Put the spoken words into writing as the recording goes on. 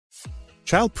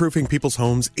Childproofing people's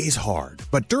homes is hard,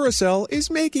 but Duracell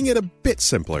is making it a bit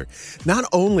simpler. Not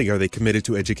only are they committed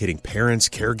to educating parents,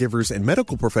 caregivers, and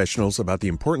medical professionals about the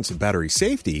importance of battery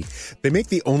safety, they make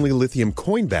the only lithium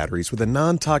coin batteries with a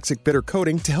non-toxic bitter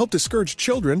coating to help discourage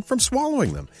children from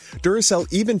swallowing them. Duracell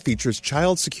even features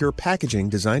child-secure packaging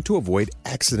designed to avoid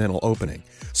accidental opening.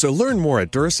 So learn more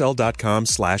at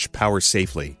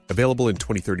Duracell.com/powersafely. Available in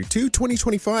 2032,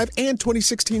 2025, and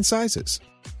 2016 sizes.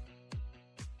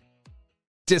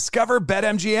 Discover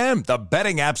BetMGM, the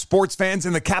betting app sports fans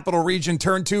in the capital region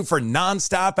turn to for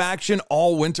nonstop action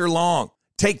all winter long.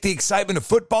 Take the excitement of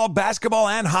football, basketball,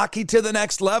 and hockey to the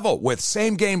next level with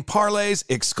same-game parlays,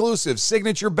 exclusive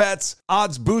signature bets,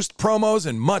 odds boost promos,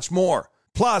 and much more.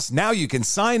 Plus, now you can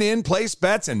sign in, place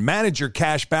bets, and manage your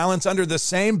cash balance under the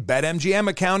same BetMGM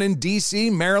account in D.C.,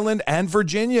 Maryland, and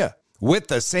Virginia. With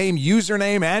the same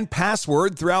username and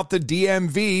password throughout the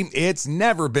DMV, it's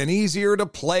never been easier to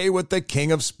play with the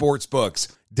king of sportsbooks.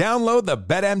 Download the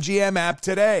BetMGM app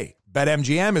today.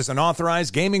 BetMGM is an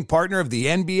authorized gaming partner of the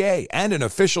NBA and an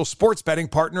official sports betting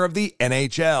partner of the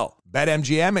NHL.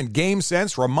 BetMGM and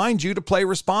GameSense remind you to play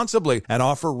responsibly and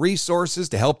offer resources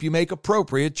to help you make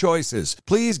appropriate choices.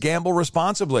 Please gamble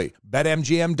responsibly.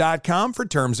 BetMGM.com for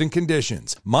terms and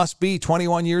conditions. Must be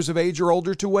 21 years of age or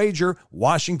older to wager.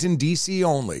 Washington, D.C.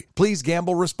 only. Please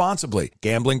gamble responsibly.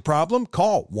 Gambling problem?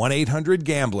 Call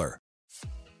 1-800-GAMBLER.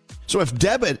 So if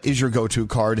debit is your go-to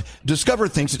card, Discover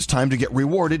thinks it's time to get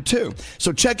rewarded too.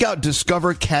 So check out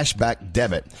Discover Cashback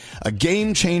Debit, a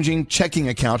game-changing checking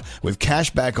account with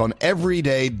cashback on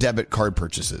everyday debit card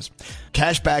purchases.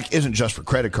 Cashback isn't just for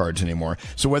credit cards anymore.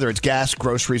 So whether it's gas,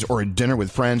 groceries, or a dinner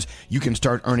with friends, you can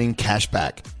start earning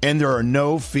cashback. And there are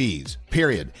no fees,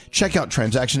 period. Check out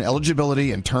transaction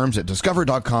eligibility and terms at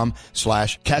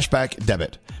discover.com/cashback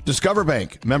debit. Discover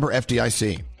Bank, member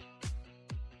FDIC.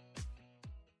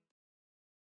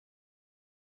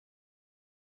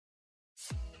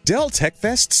 Dell Tech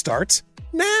Fest starts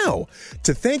now.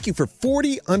 To thank you for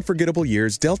 40 unforgettable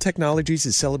years, Dell Technologies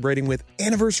is celebrating with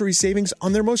anniversary savings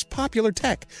on their most popular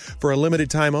tech. For a limited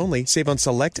time only, save on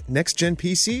select next-gen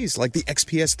PCs like the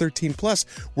XPS 13 Plus,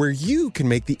 where you can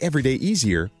make the everyday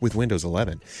easier with Windows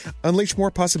 11. Unleash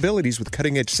more possibilities with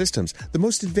cutting-edge systems, the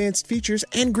most advanced features,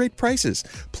 and great prices.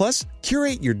 Plus,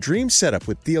 curate your dream setup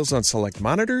with deals on select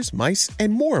monitors, mice,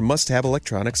 and more must-have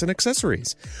electronics and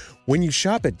accessories. When you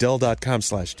shop at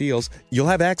Dell.com/deals, you'll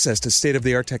have access to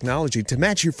state-of-the-art technology to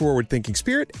match your forward-thinking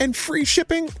spirit and free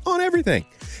shipping on everything.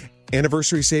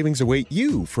 Anniversary savings await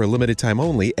you for a limited time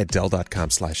only at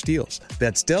Dell.com/deals.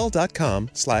 That's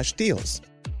Dell.com/deals.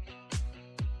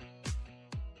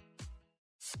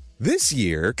 This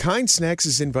year, Kind Snacks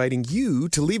is inviting you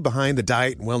to leave behind the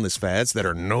diet and wellness fads that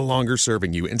are no longer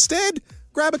serving you. Instead,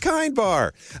 grab a Kind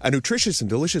Bar, a nutritious and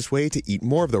delicious way to eat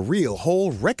more of the real,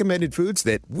 whole, recommended foods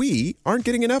that we aren't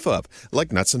getting enough of,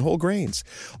 like nuts and whole grains.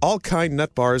 All Kind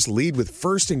nut bars lead with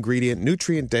first ingredient,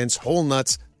 nutrient-dense whole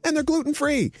nuts, and they're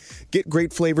gluten-free. Get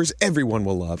great flavors everyone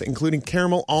will love, including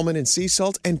caramel, almond, and sea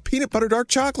salt, and peanut butter dark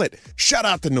chocolate. Shut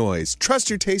out the noise, trust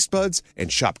your taste buds,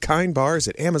 and shop Kind Bars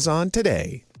at Amazon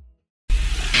today.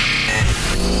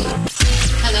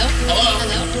 Hello?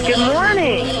 Good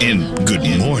morning. And good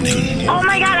morning. Oh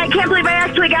my God, I can't believe I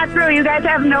actually got through. You guys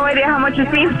have no idea how much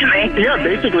it means to me. Yeah,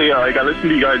 basically, I listen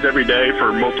to you guys every day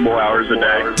for multiple hours a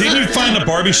day. Didn't you find a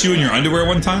Barbie shoe in your underwear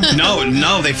one time?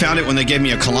 No, they found it when they gave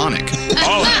me a colonic.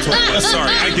 Oh, that's what,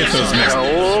 sorry, I get those mixed.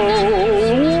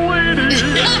 Oh, ladies.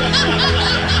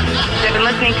 I've been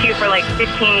listening to you for like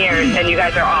 15 years, and you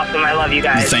guys are awesome. I love you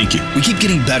guys. Thank you. We keep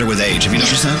getting better with age. Have you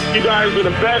noticed that? You guys are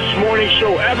the best morning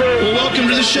show ever. Well, welcome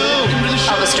to the show.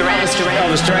 Elvis Duran.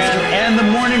 Elvis Duran and the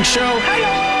morning show.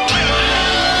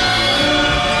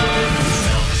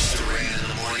 Elvis Duran,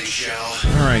 the morning show.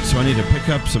 All right, so I need to pick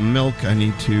up some milk. I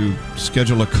need to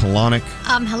schedule a colonic.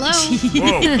 Hello.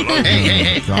 Whoa.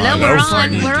 Hey. God, Hello, we're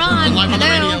on. We're on. Live on the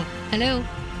radio. Hello.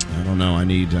 I don't know. I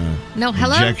need No,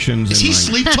 hello? injections. Is he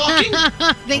sleep talking?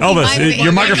 Elvis,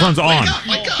 your microphone's on.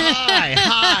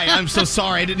 Hi. I'm so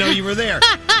sorry. I didn't know you were there.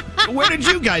 Where did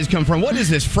you guys come from? What is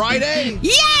this, Friday?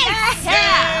 Yes!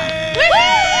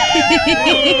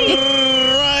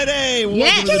 Friday.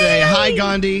 Welcome to the day. Hi,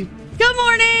 Gandhi. Good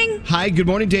morning. Hi, good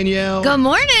morning, Danielle. Good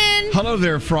morning. Hello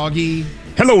there, Froggy.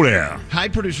 Hello there. Hi,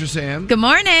 Producer Sam. Good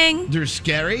morning. There's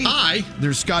Scary. Hi.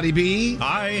 There's Scotty B.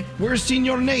 Hi. Where's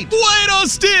Senor Nate?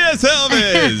 Buenos dias,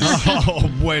 Elvis. Oh,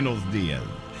 buenos dias.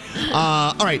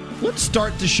 All right, let's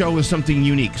start the show with something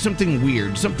unique, something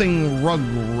weird, something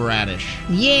rug-radish.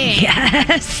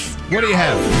 Yes. What do you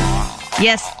have?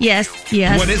 Yes.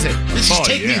 What is it? This is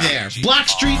Take Me There.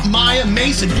 Blackstreet, Maya,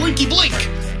 Mace, and Blinky Blink.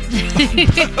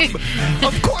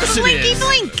 Of course it Blinky is.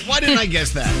 blink. Why didn't I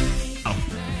guess that? Oh,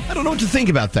 I don't know what to think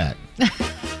about that.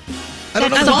 I don't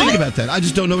know That's what to all? think about that. I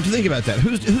just don't know what to think about that.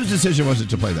 Whose decision was it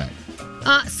to play that?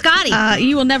 Scotty.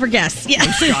 You will never guess. Yeah.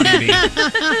 Scotty B.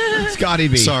 Scotty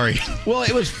B. Sorry. Well,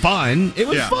 it was fun. It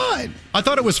was fun. I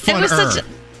thought it was fun. was such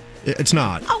It's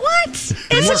not. Oh, what?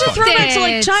 It's more such a fun. throwback to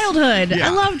like childhood. Yeah. I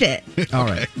loved it. All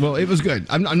right. Well, it was good.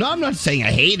 I'm not saying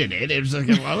I hated it. It was like,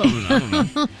 I don't know.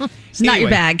 It's not your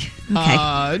Anyway, bag.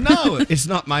 Okay. No, it's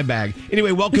not my bag.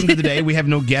 Anyway, welcome to the day. We have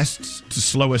no guests to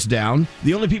slow us down.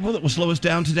 The only people that will slow us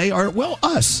down today are, well,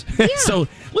 us. So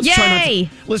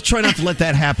let's try not to let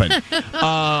that happen.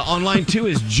 On line 2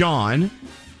 is John,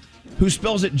 who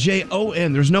spells it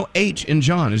Jon. There's no H in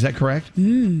John. Is that correct?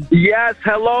 Yes,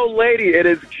 hello, lady. It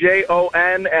is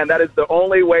Jon, and that is the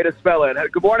only way to spell it.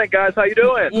 Good morning, guys. How you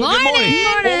doing? Well, good morning.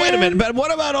 Well, wait a minute. But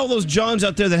what about all those Johns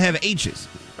out there that have H's?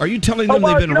 Are you telling them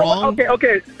they've been wrong?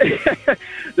 Okay.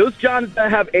 Those Johns that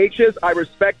have H's, I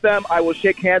respect them. I will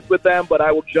shake hands with them, but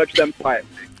I will judge them quietly.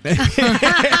 Okay.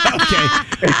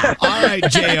 All right,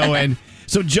 Jon.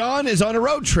 So John is on a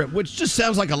road trip, which just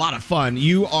sounds like a lot of fun.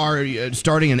 You are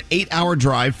starting an 8-hour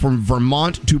drive from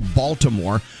Vermont to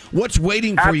Baltimore. What's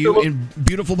waiting for you in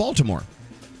beautiful Baltimore?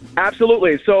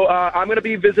 Absolutely. So I'm going to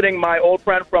be visiting my old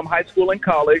friend from high school and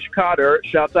college, Cotter.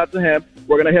 Shouts out to him.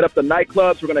 We're going to hit up the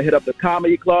nightclubs. We're going to hit up the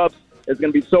comedy clubs. It's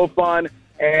going to be so fun.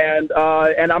 And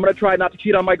I'm going to try not to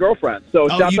cheat on my girlfriend. So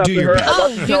shouts out to her.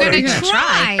 You're going to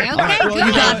try. Okay, well, good.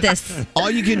 you got this. All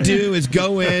you can do is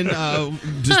go in,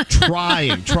 just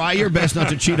try your best not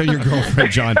to cheat on your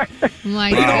girlfriend, John.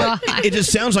 My God. It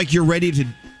just sounds like you're ready to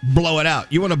blow it out.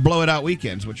 You want to blow it out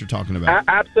weekends, what you're talking about.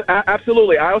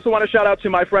 Absolutely. I also want to shout out to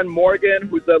my friend Morgan,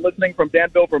 who's listening from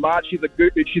Danville, Vermont. She's a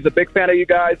big fan of you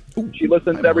guys. She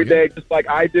listens every day, just like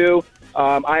I do.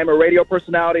 I am a radio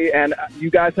personality, and you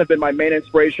guys have been my main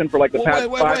inspiration for like the past 5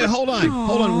 Wait, hold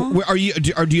on.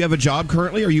 Do you have a job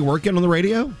currently? Are you working on the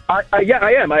radio? Yeah,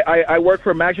 I am. I work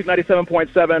for Magic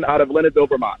 97.7 out of Lyndonville,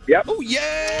 Vermont. Yep. Oh,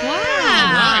 yeah.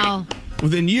 Wow. Well,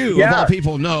 then you, of all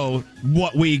people, know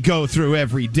what we go through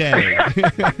every day.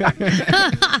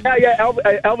 Yeah,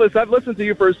 Elvis, I've listened to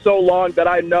you for so long that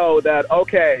I know that,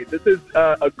 okay, this is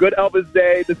a good Elvis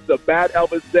day. This is a bad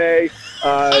Elvis day.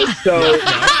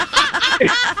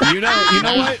 You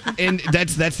know what? And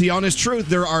that's the honest truth.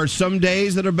 There are some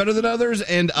days that are better than others,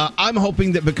 and I'm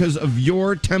hoping that because of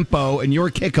your tempo and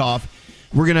your kickoff,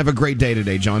 we're going to have a great day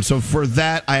today, John. So for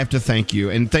that, I have to thank you.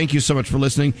 And thank you so much for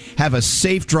listening. Have a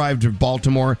safe drive to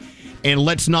Baltimore, and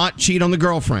let's not cheat on the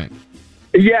girlfriend.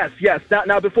 Yes.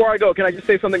 Now, before I go, can I just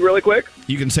say something really quick?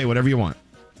 You can say whatever you want.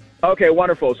 Okay,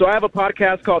 wonderful. So I have a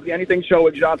podcast called The Anything Show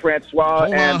with John Francois.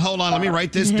 Hold on. Let me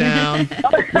write this down.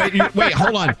 Wait,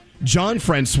 hold on. John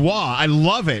Francois. I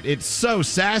love it. It's so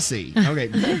sassy. Okay.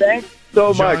 Thanks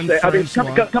so much. I mean,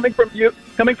 coming from you,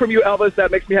 Elvis,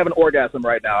 that makes me have an orgasm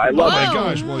right now. I love it. Oh, my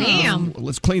gosh. Well,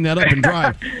 let's clean that up and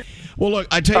drive. Well, look,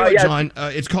 I tell you what, John,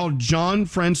 it's called John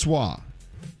Francois.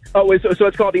 Oh, so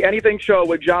it's called The Anything Show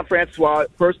with John Francois.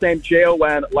 First name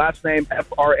Jon, last name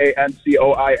Francois.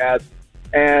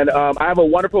 And I have a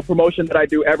wonderful promotion that I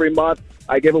do every month.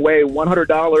 I give away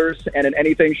 $100 and an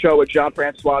Anything Show with John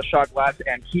Francois shot glass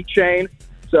and keychain.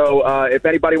 So if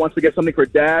anybody wants to get something for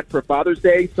Dad for Father's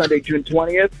Day, Sunday, June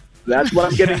 20th, that's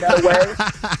what I'm giving that away.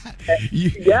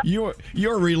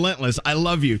 You're relentless. I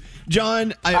love you.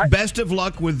 John, best of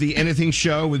luck with the Anything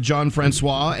Show with John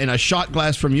Francois, and a shot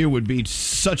glass from you would be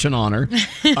such an honor.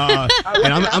 And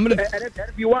I'm gonna. And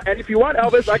if you want,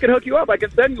 Elvis, I can hook you up. I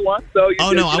can send you one. So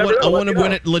I want to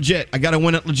win it legit. I got to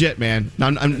win it legit, man. No.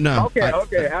 Okay,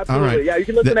 absolutely. All right. Yeah, you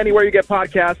can listen anywhere you get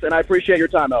podcasts, and I appreciate your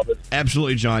time, Elvis.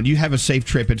 Absolutely, John. You have a safe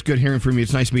trip. It's good hearing from you.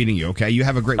 It's nice meeting you. Okay, you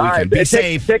have a great weekend. Be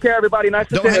safe. Take care, everybody. Nice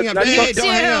to Don't hang up. Nice Hey, don't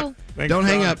hang up. Don't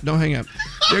hang up. Don't hang up.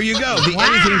 There you go. The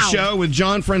Anything Show with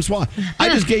John Francois. I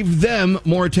just gave them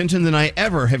more attention than I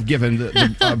ever have given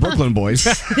the Brooklyn boys.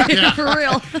 Yeah. For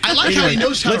real. I like how he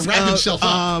knows how to wrap himself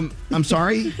up. I'm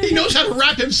sorry? He knows how to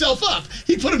wrap himself up.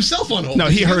 He put himself on hold. No,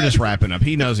 he heard us wrapping up.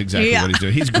 He knows exactly what he's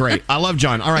doing. He's great. I love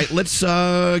John. All right, let's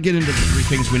get into the 3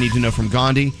 things we need to know from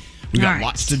Gandhi. We've got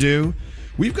lots to do.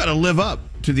 We've got to live up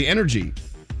to the energy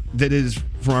that is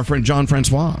from our friend John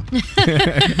Francois. All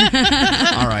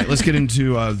right, let's get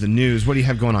into the news. What do you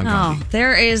have going on, Gandhi?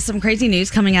 There is some crazy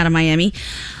news coming out of Miami.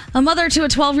 A mother to a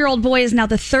 12-year-old boy is now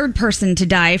the third person to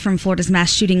die from Florida's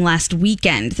mass shooting last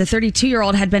weekend. The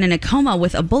 32-year-old had been in a coma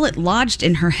with a bullet lodged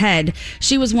in her head.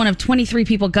 She was one of 23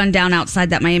 people gunned down outside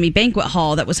that Miami banquet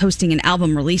hall that was hosting an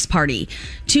album release party.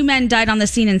 2 men died on the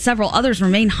scene and several others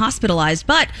remain hospitalized,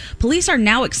 but police are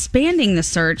now expanding the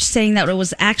search, saying that it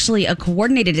was actually a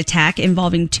coordinated attack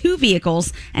involving 2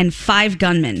 vehicles and 5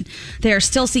 gunmen. They are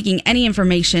still seeking any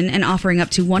information and offering up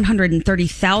to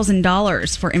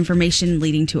 $130,000 for information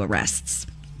leading to arrests.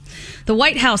 The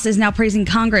White House is now praising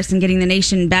Congress and getting the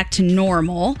nation back to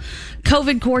normal.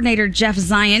 COVID coordinator Jeff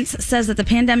Zients says that the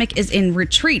pandemic is in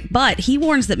retreat, but he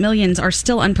warns that millions are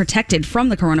still unprotected from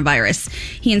the coronavirus.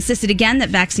 He insisted again that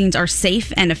vaccines are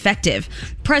safe and effective.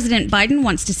 President Biden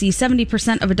wants to see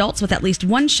 70% of adults with at least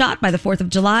 1 shot by the 4th of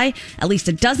July. At least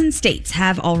a dozen states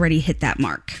have already hit that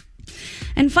mark.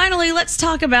 And finally, let's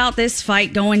talk about this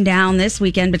fight going down this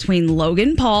weekend between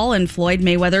Logan Paul and Floyd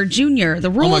Mayweather Jr.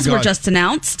 The rules were just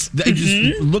announced.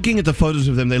 Just looking at the photos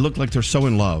of them, they look like they're so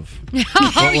in love.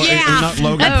 Oh, yeah. Not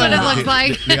Logan That's Paul, what it looks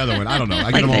like. The other one. I don't know.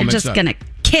 I get Like them all they're mixed just up. going to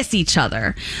kiss each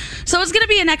other. So it's going to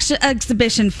be an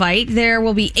exhibition fight. There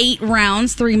will be 8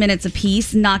 rounds, 3 minutes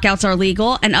apiece. Knockouts are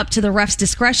legal and up to the ref's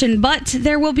discretion, but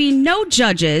there will be no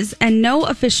judges and no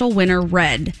official winner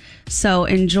read. So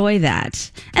enjoy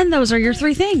that. And those are your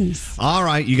 3 things. All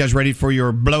right, you guys ready for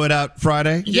your Blow It Out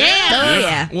Friday? Yeah. Oh,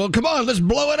 yeah. Well, come on, let's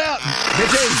blow it out,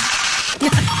 bitches.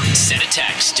 Send a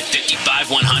text to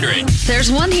 55100.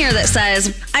 There's one here that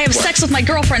says, I have sex with my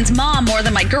girlfriend's mom more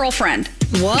than my girlfriend.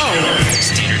 Whoa.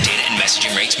 Standard data and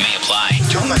messaging rates may apply.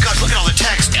 Oh my God, look at all the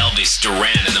text. Elvis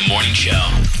Duran in the Morning Show.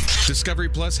 Discovery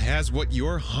Plus has what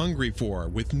you're hungry for.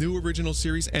 With new original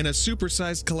series and a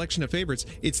supersized collection of favorites,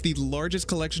 it's the largest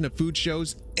collection of food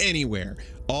shows anywhere.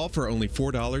 All for only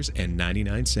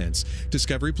 $4.99.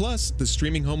 Discovery Plus, the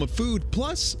streaming home of food,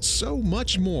 plus so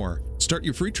much more. Start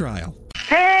your free trial.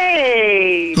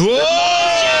 Hey!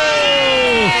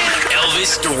 Whoa!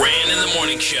 Elvis Duran in the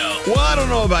Morning Show. Well, I don't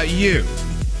know about you,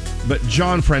 but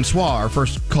John Francois, our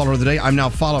first caller of the day, I'm now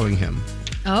following him.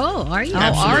 Oh, are you?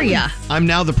 Are ya? I'm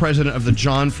now the president of the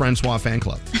John Francois fan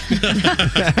club.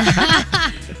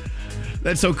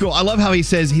 That's so cool. I love how he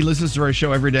says he listens to our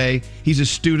show every day. He's a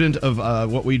student of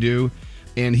what we do.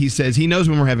 And he says he knows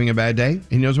when we're having a bad day.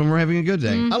 He knows when we're having a good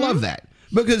day. I love that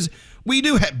because we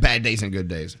do have bad days and good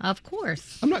days. Of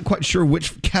course. I'm not quite sure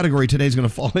which category today's going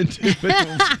to fall into.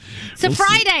 So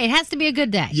Friday, it has to be a good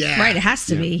day. Yeah. Right, it has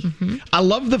to be. I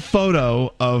love the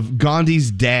photo of Gandhi's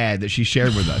dad that she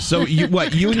shared with us. So you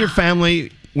and your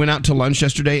family went out to lunch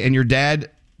yesterday and your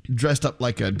dad dressed up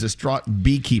like a distraught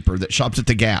beekeeper that shops at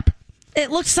the Gap. It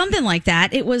looked something like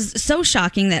that. It was so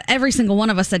shocking that every single one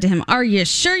of us said to him, are you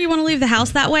sure you want to leave the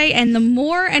house that way? And the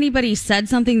more anybody said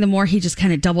something, the more he just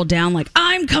kind of doubled down like,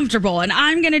 I'm comfortable and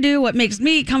I'm going to do what makes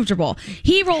me comfortable.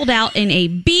 He rolled out in a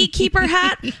beekeeper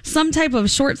hat, some type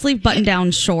of short sleeve button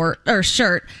down shirt,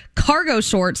 cargo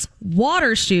shorts,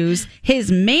 water shoes, his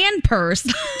man purse,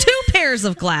 2 pairs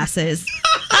of glasses.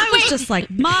 I was just like,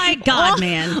 my God,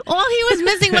 man. All he was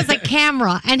missing was a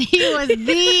camera, and he would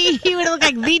look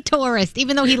like the tourist,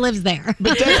 even though he lives there.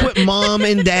 But that's what mom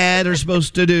and dad are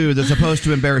supposed to do. They're supposed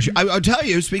to embarrass you. I'll tell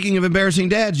you, speaking of embarrassing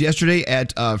dads, yesterday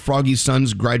at Froggy's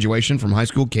son's graduation from high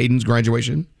school, Caden's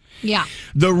graduation. Yeah.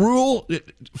 The rule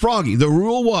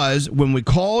was when we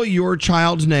call your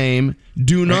child's name,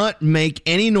 do not make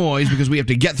any noise because we have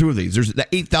to get through these. There's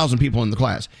 8,000 people in the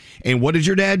class. And what did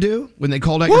your dad do when they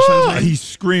called out your son's name? He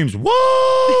screams,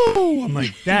 whoa! I'm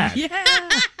like, Dad. Yeah.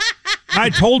 I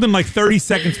told him like 30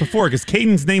 seconds before because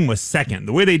Caden's name was second.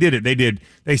 The way they did it,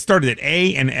 they started at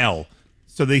A and L.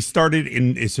 So they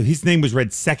started so his name was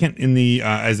read second in the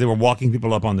as they were walking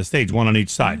people up on the stage, one on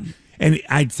each side. And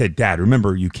I said, Dad,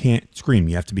 remember, you can't scream.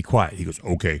 You have to be quiet. He goes,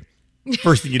 okay.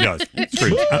 First thing he does,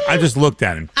 screams. I just looked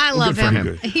at him. I love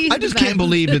him. I just can't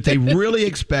believe that they really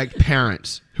expect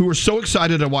parents who are so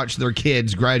excited to watch their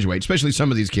kids graduate, especially some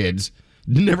of these kids,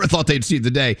 never thought they'd see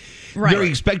the day. Right. They're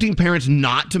expecting parents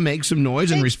not to make some noise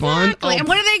and respond. Oh. And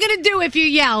what are they going to do if you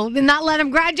yell and not let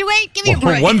them graduate? Give me a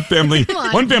break. One family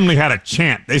had a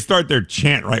chant. They start their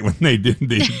chant right when they did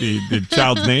the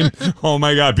child's name. Oh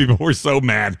my God, people were so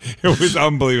mad. It was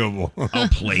unbelievable. Oh,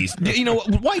 please. You know,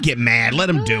 why get mad? Let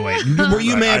them do it. Were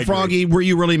you mad, Froggy? Were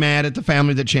you really mad at the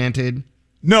family that chanted?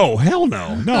 No, hell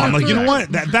no. No, I'm like, you know what?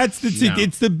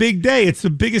 It's the big day. It's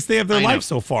the biggest day of their life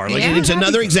so far. Like, it's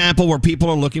another example where people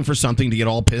are looking for something to get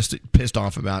all pissed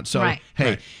off about. So,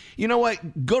 hey, you know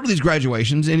what? Go to these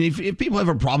graduations, and if people have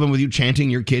a problem with you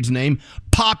chanting your kid's name,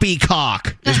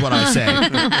 poppycock is what I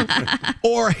say.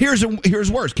 Or here's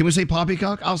worse. Can we say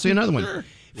poppycock? I'll say another one. Sure.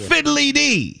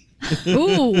 Fiddly-dee.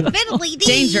 Ooh, fiddly-dee.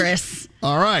 Dangerous.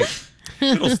 All right.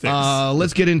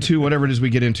 Let's get into whatever it is we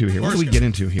get into here. What do we get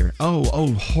into here?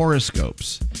 Oh,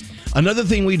 horoscopes. Another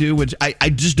thing we do, which I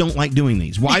just don't like doing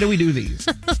these. Why do we do these?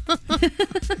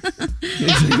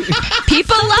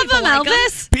 People love them,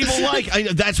 Elvis.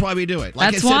 People that's why we do it.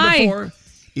 Like That's I said why. before,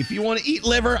 if you want to eat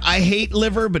liver, I hate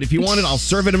liver, but if you want it, I'll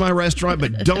serve it in my restaurant,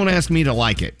 but don't ask me to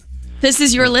like it. This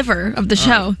is your liver of the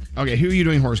show. Okay, who are you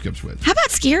doing horoscopes with? How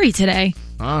about Scary today?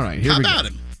 All right, here How we go. about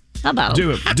him? How about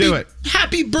Do it. Do it.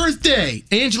 Happy birthday,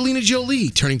 Angelina Jolie,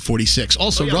 turning 46.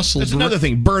 Also, Russell. That's another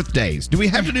thing. Birthdays. Do we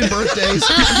have to do birthdays?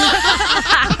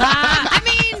 I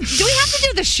mean, do we have to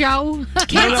do the show?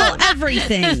 Cancel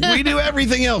everything. We do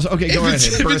everything else. Okay, go ahead.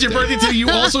 If it's your birthday today,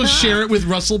 you also share it with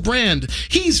Russell Brand.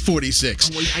 He's 46.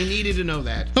 Well, I needed to know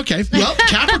that. Okay, well,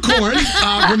 Capricorn,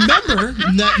 remember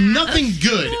that nothing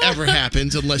good ever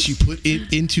happens unless you put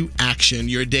it into action.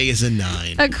 Your day is a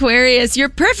 9. Aquarius, you're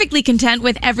perfectly content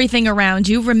with everything around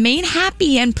you. Remain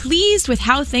happy and pleased with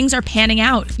how things are panning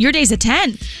out. Your day's a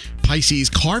 10. Pisces,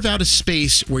 carve out a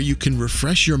space where you can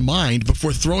refresh your mind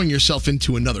before throwing yourself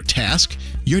into another task.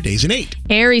 Your day's an 8.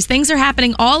 Aries, things are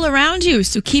happening all around you,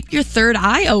 so keep your third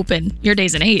eye open. Your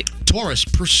day's an 8. Taurus,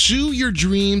 pursue your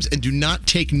dreams and do not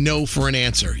take no for an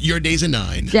answer. Your day's a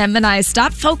 9. Gemini,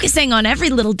 stop focusing on every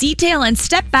little detail and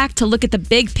step back to look at the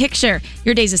big picture.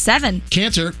 Your day's a 7.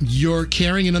 Cancer, your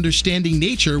caring and understanding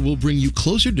nature will bring you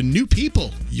closer to new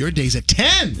people. Your day's a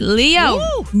 10. Leo,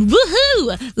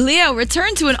 woohoo! Leo,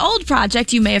 return to an old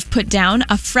project you may have put down.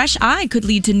 A fresh eye could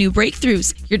lead to new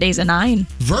breakthroughs. Your day's a 9.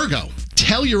 Virgo,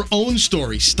 tell your own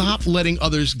story. Stop letting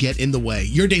others get in the way.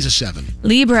 Your day's a 7.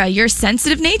 Libra, your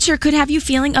sensitive nature could have you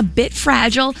feeling a bit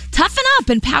fragile. Toughen up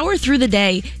and power through the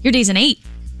day. Your day's an 8.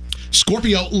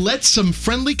 Scorpio, let some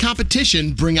friendly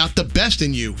competition bring out the best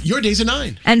in you. Your day's a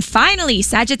 9. And finally,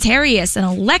 Sagittarius, an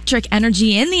electric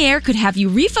energy in the air could have you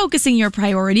refocusing your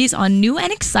priorities on new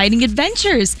and exciting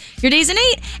adventures. Your day's an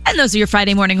 8, and those are your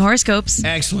Friday morning horoscopes.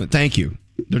 Excellent. Thank you.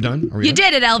 They're done? Are we You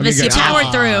done? did it, Elvis. Okay, You good.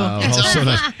 powered through. So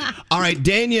nice. All right,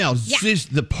 Danielle. This is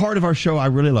the part of our show I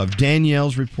really love.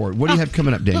 Danielle's report. What do you have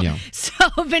coming up, Danielle? So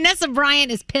Vanessa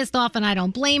Bryant is pissed off, and I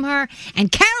don't blame her. And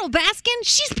Carol Baskin,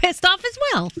 she's pissed off as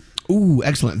well. Ooh,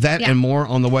 excellent. That and more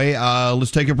on the way.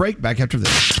 Let's take a break. Back after this.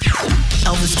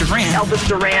 Elvis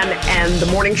Duran and the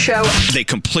Morning Show. They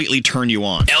completely turn you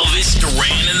on. Elvis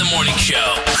Duran in the Morning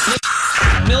Show.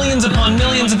 Millions upon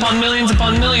millions upon millions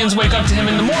upon millions wake up to him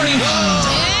in the morning.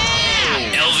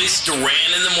 Elvis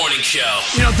Duran in the Morning Show.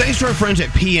 You know, thanks to our friends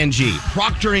at P&G,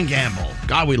 Procter & Gamble.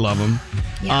 God, we love them.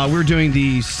 We're doing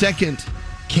the second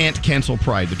Can't Cancel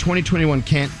Pride. The 2021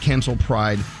 Can't Cancel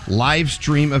Pride live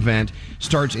stream event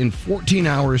starts in 14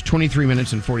 hours, 23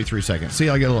 minutes, and 43 seconds. See,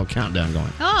 I get a little countdown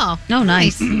going. Oh,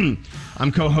 nice.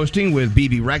 I'm co-hosting with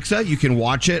BB Rexa. You can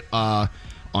watch it on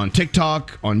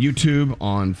TikTok, on YouTube,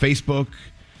 on Facebook,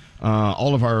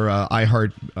 all of our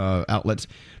iHeart outlets.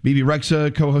 BB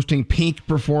Rexa co-hosting, Pink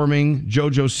performing,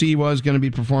 JoJo Siwa is going to be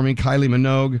performing, Kylie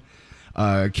Minogue,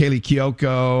 Kaylee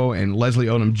Kiyoko, and Leslie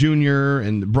Odom Jr.,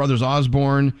 and the Brothers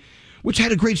Osborne, which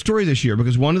had a great story this year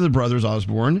because one of the Brothers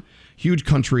Osborne, huge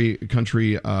country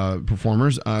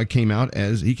performers, came out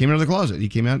out of the closet. He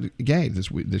came out gay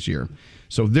this year.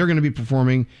 So they're going to be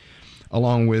performing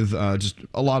along with just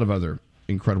a lot of other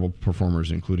incredible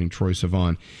performers, including Troye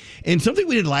Sivan. And something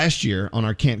we did last year on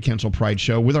our Can't Cancel Pride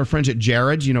show with our friends at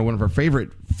Jared's, you know, one of our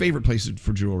favorite places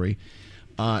for jewelry.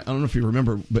 I don't know if you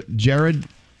remember, but Jared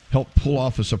helped pull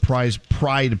off a surprise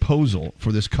pride posal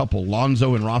for this couple,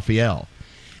 Lonzo and Raphael.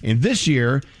 And this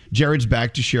year, Jared's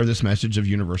back to share this message of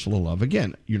universal love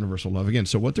again. Universal love again.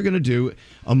 So what they're going to do,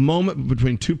 a moment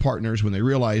between two partners when they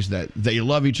realize that they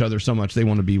love each other so much they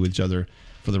want to be with each other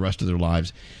for the rest of their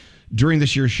lives. During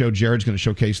this year's show, Jared's going to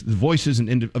showcase the voices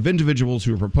of individuals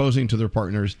who are proposing to their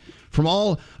partners from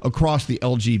all across the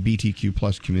LGBTQ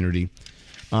plus community.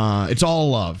 It's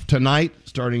all love. Tonight,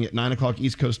 starting at 9 o'clock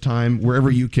East Coast time,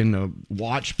 wherever you can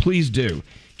watch, please do.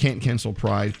 Can't Cancel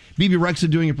Pride. BB Rexa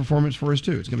doing a performance for us,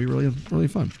 too. It's going to be really, really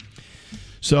fun.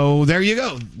 So there you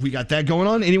go. We got that going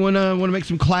on. Anyone want to make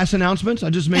some class announcements? I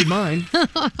just made mine.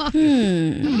 I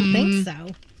don't think so.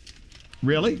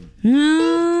 Really?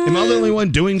 Am I the only one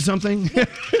doing something?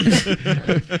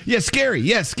 Yes, Scary.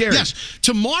 Yes.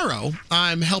 Tomorrow,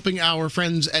 I'm helping our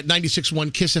friends at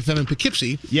 96.1 KISS FM in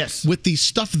Poughkeepsie with the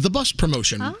Stuff the Bus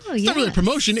promotion. Oh, It's not really a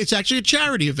promotion. It's actually a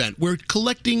charity event. We're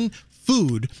collecting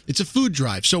food. It's a food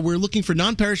drive. So we're looking for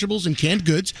non-perishables and canned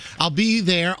goods. I'll be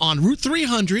there on Route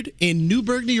 300 in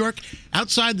Newburgh, New York,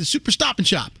 outside the Super Stop and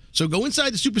Shop. So go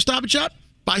inside the Super Stop and Shop,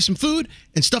 buy some food,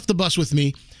 and stuff the bus with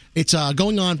me. It's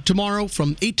going on tomorrow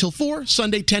from 8 till 4,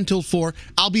 Sunday 10 till 4.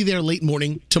 I'll be there late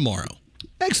morning tomorrow.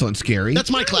 Excellent, Scary. That's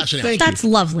my class announcement. Thank you. That's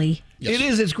lovely. It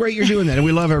is. It's great you're doing that, and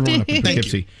we love everyone up in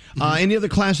Poughkeepsie. Any other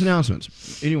class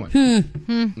announcements? Anyone?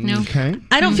 No. Okay.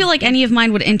 I don't feel like any of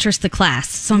mine would interest the class,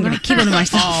 so I'm going to keep it to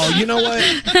myself. Oh, you know what?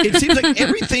 It seems like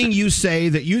everything you say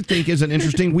that you think isn't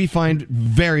interesting, we find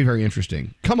very, very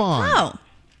interesting. Come on. Oh.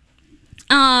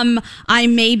 I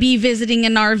may be visiting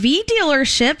an RV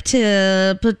dealership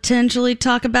to potentially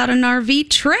talk about an RV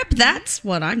trip. That's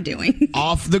what I'm doing.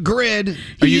 Off the grid.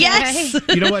 Are you, Yes.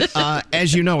 You know what?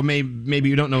 As you know, maybe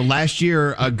you don't know, last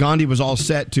year, Gandhi was all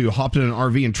set to hop in an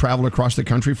RV and travel across the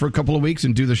country for a couple of weeks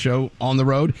and do the show on the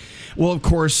road. Well, of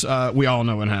course, we all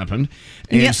know what happened.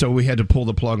 And so we had to pull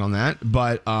the plug on that.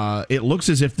 But it looks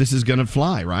as if this is going to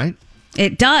fly, right?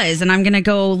 It does, and I'm going to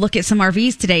go look at some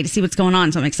RVs today to see what's going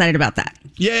on, so I'm excited about that.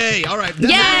 Yay! All right.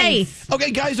 Yay!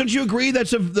 Okay, guys, don't you agree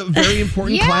that's a very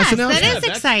important class announcement? That is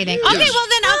exciting. Okay, Yes. well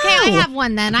then, I have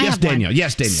one then. I Yes, have one. Danielle.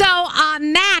 Yes, Danielle. So,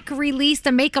 MAC released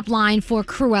a makeup line for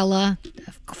Cruella,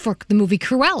 for the movie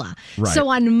Cruella. Right. So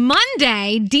on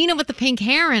Monday, Dina with the pink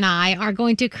hair and I are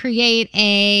going to create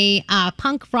a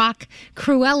punk rock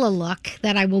Cruella look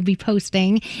that I will be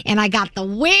posting. And I got the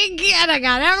wig and I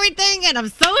got everything, and I'm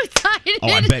so excited. Oh,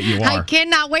 I bet you are. I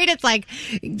cannot wait. It's like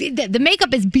the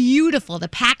makeup is beautiful. The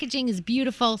packaging is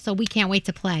beautiful. So we can't wait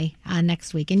to play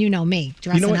next week. And you know me,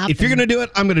 dressing You know what? up. If you're going to do it,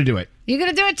 I'm going to do it. You're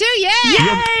going to do it too?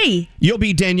 Yeah. Yay! You'll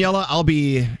be Daniela. I'll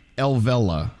be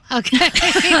Elvella. Okay.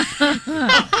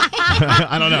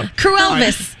 I don't know.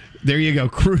 Cruelvis. There you go.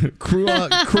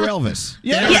 Cruelvis.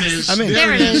 Yeah. There it is. I'm in.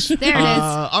 There it is. There it is.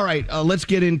 All right. Let's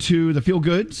get into the feel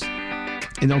goods.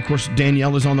 And then, of course,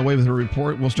 Danielle is on the way with her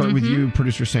report. We'll start with you,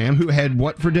 Producer Sam, who had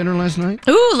what for dinner last night?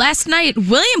 Ooh, last night,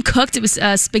 William cooked. It was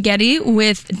spaghetti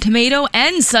with tomato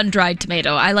and sun-dried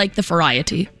tomato. I like the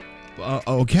variety.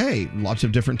 Okay. Lots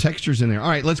of different textures in there. All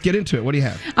right. Let's get into it. What do you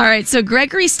have? All right, so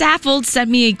Gregory Staffold sent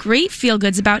me a great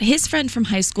feel-goods about his friend from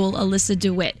high school, Alyssa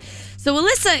DeWitt. So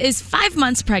Alyssa is 5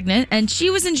 months pregnant, and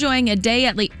she was enjoying a day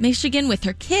at Lake Michigan with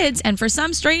her kids, and for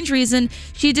some strange reason,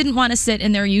 she didn't want to sit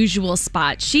in their usual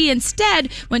spot. She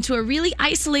instead went to a really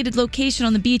isolated location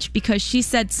on the beach because she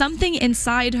said something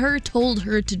inside her told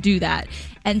her to do that.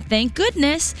 And thank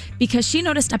goodness, because she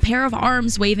noticed a pair of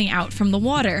arms waving out from the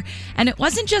water. And it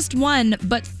wasn't just one,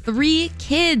 but 3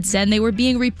 kids, and they were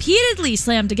being repeatedly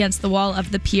slammed against the wall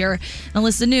of the pier. And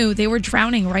Alyssa knew they were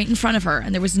drowning right in front of her,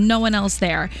 and there was no one else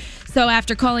there. So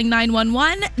after calling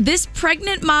 911, this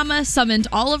pregnant mama summoned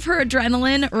all of her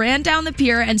adrenaline, ran down the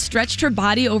pier, and stretched her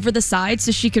body over the side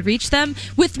so she could reach them.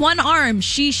 With one arm,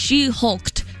 she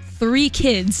hulked 3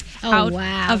 kids out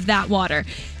of that water.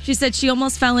 She said she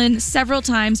almost fell in several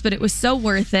times, but it was so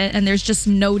worth it, and there's just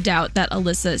no doubt that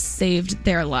Alyssa saved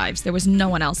their lives. There was no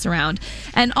one else around.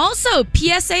 And also,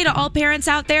 PSA to all parents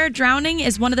out there, drowning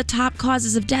is one of the top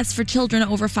causes of deaths for children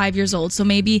over 5 years old, so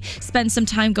maybe spend some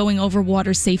time going over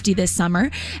water safety this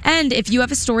summer. And if you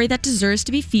have a story that deserves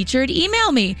to be featured,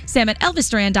 email me,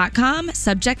 sam@elvisduran.com,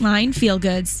 subject line, feel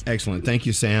goods. Excellent. Thank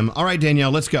you, Sam. All right,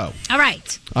 Danielle, let's go. All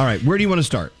right. All right. Where do you want to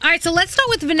start? All right, so let's start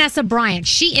with Vanessa Bryant.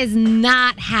 She is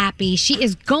not happy. She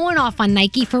is going off on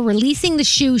Nike for releasing the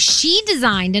shoe she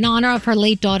designed in honor of her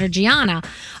late daughter, Gianna.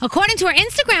 According to her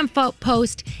Instagram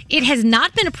post, it has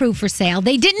not been approved for sale.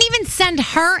 They didn't even send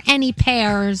her any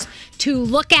pairs to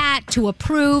look at, to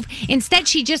approve. Instead,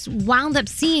 she just wound up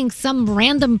seeing some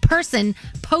random person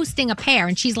posting a pair.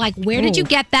 And she's like, where did you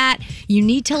get that? You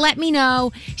need to let me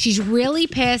know. She's really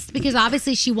pissed because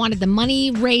obviously she wanted the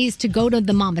money raised to go to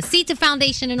the Mamacita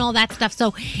Foundation and all that stuff.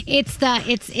 So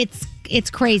it's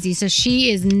crazy. So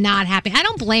she is not happy. I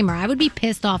don't blame her. I would be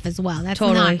pissed off as well. That's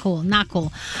Totally. not cool. Not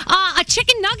cool. A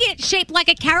chicken nugget shaped like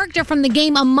a character from the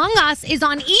game Among Us is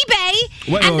on eBay.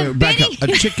 Wait, back up. A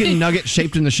chicken nugget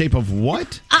shaped in the shape of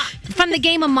what? From the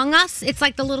game Among Us. It's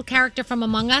like the little character from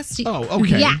Among Us. Oh,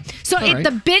 okay. Yeah. So All right.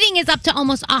 the bidding is up to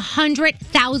almost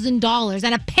 $100,000.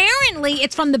 And apparently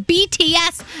it's from the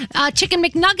BTS Chicken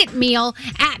McNugget meal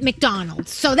at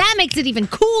McDonald's. So that makes it even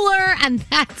cooler. And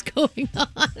that's going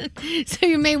on. So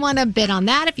you may want to bid on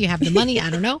that if you have the money.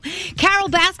 I don't know. Carol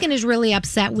Baskin is really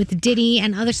upset with Diddy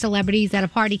and other celebrities at a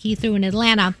party he threw in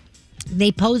Atlanta.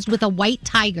 They posed with a white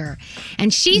tiger.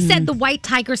 And she said the white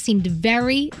tiger seemed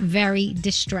very, very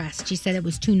distressed. She said it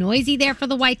was too noisy there for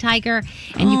the white tiger.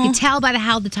 And you could tell by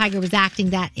how the tiger was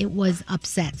acting that it was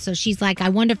upset. So she's like, I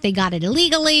wonder if they got it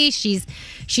illegally. She's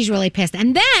really pissed.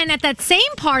 And then at that same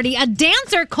party, a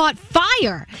dancer caught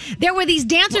fire. There were these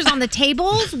dancers on the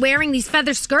tables wearing these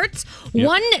feather skirts. Yep.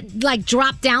 One like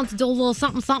dropped down to do a little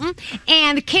something, something.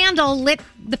 And a candle lit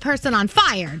the person on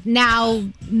fire. Now,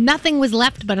 nothing was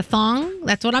left but a thong.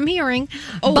 That's what I'm hearing.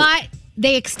 But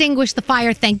they extinguished the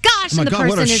fire, thank gosh, Oh my and the God,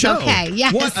 what a person is show. okay.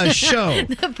 Yes. What a show.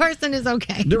 The person is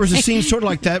okay. There was a scene sort of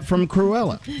like that from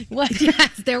Cruella.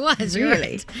 Yes, there was. You're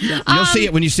right. You'll see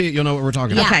it when you see it. You'll know what we're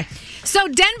talking about. Okay. So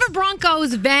Denver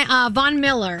Broncos Von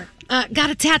Miller got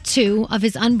a tattoo of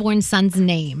his unborn son's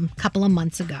name a couple of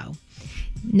months ago.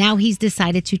 Now he's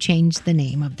decided to change the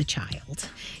name of the child.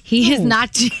 He is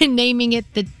not naming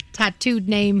it the tattooed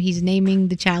name. He's naming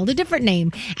the child a different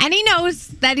name. And he knows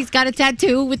that he's got a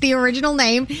tattoo with the original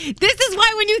name. This is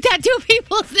why when you tattoo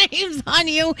people's names on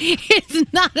you,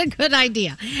 it's not a good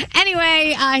idea.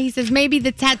 Anyway, he says maybe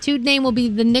the tattooed name will be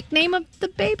the nickname of the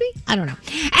baby. I don't know.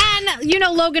 And, you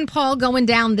know, Logan Paul going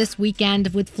down this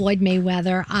weekend with Floyd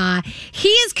Mayweather. He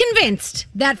is convinced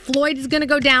that Floyd is going to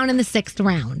go down in the 6th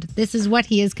round. This is what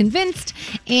he is convinced.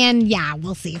 And, yeah,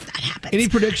 we'll see if that happens. Any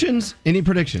predictions? I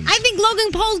think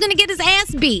Logan Paul's going to get his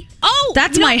ass beat. Oh,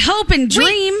 that's my hope and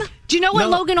dream. Wait, do you know what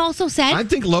Logan also said? I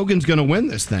think Logan's going to win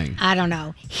this thing. I don't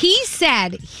know. He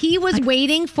said he was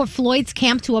waiting for Floyd's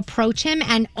camp to approach him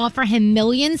and offer him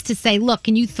millions to say, look,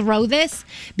 can you throw this?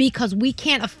 Because we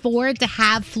can't afford to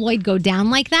have Floyd go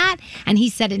down like that. And he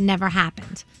said it never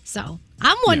happened. So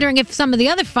I'm wondering if some of the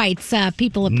other fights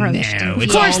people approached. No, of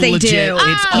course they do.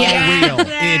 It's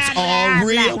all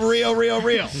real. It's all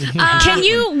real. Can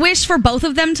you wish for both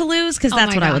of them to lose? Because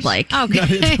that's what I would like.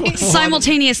 Okay.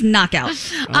 Simultaneous knockout.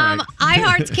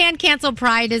 iHeart's Can't Cancel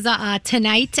Pride is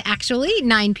tonight, actually,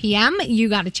 9 p.m. You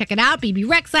got to check it out. BB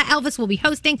Rexa, Elvis will be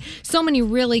hosting. So many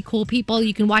really cool people.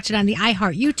 You can watch it on the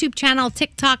iHeart YouTube channel,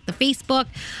 TikTok, the Facebook,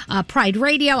 Pride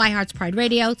Radio, iHeart's Pride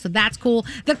Radio. So that's cool.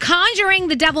 The Conjuring,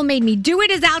 The Devil Made Me Do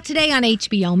It is out today on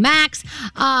HBO Max.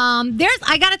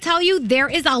 I got to tell you, there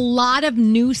is a lot of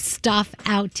new stuff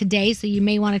out today. So you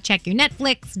may want to check your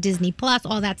Netflix, Disney Plus,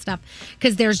 all that stuff,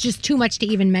 because there's just too much to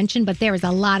even mention. But there is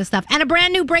a lot of stuff. And a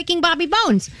brand new Breaking Bobby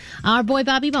Bones, our boy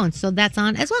Bobby Bones. So that's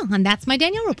on as well. And that's my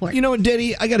Danielle report. You know what,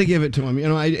 Diddy? I got to give it to him. You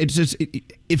know, it's just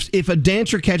if a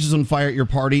dancer catches on fire at your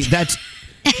party, that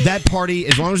party,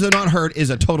 as long as they're not hurt, is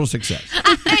a total success.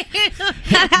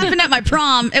 That happened at my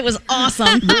prom. It was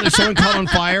awesome. Really? Someone caught on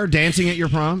fire dancing at your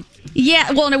prom?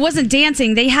 Yeah, well, and it wasn't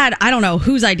dancing. They had, I don't know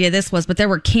whose idea this was, but there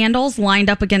were candles lined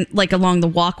up against, like along the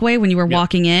walkway when you were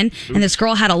walking in. And this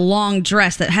girl had a long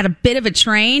dress that had a bit of a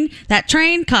train. That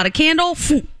train caught a candle,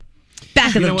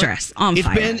 back of the dress on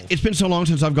fire. It's been so long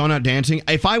since I've gone out dancing.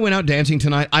 If I went out dancing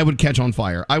tonight, I would catch on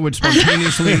fire. I would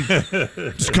spontaneously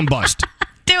just combust.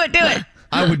 Do it.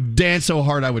 I would dance so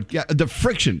hard. The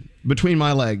friction between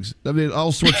my legs. I mean,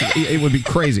 all sorts of, it would be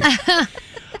crazy.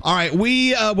 All right,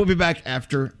 we will be back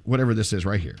after whatever this is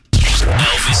right here.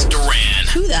 Elvis Duran.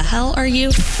 Who the hell are you?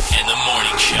 And the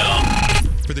Morning Show.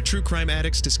 For the true crime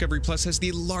addicts, Discovery Plus has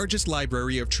the largest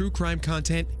library of true crime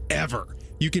content ever.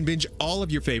 You can binge all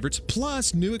of your favorites,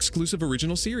 plus new exclusive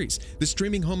original series, the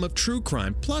streaming home of true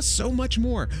crime, plus so much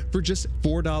more for just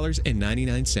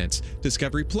 $4.99.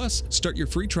 Discovery Plus. Start your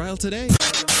free trial today.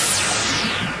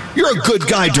 You're a good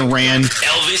guy, Duran.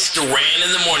 Elvis Duran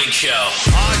in the Morning Show.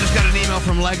 I just got an email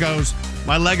from Legos.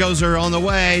 My Legos are on the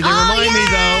way. They remind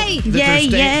me, though,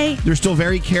 that they're still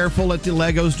very careful at the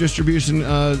Legos distribution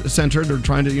center. They're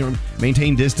trying to,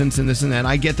 maintain distance and this and that.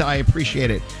 I get that. I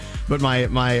appreciate it. But my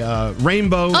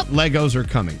rainbow Legos are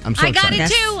coming. I'm so excited.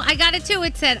 I got it too.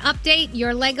 It said, update,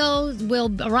 your Legos will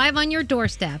arrive on your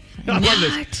doorstep. I love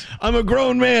this. I'm a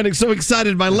grown man and so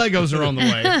excited my Legos are on the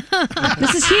way.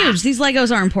 This is huge. These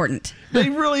Legos are important. They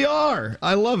really are.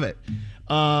 I love it.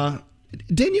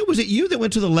 Danielle, was it you that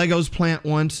went to the Legos plant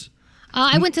once?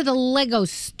 I went to the Lego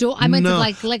store. I went to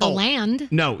Legoland.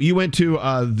 No, you went to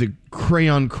the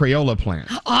Crayola plant.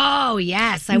 Oh,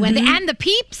 yes. I went there. And the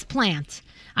Peeps plant.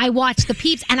 I watched the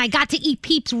Peeps, and I got to eat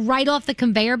Peeps right off the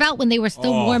conveyor belt when they were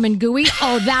still warm and gooey.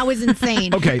 Oh, that was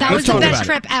insane. Okay, that was the best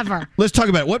trip ever. Let's talk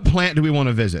about it. What plant do we want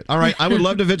to visit? All right, I would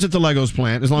love to visit the Legos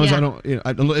plant as long as I don't,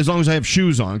 as long as I have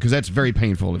shoes on, because that's very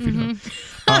painful if you don't.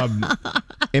 But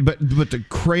the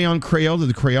Crayola.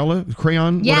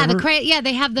 Yeah, whatever,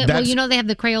 they have the they have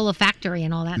the Crayola factory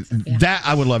and all that stuff. Yeah. That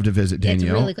I would love to visit,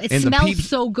 Danielle. It's really good. It smells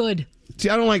so good. See,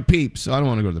 I don't like Peeps, so I don't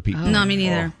want to go to the Peeps. No, me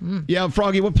neither. Yeah,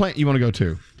 Froggy, what plant you want to go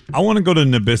to? I want to go to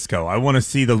Nabisco. I want to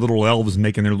see the little elves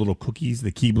making their little cookies,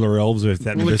 the Keebler elves. Is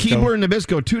that Nabisco? The Keebler and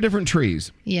Nabisco, two different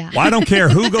trees. Yeah. Well, I don't care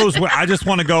who goes where. I just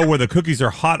want to go where the cookies are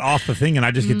hot off the thing, and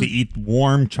I just get to eat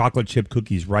warm chocolate chip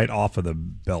cookies right off of the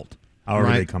belt,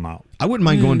 however they come out. I wouldn't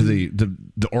mind going to the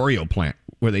Oreo plant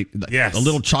where a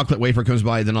little chocolate wafer comes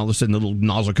by, then all of a sudden the little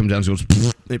nozzle comes down and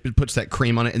goes, it puts that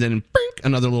cream on it, and then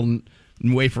another little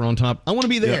wafer on top. I want to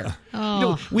be there.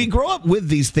 Yeah. We grow up with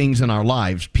these things in our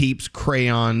lives: Peeps,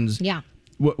 crayons,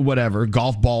 whatever,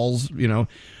 golf balls.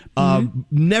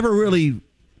 Never really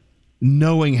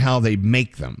knowing how they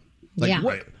make them. Like, Yeah.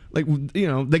 what, like, you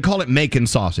know, they call it making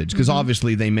sausage because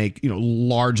obviously they make, you know,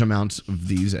 large amounts of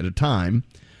these at a time.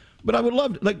 But I would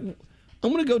love to, like, I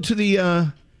want to go to the,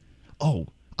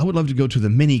 I would love to go to the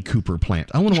Mini Cooper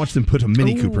plant. I want to watch them put a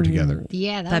Mini Cooper together.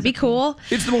 Yeah, That'd be cool.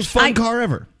 It's the most fun car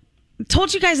ever.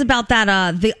 Told you guys about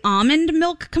that the almond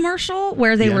milk commercial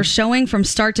where they were showing from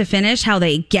start to finish how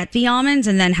they get the almonds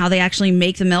and then how they actually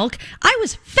make the milk. I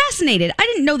was fascinated. I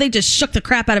didn't know they just shook the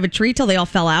crap out of a tree till they all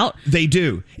fell out. They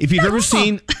do. If you've ever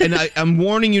seen, and I'm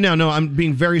warning you now, no, I'm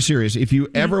being very serious. If you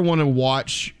ever want to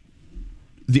watch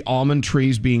the almond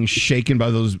trees being shaken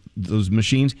by those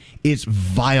machines, it's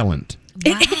violent.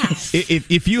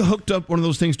 If you hooked up one of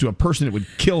those things to a person, it would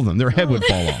kill them. Their head would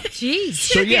fall off.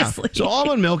 Jeez. So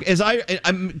almond milk,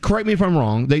 correct me if I'm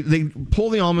wrong, they pull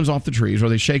the almonds off the trees or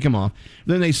they shake them off,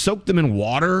 then they soak them in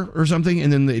water or something,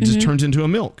 and then it just turns into a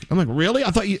milk. I'm like, really?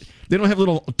 I thought they don't have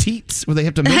little teats where they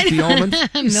have to milk the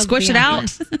almonds? Squish it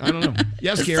out. I don't know.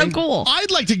 Yes, It's Gary. so cool.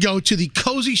 I'd like to go to the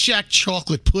Cozy Shack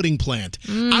chocolate pudding plant.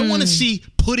 I want to see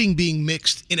pudding being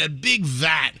mixed in a big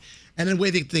vat, and then the way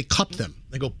they cup them.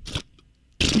 They go...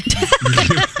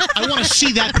 I want to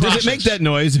see that process. Does it make that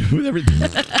noise?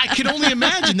 I can only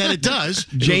imagine that it does.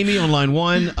 Jamie on line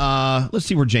 1. Let's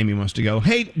see where Jamie wants to go.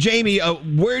 Hey, Jamie,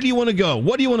 where do you want to go?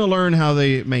 What do you want to learn how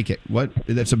they make it? What?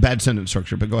 That's a bad sentence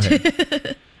structure, but go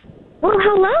ahead. Well,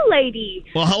 hello, lady.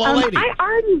 Well, hello, lady. I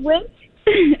already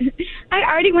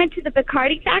went to the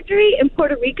Bacardi factory in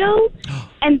Puerto Rico,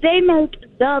 and they make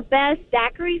the best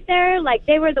daiquiris there. Like,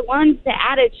 they were the ones that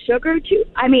added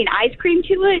ice cream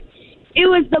to it. It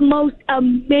was the most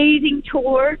amazing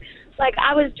tour. Like,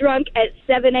 I was drunk at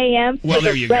 7 a.m. for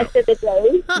the rest of the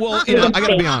day. Well, you know, I got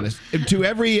to be honest. To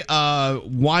every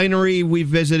winery we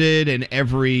visited and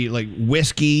every, like,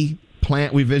 whiskey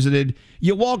plant we visited,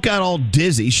 you walk out all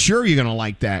dizzy. Sure, you're going to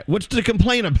like that. What's to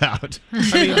complain about?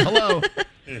 I mean, hello.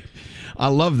 I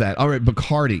love that. All right,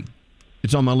 Bacardi.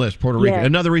 It's on my list, Puerto Rico. Yeah.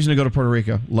 Another reason to go to Puerto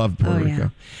Rico. Love Puerto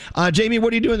Rico. Jamie,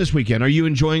 what are you doing this weekend? Are you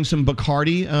enjoying some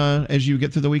Bacardi as you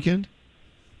get through the weekend?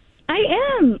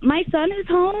 I am. My son is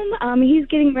home. He's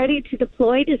getting ready to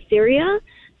deploy to Syria.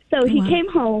 So he came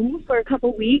home for a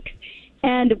couple weeks,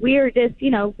 and we are just,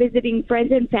 visiting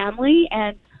friends and family,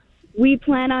 and we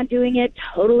plan on doing it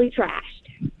totally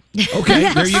trashed.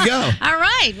 Okay, there you go. All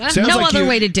right. Well, Sounds no like other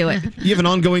way to do it. You have an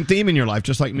ongoing theme in your life,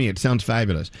 just like me. It sounds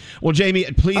fabulous. Well, Jamie,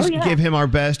 please give him our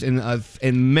best and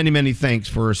many, many thanks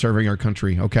for serving our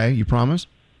country. Okay, you promise?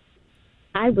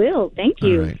 I will. Thank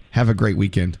you. All right. Have a great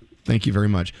weekend. Thank you very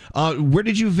much. Where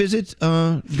did you visit,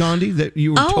 Gandhi, that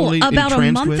you were totally about a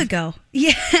entranced month with? ago.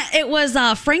 Yeah, it was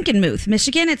Frankenmuth,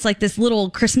 Michigan. It's like this little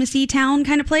Christmassy town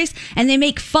kind of place, and they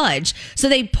make fudge. So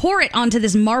they pour it onto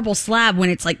this marble slab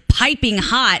when it's like piping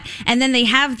hot, and then they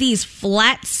have these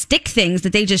flat stick things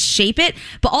that they just shape it.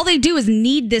 But all they do is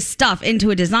knead this stuff into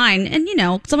a design, and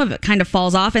some of it kind of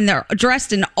falls off, and they're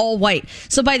dressed in all white.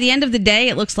 So by the end of the day,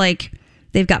 it looks like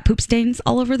they've got poop stains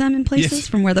all over them in places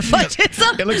from where the fudge is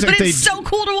up. It looks but like it's so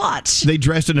cool to watch. They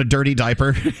dressed in a dirty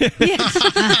diaper.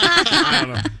 I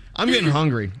don't know. I'm getting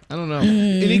hungry. I don't know.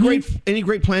 Any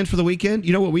great plans for the weekend?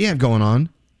 You know what we have going on?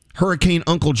 Hurricane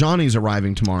Uncle Johnny's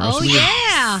arriving tomorrow. Oh,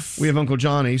 yeah. We have Uncle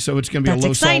Johnny, so it's going to be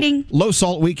That's a low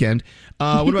salt weekend.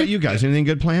 What about you guys? Anything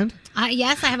good planned?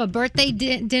 Yes, I have a birthday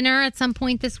dinner at some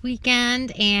point this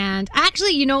weekend. And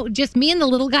actually, just me and the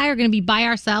little guy are going to be by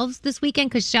ourselves this weekend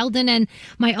because Sheldon and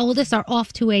my oldest are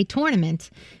off to a tournament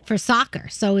for soccer.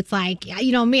 So it's like,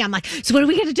 me, I'm like, so what are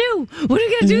we going to do? What are we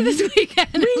going to do this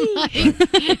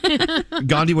weekend?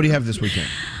 Gandhi, what do you have this weekend?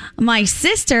 My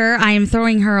sister, I am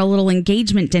throwing her a little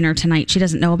engagement dinner tonight. She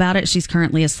doesn't know about it. She's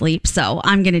currently asleep. So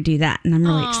I'm going to do that. And I'm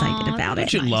really excited about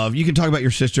it. You can talk about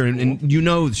your sister, and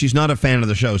she's not a fan of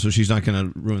the show, so she's not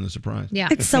going to ruin the surprise. Yeah.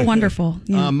 It's so wonderful.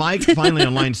 Yeah. Mike, finally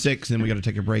on line 6, and we got to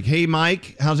take a break. Hey,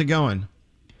 Mike, how's it going?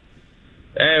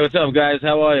 Hey, what's up, guys?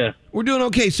 How are you? We're doing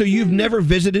okay. So you've never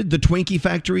visited the Twinkie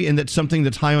factory, and that's something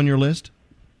that's high on your list?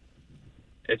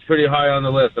 It's pretty high on the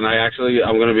list, and I'm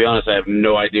going to be honest, I have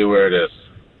no idea where it is.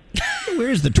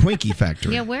 Where's the Twinkie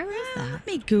factory? Yeah, where is that? Let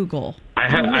me Google. I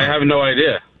have no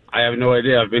idea.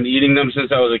 I've been eating them since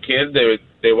I was a kid.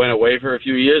 They went away for a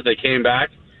few years. They came back,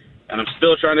 and I'm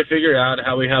still trying to figure out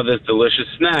how we have this delicious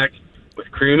snack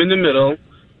with cream in the middle,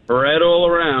 bread all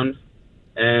around,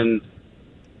 and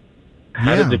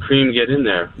how did the cream get in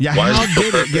there? Yeah, how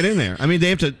did it get in there? I mean,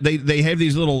 they have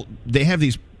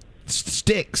these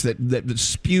sticks that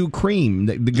spew cream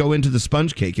that go into the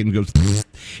sponge cake and goes.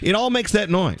 It all makes that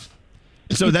noise.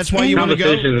 So that's why you want to go.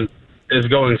 Conversation is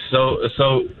going so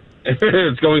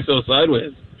it's going so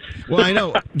sideways. Well, I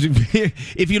know.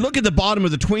 If you look at the bottom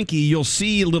of the Twinkie, you'll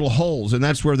see little holes, and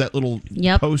that's where that little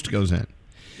post goes in.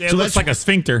 Yeah, it looks like a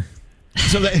sphincter.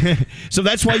 So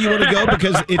that's why you want to go,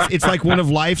 because it's like one of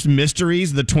life's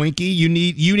mysteries. The Twinkie, you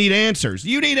need answers.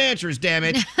 You need answers, damn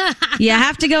it. You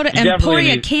have to go to You definitely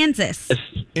Emporia, need- Kansas.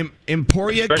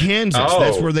 Emporia, Kansas. Oh.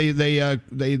 That's where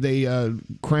they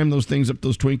cram those things up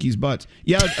those Twinkies' butts.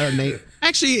 Yeah, Nate.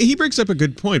 Actually, he brings up a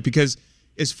good point, because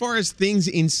as far as things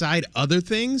inside other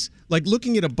things, like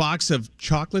looking at a box of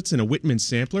chocolates and a Whitman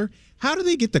sampler, how do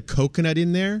they get the coconut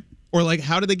in there? Or like,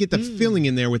 how do they get the filling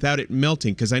in there without it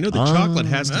melting? Because I know the chocolate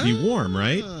has to be warm,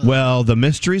 right? Well, the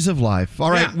mysteries of life.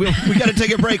 All right, we got to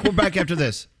take a break. We're back after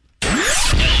this.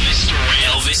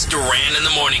 Elvis Duran in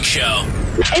the morning show.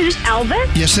 Is it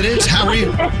Elvis? Yes, it is. How are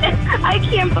you? I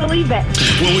can't believe it.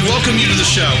 Well, we welcome you to the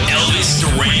show. Elvis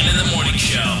Duran in the morning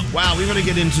show. Wow, we're going to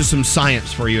get into some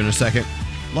science for you in a second.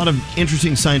 A lot of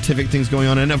interesting scientific things going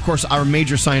on. And, of course, our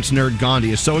major science nerd,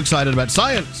 Gandhi, is so excited about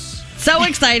science. So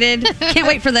excited. Can't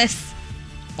wait for this.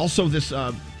 Also, this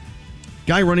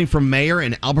guy running for mayor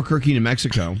in Albuquerque, New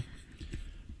Mexico,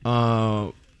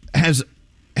 has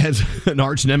an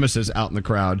arch nemesis out in the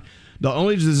crowd. Not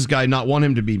only does this guy not want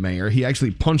him to be mayor, he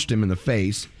actually punched him in the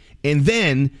face. And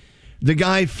then the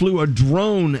guy flew a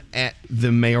drone at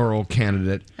the mayoral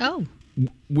candidate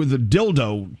with a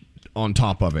dildo on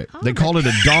top of it. They called it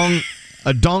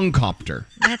a dong-copter.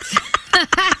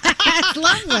 That's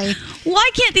lovely. Why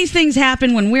can't these things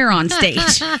happen when we're on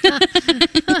stage?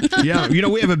 Yeah,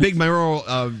 we have a big mayoral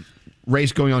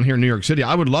race going on here in New York City.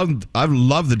 I'd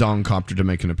love the dong-copter to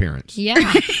make an appearance.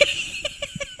 Yeah.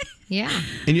 Yeah.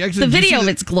 And you actually The video of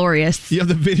it's glorious. Yeah,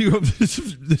 the video of this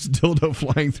dildo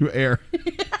flying through air,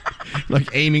 like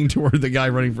aiming toward the guy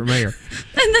running for mayor.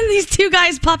 And then these two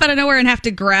guys pop out of nowhere and have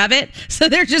to grab it. So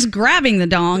they're just grabbing the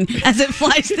dong as it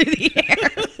flies through the air.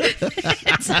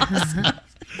 It's awesome.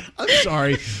 I'm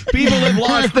sorry. People have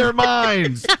lost their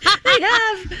minds. They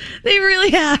have. They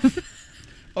really have.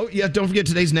 Oh, yeah, don't forget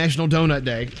today's National Donut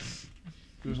Day.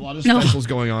 There's a lot of specials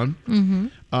going on.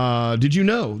 Mm-hmm. Did you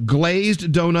know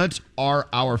glazed donuts are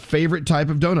our favorite type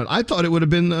of donut? I thought it would have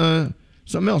been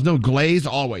something else. No, glazed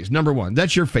always. Number one.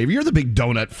 That's your favorite. You're the big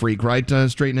donut freak, right,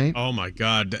 Straight Nate? Oh, my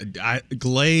God.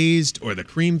 Glazed or the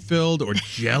cream-filled or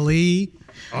jelly.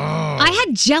 Oh. I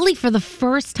had jelly for the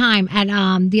first time at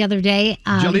the other day.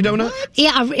 Jelly donut?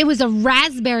 Yeah, it was a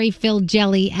raspberry-filled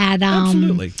jelly at...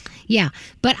 Absolutely. Yeah,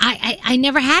 but I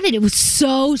never had it. It was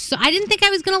so I didn't think I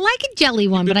was going to like a jelly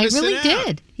one, but I really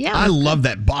did. Yeah. I love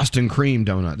that Boston cream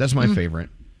donut. That's my favorite.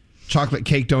 Chocolate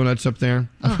cake donuts up there.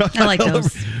 Oh, I like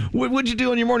those. What'd you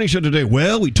do on your morning show today?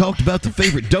 Well, we talked about the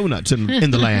favorite donuts in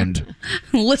the land.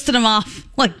 Listed them off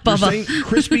like You're Bubba. saying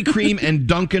Krispy Kreme and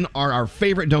Dunkin' are our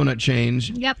favorite donut chains.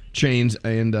 Yep. Chains,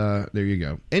 and there you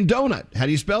go. And donut, how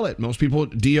do you spell it? Most people,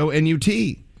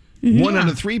 D-O-N-U-T. Mm-hmm. 1 out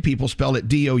of 3 people spell it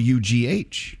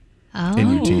D-O-U-G-H. Oh.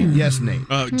 N-U-T. Yes, Nate.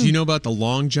 Do you know about the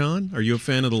Long John? Are you a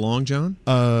fan of the Long John?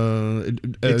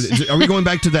 Are we going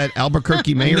back to that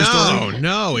Albuquerque mayor story?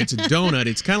 No, it's a donut.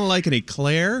 It's kind of like an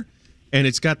eclair, and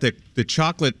it's got the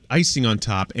chocolate icing on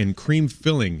top and cream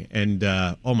filling. And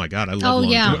oh my God, I love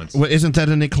Long Johns. Well, isn't that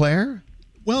an eclair?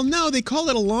 Well, no, they call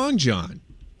it a Long John.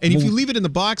 And if you leave it in the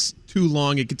box too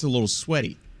long, it gets a little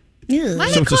sweaty. Why is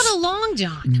So it it's a called a Long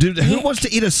John? Dude, who wants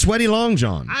to eat a sweaty Long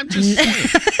John? I'm just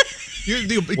saying.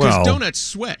 Because donuts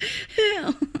sweat.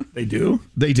 They do?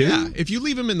 They do? Yeah, if you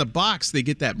leave them in the box, they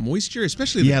get that moisture,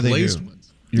 especially the they glazed do.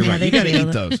 ones. You're Yeah, right. they You got to do.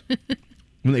 eat those.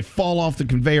 When they fall off the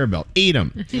conveyor belt, eat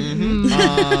them.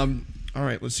 Mm-hmm. All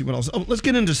right, let's see what else. Oh, let's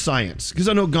get into science, because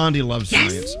I know Gandhi loves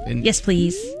science. And, Yes,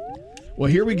 please. well,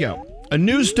 here we go. A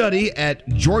new study at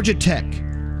Georgia Tech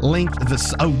linked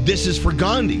the... Oh, this is for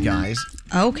Gandhi, guys.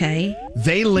 Okay.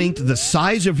 They linked the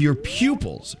size of your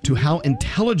pupils to how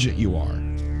intelligent you are.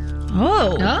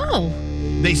 Oh.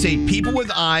 They say people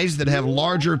with eyes that have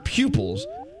larger pupils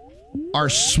are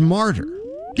smarter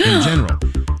in general.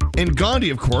 And Gandhi,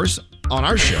 of course, on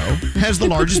our show, has the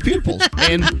largest pupils.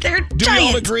 And They're do we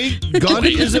all giant. agree?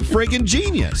 Gandhi is a friggin'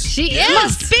 genius. She is.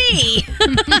 Must be.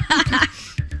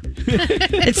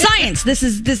 It's science. This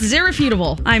is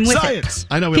irrefutable. I'm with Science.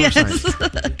 I know we love Yes.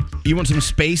 science. You want some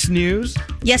space news? it.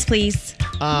 Yes, please.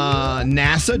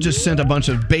 NASA just sent a bunch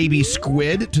of baby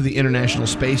squid to the International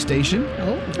Space Station.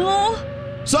 Oh.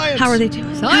 Science. How are they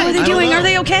doing? How are I they don't doing? know. Are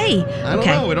they okay? I don't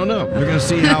know. We don't know. We're going to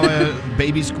see how a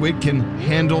baby squid can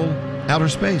handle outer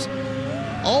space.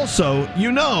 Also,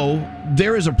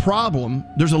 there is a problem.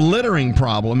 There's a littering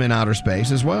problem in outer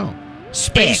space as well.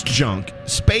 Space junk.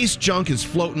 Space junk is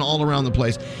floating all around the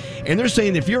place. And they're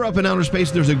saying if you're up in outer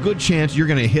space, there's a good chance you're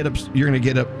going to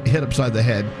get hit upside the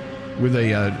head with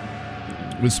a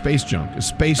with space junk.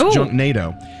 Space Ooh. junk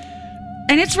NATO.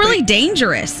 And it's really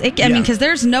dangerous. I mean, because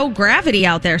there's no gravity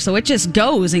out there, so it just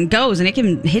goes and goes, and it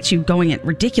can hit you going at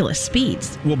ridiculous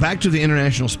speeds. Well, back to the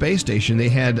International Space Station, they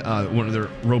had one of their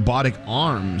robotic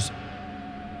arms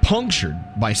punctured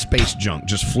by space junk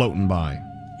just floating by.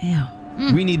 Ew.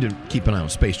 We need to keep an eye on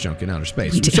space junk in outer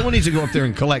space. Someone needs to go up there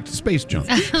and collect space junk.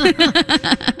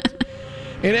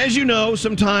 And as you know,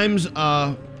 sometimes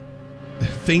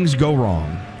things go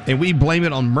wrong, and we blame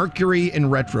it on Mercury in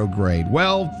retrograde.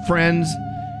 Well, friends,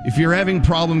 if you're having a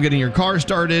problem getting your car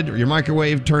started or your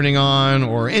microwave turning on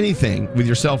or anything with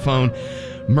your cell phone,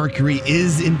 Mercury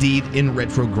is indeed in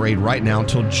retrograde right now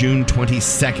until June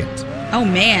 22nd. Oh,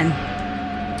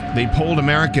 man. They polled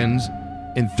Americans,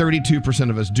 and 32%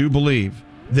 of us do believe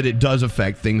that it does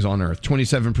affect things on Earth.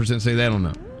 27% say they don't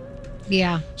know.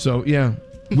 Yeah. So, yeah.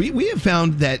 We have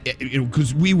found that,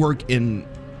 because we work in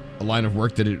a line of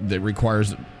work that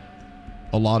requires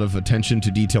a lot of attention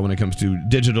to detail when it comes to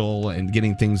digital and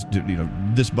getting things to,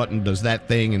 this button does that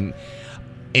thing.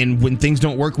 And when things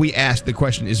don't work, we ask the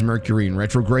question, is Mercury in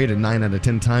retrograde? And 9 out of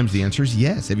 10 times the answer is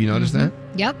yes. Have you noticed that?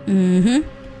 Yep. Mm-hmm.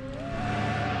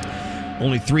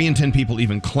 Only 3 in 10 people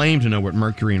even claim to know what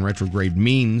Mercury in retrograde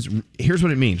means. Here's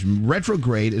what it means.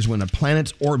 Retrograde is when a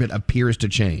planet's orbit appears to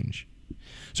change.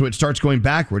 So it starts going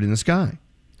backward in the sky.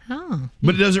 Oh.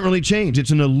 But it doesn't really change.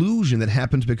 It's an illusion that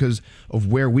happens because of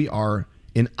where we are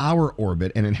in our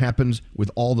orbit, and it happens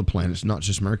with all the planets, not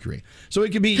just Mercury. So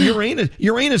it could be Uranus.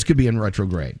 Uranus could be in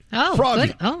retrograde. Oh, Froggy.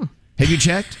 good. Oh. Have you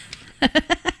checked?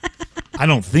 I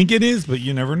don't think it is, but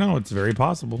you never know. It's very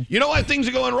possible. You know why things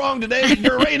are going wrong today?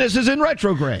 Uranus is in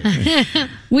retrograde.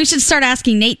 We should start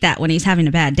asking Nate that when he's having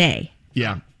a bad day.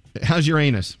 Yeah. How's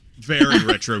Uranus? Very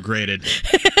retrograded.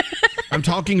 I'm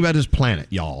talking about his planet,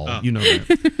 y'all. Oh. You know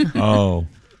that. Oh.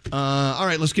 All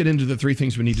right, let's get into the 3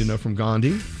 things we need to know from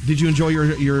Gandhi. Did you enjoy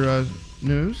your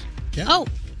news? Yeah. Oh,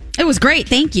 it was great.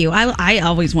 Thank you. I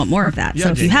always want more of that. Yeah,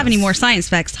 so if you have any more science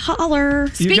facts, holler.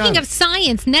 Speaking of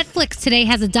science, Netflix today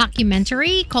has a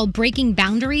documentary called Breaking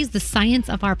Boundaries, The Science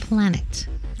of Our Planet.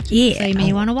 Yeah. So you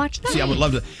may want to watch that. See, I would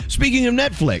love to. Speaking of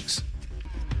Netflix,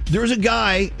 there was a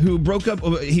guy who broke up.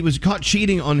 He was caught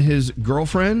cheating on his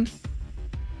girlfriend.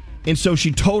 And so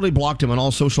she totally blocked him on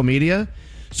all social media.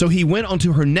 So he went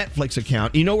onto her Netflix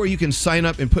account. You know where you can sign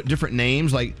up and put different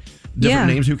names, like different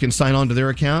names who can sign on to their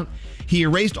account? He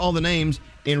erased all the names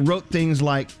and wrote things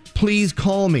like, please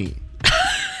call me.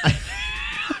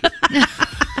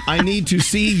 I need to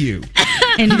see you.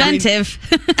 Inventive.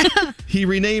 He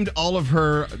renamed all of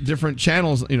her different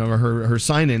channels, her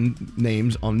sign-in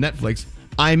names on Netflix.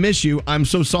 I miss you. I'm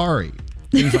so sorry.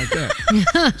 Things like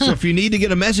that. So if you need to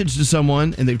get a message to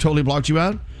someone and they've totally blocked you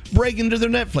out, break into their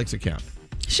Netflix account.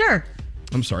 Sure.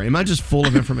 I'm sorry. Am I just full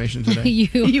of information today?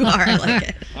 You are. I like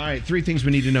it. All right. 3 things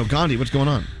we need to know. Gandhi, what's going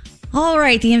on? All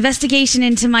right, the investigation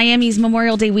into Miami's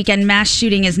Memorial Day weekend mass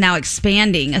shooting is now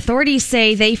expanding. Authorities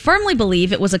say they firmly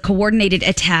believe it was a coordinated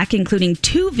attack, including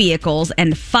 2 vehicles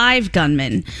and 5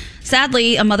 gunmen.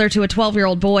 Sadly, a mother to a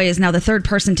 12-year-old boy is now the 3rd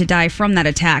person to die from that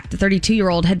attack. The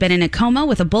 32-year-old had been in a coma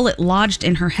with a bullet lodged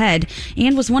in her head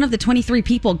and was one of the 23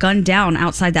 people gunned down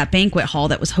outside that banquet hall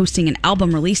that was hosting an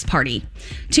album release party.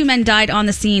 2 men died on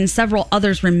the scene. Several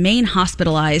others remain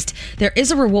hospitalized. There is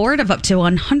a reward of up to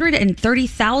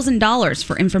 $130,000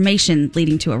 for information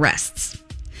leading to arrests.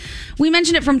 We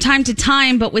mention it from time to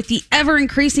time, but with the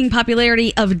ever-increasing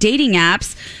popularity of dating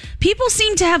apps, people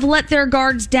seem to have let their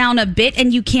guards down a bit,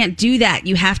 and you can't do that.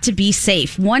 You have to be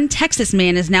safe. One Texas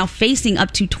man is now facing up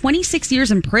to 26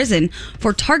 years in prison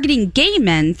for targeting gay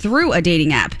men through a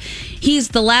dating app. He's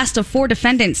the last of 4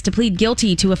 defendants to plead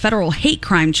guilty to a federal hate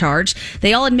crime charge.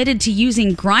 They all admitted to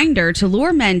using Grindr to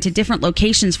lure men to different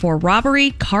locations for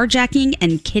robbery, carjacking,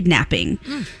 and kidnapping.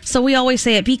 So we always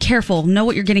say it, be careful. Know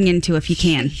what you're getting into if you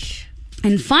can.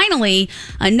 And finally,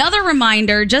 another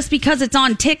reminder, just because it's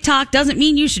on TikTok doesn't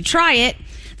mean you should try it.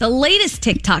 The latest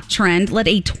TikTok trend led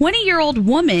a 20-year-old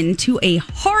woman to a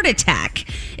heart attack.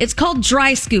 It's called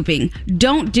dry scooping.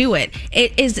 Don't do it.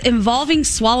 It is involving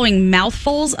swallowing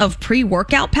mouthfuls of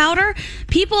pre-workout powder.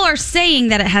 People are saying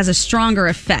that it has a stronger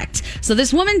effect. So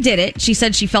this woman did it. She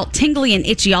said she felt tingly and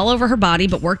itchy all over her body,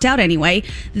 but worked out anyway.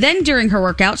 Then during her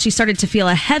workout, she started to feel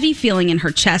a heavy feeling in her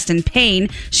chest and pain.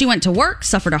 She went to work,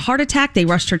 suffered a heart attack. They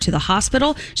rushed her to the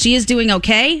hospital. She is doing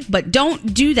okay, but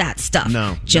don't do that stuff.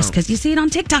 No. Just because you see it on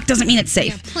TikTok doesn't mean it's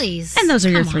safe. Yeah, please. And those are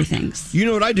your 3 things. You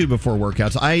know what I do before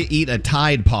workouts? I eat a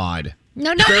Tide Pod.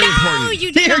 No, Very important.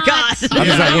 you do not. God. How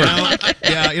does that work?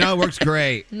 It works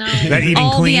great. No. That eating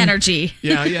All clean? the energy.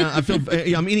 Yeah. I feel.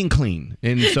 I'm eating clean,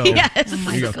 and so. Yes. Oh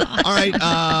my There you go. God. All right.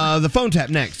 The phone tap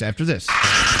next after this.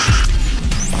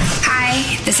 Hi,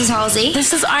 Hi, this is Halsey.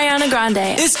 This is Ariana Grande.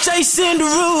 It's Jason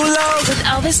Derulo. With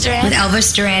Elvis Duran. With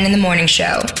Elvis Duran in the Morning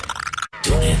Show.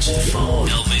 Don't answer the phone.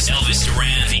 Elvis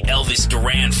Duran. The Elvis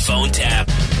Duran phone tap.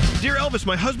 Dear Elvis,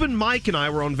 my husband Mike and I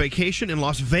were on vacation in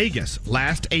Las Vegas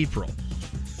last April.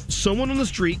 Someone on the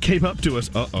street came up to us,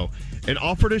 and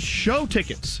offered us show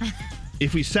tickets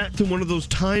if we sat through one of those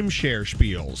timeshare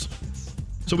spiels.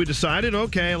 So we decided,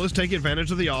 okay, let's take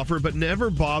advantage of the offer, but never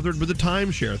bothered with the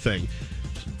timeshare thing.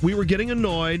 We were getting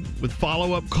annoyed with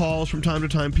follow-up calls from time to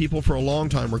time. People for a long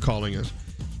time were calling us.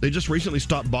 They just recently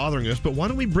stopped bothering us, but why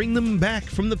don't we bring them back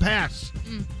from the past?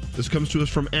 This comes to us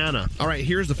from Anna. All right,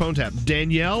 here's the phone tap.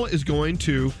 Danielle is going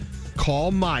to call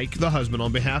Mike, the husband,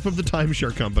 on behalf of the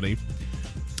timeshare company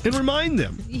and remind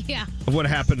them of what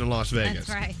happened in Las Vegas.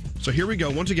 That's right. So here we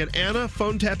go. Once again, Anna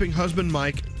phone tapping husband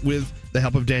Mike with the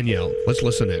help of Danielle. Let's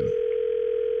listen in.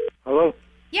 Hello?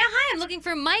 Yeah, hi. I'm looking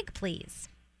for Mike, please.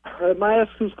 May I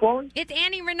ask who's calling? It's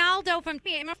Annie Ronaldo from...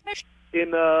 In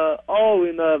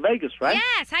Vegas, right?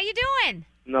 Yes. How you doing?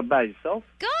 Not bad. Yourself?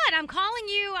 Good. I'm calling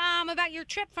you about your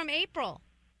trip from April.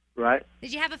 Right.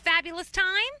 Did you have a fabulous time?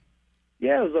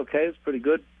 Yeah, it was okay. It was pretty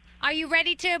good. Are you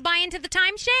ready to buy into the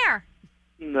timeshare?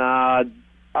 Nah,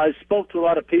 I spoke to a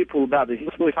lot of people about the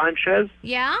history timeshares.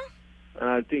 Yeah? And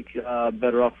I think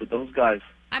better off with those guys.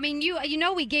 I mean, you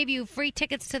know we gave you free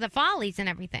tickets to the Follies and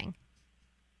everything.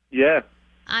 Yeah.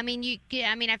 I mean,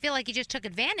 I feel like you just took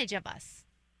advantage of us.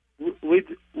 We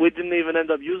didn't even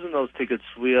end up using those tickets.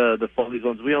 The Follies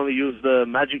ones. We only used the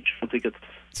Magic Show tickets.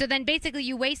 So then basically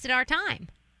you wasted our time.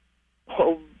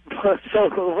 Oh, so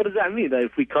what does that mean? That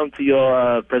if we come to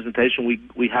your presentation,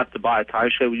 we have to buy a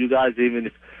timeshare with you guys, even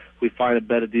if we find a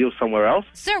better deal somewhere else?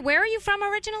 Sir, where are you from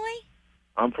originally?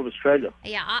 I'm from Australia.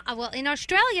 Yeah, well, in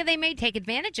Australia, they may take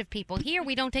advantage of people. Here,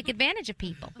 we don't take advantage of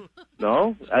people.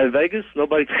 No? In Vegas,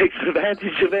 nobody takes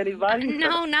advantage of anybody?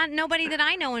 No, nobody that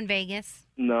I know in Vegas.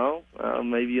 No?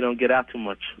 Maybe you don't get out too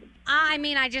much. I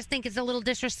mean, I just think it's a little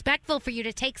disrespectful for you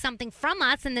to take something from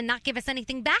us and then not give us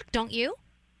anything back, don't you?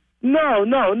 No.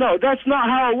 That's not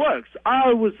how it works.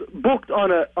 I was booked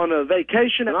on a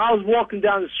vacation, and I was walking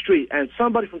down the street, and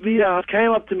somebody from VIA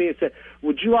came up to me and said,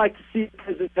 "Would you like to see a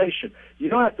presentation? You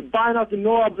don't have to buy nothing,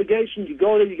 no obligation. You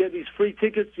go there, you get these free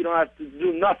tickets. You don't have to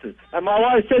do nothing." And my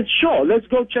wife said, "Sure, let's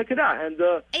go check it out." And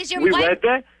we went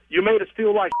there. You made us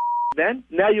feel like then.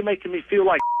 Now you're making me feel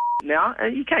like now,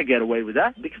 and you can't get away with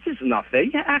that because this is not fair.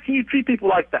 How can you treat people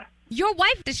like that? Your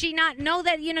wife, does she not know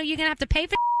that you're going to have to pay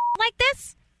for like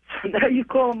this? Now you're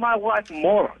calling my wife a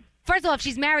moron. First of all, if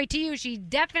she's married to you, she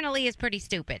definitely is pretty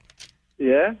stupid.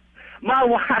 Yeah? My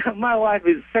wife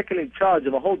is second in charge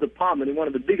of a whole department in one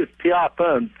of the biggest PR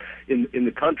firms in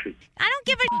the country. I don't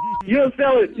give a...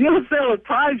 You're selling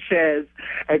timeshares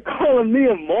and calling me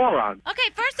a moron. Okay,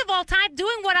 first of all,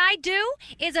 doing what I do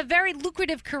is a very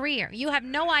lucrative career. You have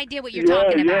no idea what you're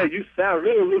talking about. Yeah, you sound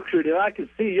really lucrative. I can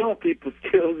see your people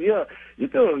skills. You're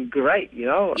doing great, you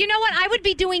know. You know what? I would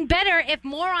be doing better if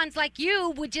morons like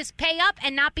you would just pay up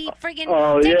and not be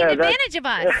friggin' taking advantage of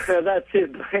us. That's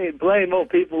it. Blame more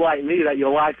people like me that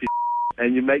your life is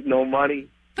and you make no money.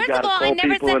 First of all, I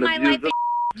never said my life is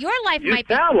your life might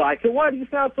be. You sound like it. Why do you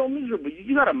sound so miserable?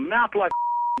 You got a mouth like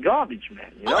garbage,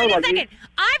 man. You know? Wait a second.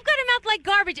 I've got a mouth like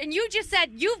garbage, and you just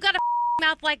said you've got a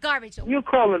mouth like garbage. You're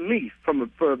calling me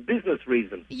for a business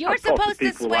reason. You're supposed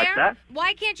to swear? Like that.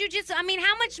 Why can't you just... I mean,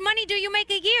 how much money do you make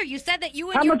a year? You said that you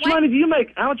and How much money do you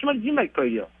make per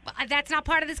year? That's not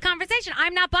part of this conversation.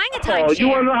 I'm not buying a timeshare. Oh, you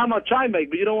want to know how much I make,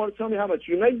 but you don't want to tell me how much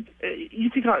you make? You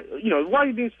think why are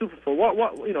you being stupid for? Why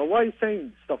are you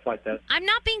saying stuff like that? I'm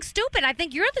not being stupid. I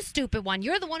think you're the stupid one.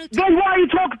 You're the one who... Then why are you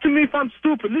talking to me if I'm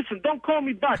stupid? Listen, don't call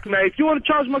me back, man. If you want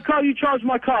to charge my car, you charge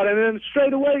my car. And then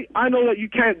straight away, I know that you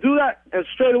can't do that, and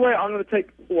straight away, I'm going to take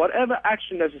whatever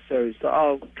action necessary. So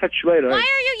I'll catch you later. Why are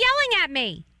you yelling at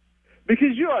me?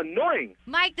 Because you're annoying.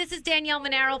 Mike, this is Danielle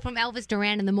Monero from Elvis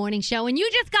Duran in the Morning Show, and you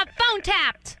just got phone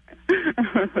tapped.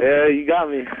 Yeah, you got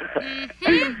me.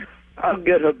 Mm-hmm. I'll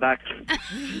get her back.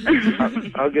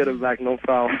 I'll get her back, no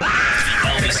problem.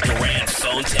 Elvis Duran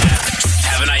phone tap.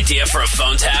 Have an idea for a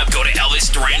phone tap? Go to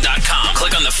ElvisDuran.com.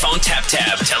 Click on the phone tap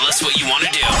tab. Tell us what you want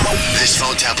to do. This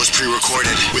phone tap was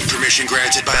pre-recorded with permission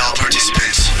granted by all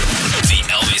participants. The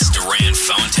Elvis Duran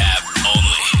phone tap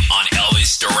only on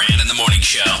Elvis Duran in the Morning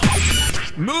Show.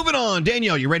 moving on.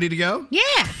 Danielle, you ready to go? Yeah.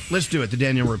 Let's do it. The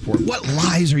Danielle Report. What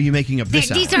lies are you making up this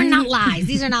These hour? are not lies.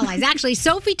 These are not lies. Actually,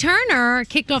 Sophie Turner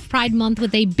kicked off Pride Month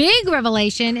with a big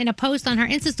revelation. In a post on her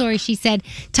Insta story, she said,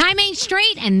 "Time ain't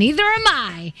straight and neither am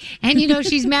I." And,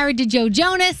 she's married to Joe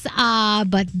Jonas,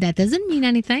 but that doesn't mean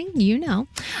anything.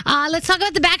 Let's talk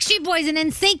about the Backstreet Boys and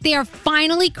NSYNC. They are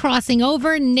finally crossing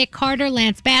over. Nick Carter,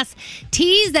 Lance Bass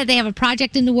teased that they have a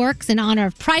project in the works in honor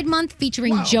of Pride Month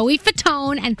featuring Joey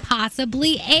Fatone and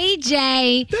possibly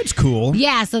AJ. That's cool.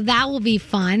 Yeah, so that will be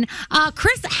fun.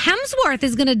 Chris Hemsworth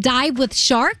is going to dive with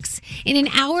sharks in an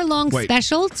hour-long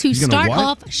special to start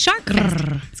off Shark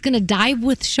Fest. It's going to dive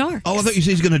with sharks. Oh, I thought you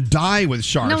said he's going to die with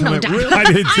sharks. No, really? I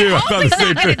did too. I thought the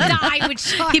same Going to thing. die with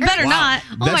sharks. He better not.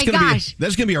 Oh my gosh.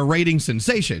 That's going to be a rating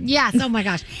sensation. Yes, oh my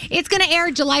gosh. It's going to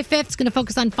air July 5th. It's going to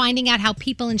focus on finding out how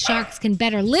people and sharks can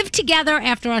better live together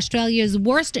after Australia's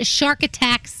worst shark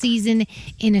attack season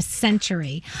in a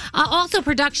century. Also,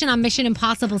 production on Mission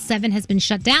Impossible 7 has been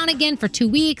shut down again for 2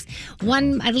 weeks.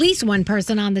 At least one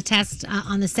person on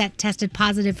the set tested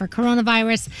positive for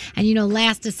coronavirus. And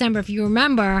last December, if you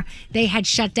remember, they had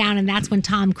shut down, and that's when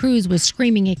Tom Cruise was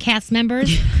screaming at cast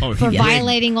members for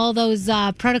violating all those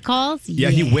protocols. Yeah,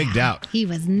 he wigged out. He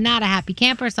was not a happy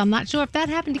camper, so I'm not sure if that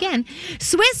happened again.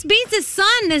 Swiss Beats'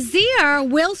 son, Nazir,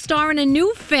 will star in a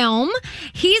new film.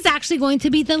 He's actually going to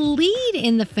be the lead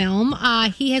in the film.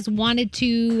 He has wanted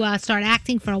to start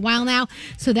acting for a while now,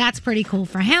 so that's pretty cool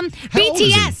for him. How old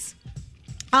is he?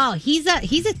 Oh, I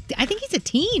think he's a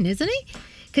teen, isn't he?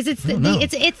 Because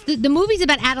the movie's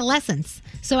about adolescence.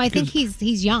 So I think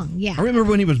he's young, yeah. I remember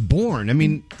when he was born. I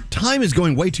mean, time is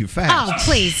going way too fast. Oh,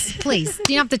 please. You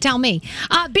don't have to tell me.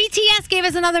 BTS gave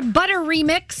us another Butter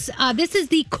remix. This is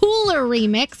the Cooler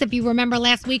remix. If you remember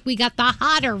last week, we got the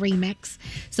Hotter remix.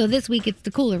 So this week, it's the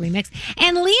Cooler remix.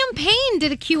 And Liam Payne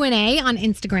did a Q&A on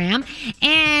Instagram.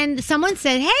 And someone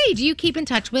said, "Hey, do you keep in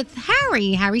touch with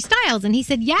Harry Styles?" And he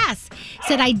said, yes.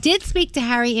 Said, "I did speak to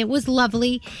Harry. It was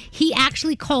lovely. He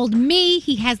actually called me.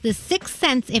 He has this sixth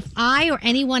sense if I or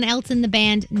anyone else in the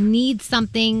band needs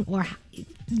something or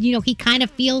he kind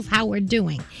of feels how we're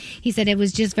doing." He said it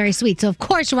was just very sweet. So, of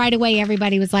course, right away,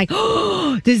 everybody was like,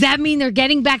 "Oh, does that mean they're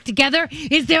getting back together?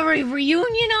 Is there a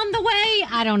reunion on the way?"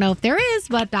 I don't know if there is,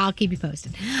 but I'll keep you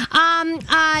posted.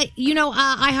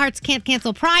 iHeart's Can't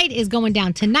Cancel Pride is going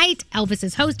down tonight. Elvis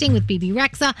is hosting with BB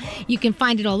Rexa. You can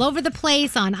find it all over the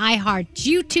place on iHeart's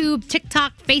YouTube,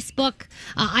 TikTok, Facebook,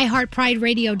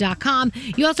 iHeartPrideRadio.com.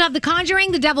 You also have The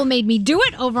Conjuring, The Devil Made Me Do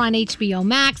It over on HBO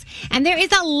Max. And there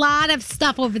is a lot of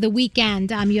stuff over the weekend.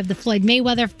 You have the Floyd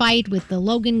Mayweather fight with the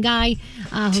Logan guy.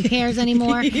 Who cares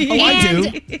anymore? I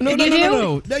do. No,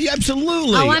 yeah,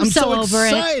 absolutely. Oh, I'm so over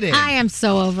excited. it. I am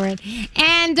so over it.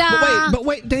 And but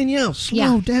wait, Danielle,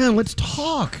 slow down. Let's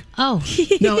talk. Oh,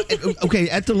 no. Okay,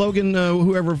 at the Logan,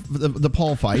 whoever the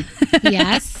Paul fight.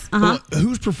 Yes.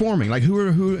 Who's performing? Like who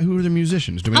are the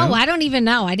musicians? Do we know? Oh, I don't even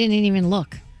know. I didn't even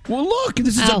look. Well, look,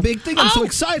 this is a big thing. I'm so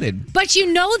excited. But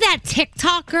that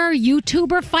TikToker,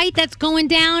 YouTuber fight that's going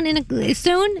down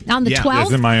soon on the 12th?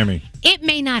 Yes, in Miami. It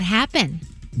may not happen.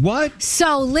 What?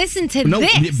 So listen to this. No,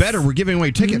 better. We're giving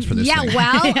away tickets for this thing. Yeah,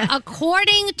 well,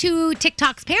 according to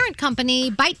TikTok's parent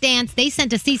company, ByteDance, they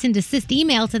sent a cease and desist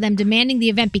email to them demanding the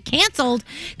event be canceled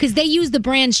because they used the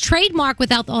brand's trademark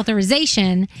without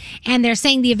authorization, and they're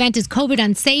saying the event is COVID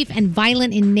unsafe and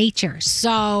violent in nature.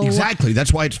 So exactly.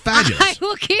 That's why it's fabulous. I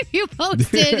will keep you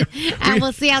posted, and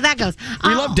we'll see how that goes.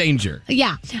 We love danger.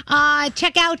 Yeah.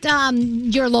 Check out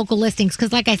your local listings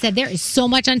because, like I said, there is so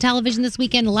much on television this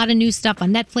weekend, a lot of new stuff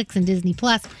on Netflix and Disney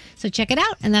Plus. So check it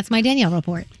out. And that's my Danielle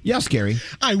report. Yes, Gary.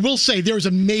 I will say there was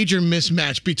a major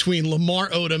mismatch between Lamar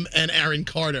Odom and Aaron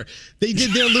Carter. They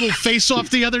did their little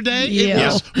face-off the other day. Yeah. It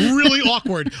was really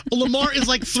awkward. Lamar is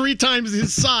like 3 times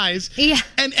his size. Yeah.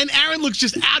 And Aaron looks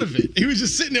just out of it. He was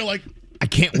just sitting there like, I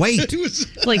can't wait.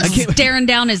 Like staring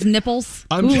down his nipples.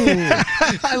 I love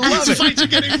These it. fights are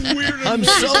getting weirder.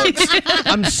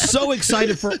 I'm so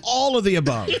excited for all of the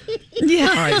above. Yeah.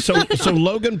 All right. So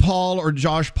Logan Paul or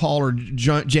Josh Paul or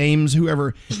James,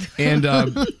 whoever, and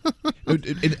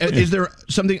is there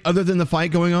something other than the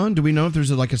fight going on? Do we know if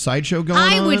there's a sideshow going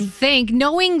on? I would think,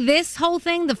 knowing this whole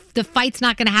thing, the fight's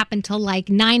not going to happen till like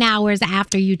 9 hours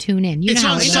after you tune in. You It's know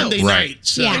how on it is. Sunday night.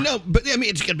 So. Yeah. I know, but I mean,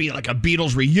 it's going to be like a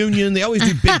Beatles reunion. They always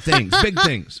do big things. Big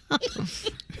things.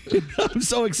 I'm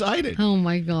so excited. Oh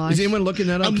my gosh. Is anyone looking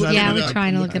that up? Yeah, we're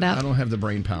trying to look it up. I don't have the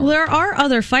brain power. Well, there are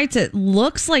other fights. It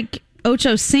looks like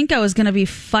Ocho Cinco is going to be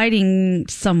fighting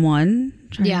someone.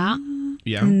 Yeah.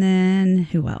 Yeah. And then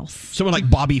who else? Someone like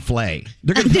Bobby Flay.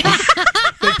 They're gonna they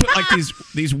put like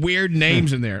these weird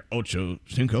names in there. Ocho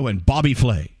Cinco and Bobby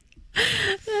Flay.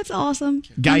 That's awesome.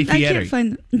 Guy I Fieri. can't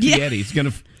find. Fieri. He's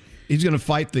gonna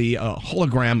fight the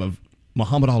hologram of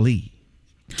Muhammad Ali.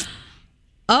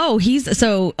 Oh,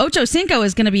 Ocho Cinco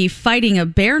is going to be fighting a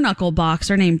bare knuckle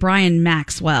boxer named Brian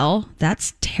Maxwell.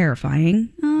 That's terrifying.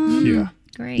 Yeah.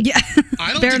 Great. Yeah.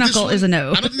 Bare knuckle is a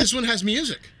no. I don't think this one has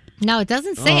music. No, it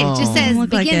doesn't say. It just says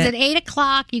Look like begins it. at 8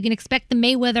 o'clock. You can expect the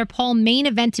Mayweather-Paul main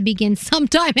event to begin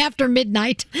sometime after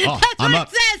midnight. Oh, That's I'm what up.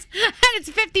 it says. And it's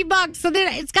 $50. So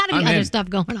it's got to be I'm other in. stuff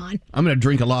going on. I'm gonna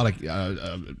drink a lot of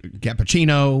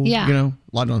cappuccino. Yeah. You know,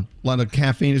 a lot of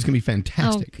caffeine. It's gonna be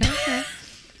fantastic. Okay.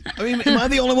 I mean, am I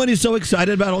the only one who's so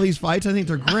excited about all these fights? I think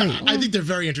they're great. I think they're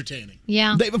very entertaining.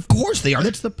 Yeah. Of course they are.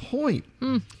 That's the point.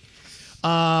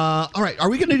 All right. Are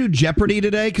we going to do Jeopardy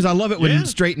today? Because I love it when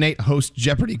Straight Nate hosts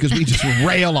Jeopardy because we just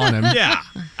rail on him. Yeah.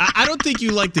 I don't think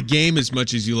you like the game as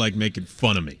much as you like making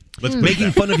fun of me.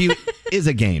 Making fun of you is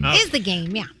a game. Is the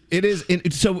game, yeah. It is.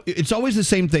 So it's always the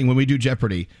same thing when we do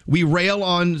Jeopardy. We rail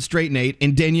on Straight Nate,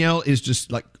 and Danielle is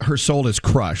just like her soul is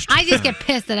crushed. I just get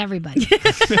pissed at everybody.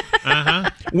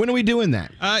 When are we doing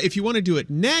that? If you want to do it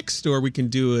next, or we can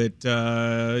do it.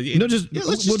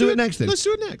 We'll do it next then. Let's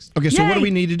do it next. Okay, so what do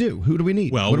we need to do? Who do we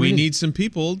need? Well, What do we need some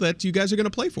people that you guys are going to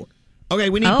play for. Okay,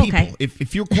 we need people.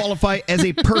 If you qualify as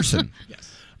a person,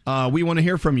 we want to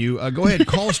hear from you. Go ahead,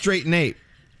 call Straight Nate.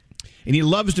 And he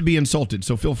loves to be insulted,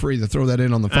 so feel free to throw that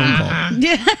in on the phone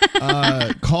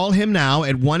call. Call him now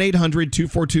at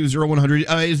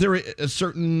 1-800-242-0100. Is there a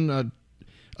certain...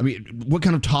 what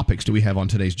kind of topics do we have on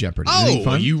today's Jeopardy? Anything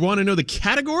fun? You want to know the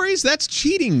categories? That's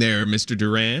cheating there, Mr.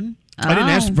 Duran. I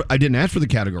didn't ask for the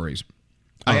categories.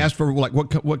 I asked for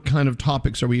what kind of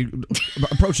topics are we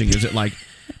approaching? Is it like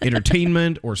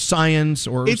entertainment or science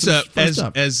or It's fun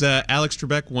stuff? as Alex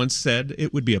Trebek once said,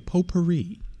 it would be a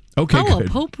potpourri. Okay, good. a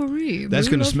potpourri. That's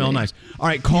going to smell nice. All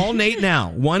right, call Nate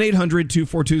now.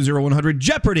 1-800-242-0100.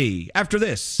 Jeopardy! After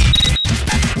this.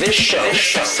 This show.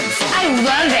 I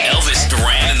love it. Elvis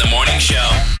Duran in the morning show.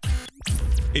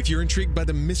 If you're intrigued by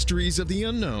the mysteries of the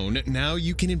unknown, now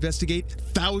you can investigate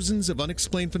thousands of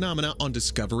unexplained phenomena on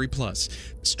Discovery Plus.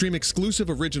 Stream exclusive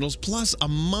originals plus a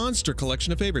monster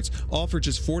collection of favorites, all for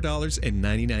just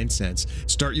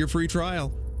 $4.99. Start your free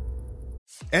trial.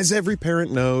 As every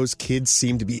parent knows, kids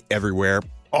seem to be everywhere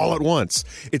all at once.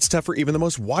 It's tough for even the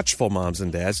most watchful moms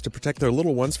and dads to protect their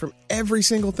little ones from every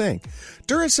single thing.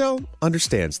 Duracell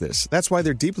understands this. That's why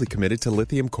they're deeply committed to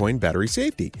lithium coin battery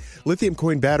safety. Lithium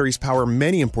coin batteries power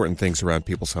many important things around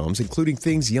people's homes, including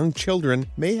things young children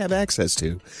may have access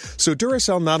to. So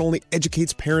Duracell not only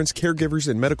educates parents, caregivers,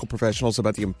 and medical professionals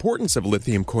about the importance of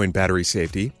lithium coin battery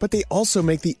safety, but they also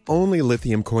make the only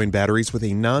lithium coin batteries with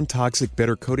a non-toxic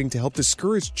bitter coating to help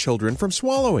discourage children from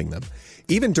swallowing them.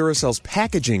 Even Duracell's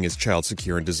packaging is child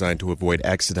secure and designed to avoid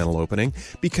accidental opening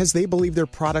because they believe their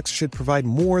products should provide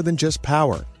more than just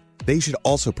power. They should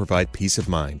also provide peace of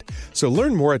mind. So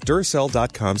learn more at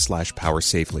Duracell.com/power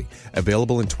safely.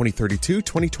 Available in 2032,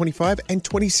 2025, and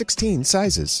 2016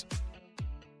 sizes.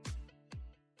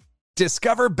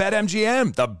 Discover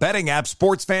BetMGM, the betting app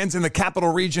sports fans in the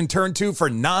capital region turn to for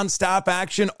nonstop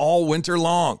action all winter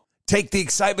long. Take the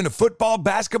excitement of football,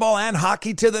 basketball, and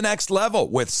hockey to the next level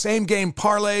with same-game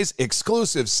parlays,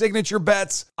 exclusive signature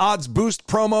bets, odds boost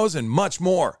promos, and much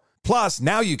more. Plus,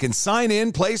 now you can sign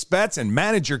in, place bets, and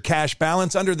manage your cash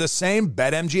balance under the same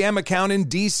BetMGM account in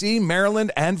D.C.,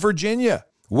 Maryland, and Virginia.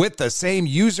 With the same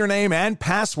username and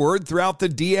password throughout the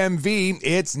DMV,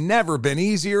 it's never been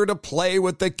easier to play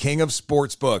with the king of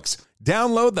sportsbooks.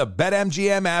 Download the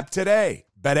BetMGM app today.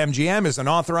 BetMGM is an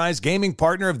authorized gaming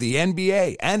partner of the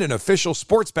NBA and an official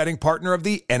sports betting partner of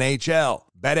the NHL.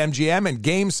 BetMGM and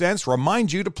GameSense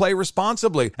remind you to play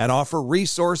responsibly and offer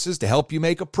resources to help you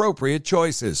make appropriate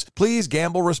choices. Please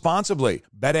gamble responsibly.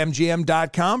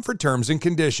 BetMGM.com for terms and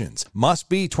conditions. Must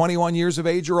be 21 years of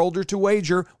age or older to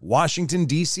wager. Washington,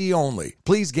 D.C. only.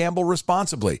 Please gamble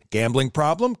responsibly. Gambling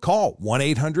problem? Call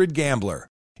 1-800-GAMBLER.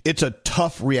 It's a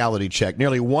tough reality check.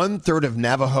 Nearly 1/3 of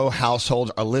Navajo households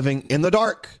are living in the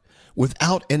dark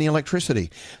without any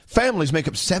electricity. Families make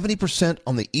up 70%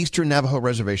 on the Eastern Navajo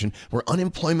Reservation, where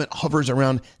unemployment hovers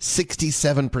around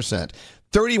 67%.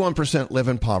 31% live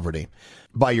in poverty.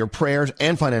 By your prayers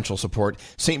and financial support,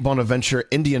 St. Bonaventure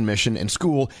Indian Mission and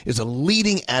School is a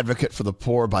leading advocate for the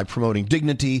poor by promoting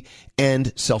dignity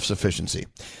and self-sufficiency.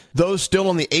 Those still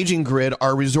on the aging grid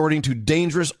are resorting to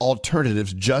dangerous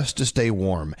alternatives just to stay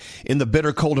warm. In the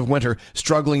bitter cold of winter,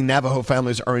 struggling Navajo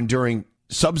families are enduring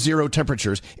sub-zero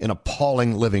temperatures in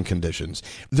appalling living conditions.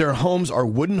 Their homes are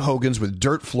wooden hogans with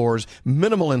dirt floors,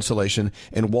 minimal insulation,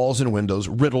 and walls and windows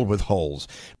riddled with holes.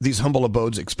 These humble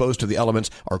abodes exposed to the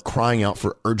elements are crying out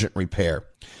for urgent repair.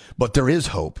 But there is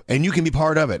hope, and you can be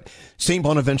part of it. St.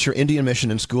 Bonaventure Indian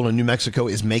Mission and School in New Mexico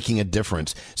is making a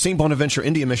difference. St. Bonaventure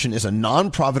Indian Mission is a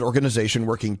nonprofit organization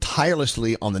working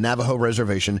tirelessly on the Navajo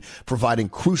Reservation, providing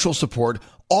crucial support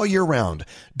all year round.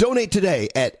 Donate today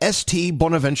at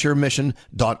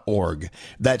stbonaventuremission.org.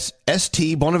 That's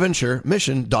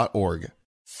stbonaventuremission.org.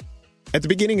 At the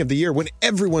beginning of the year, when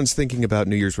everyone's thinking about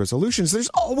New Year's resolutions, there's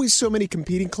always so many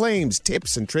competing claims,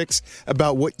 tips, and tricks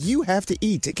about what you have to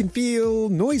eat. It can feel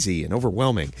noisy and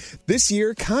overwhelming. This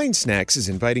year, Kind Snacks is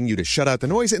inviting you to shut out the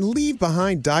noise and leave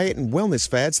behind diet and wellness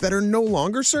fads that are no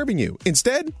longer serving you.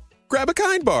 Instead, grab a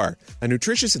Kind Bar, a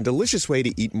nutritious and delicious way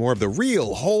to eat more of the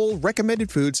real, whole,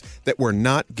 recommended foods that we're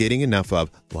not getting enough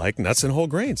of, like nuts and whole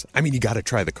grains. I mean, you got to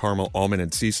try the caramel, almond,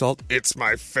 and sea salt. It's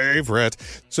my favorite.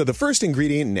 So the first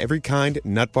ingredient in every Kind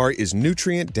nut bar is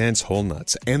nutrient-dense whole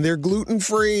nuts, and they're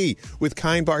gluten-free. With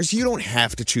Kind Bars, you don't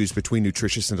have to choose between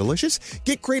nutritious and delicious.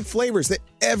 Get great flavors that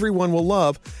everyone will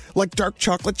love, like dark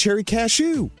chocolate cherry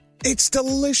cashew. It's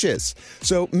delicious.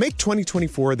 So make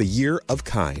 2024 the year of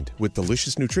Kind. With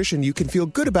delicious nutrition you can feel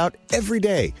good about every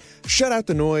day. Shut out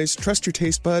the noise, trust your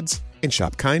taste buds, and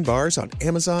shop Kind Bars on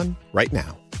Amazon right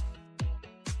now.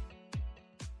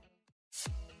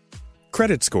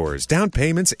 Credit scores, down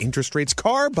payments, interest rates,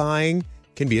 car buying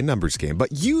can be a numbers game, but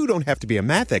you don't have to be a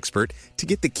math expert to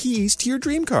get the keys to your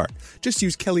dream car. Just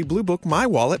use Kelley Blue Book My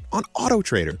Wallet on Auto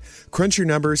Trader. Crunch your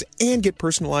numbers and get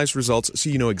personalized results so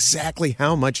you know exactly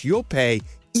how much you'll pay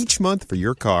each month for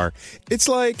your car. It's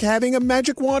like having a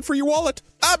magic wand for your wallet.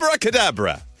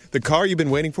 Abracadabra! The car you've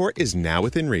been waiting for is now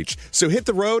within reach. So hit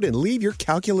the road and leave your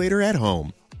calculator at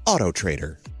home. Auto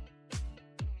Trader.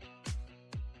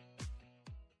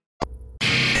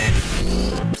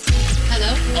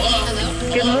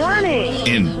 Good morning.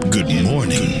 And good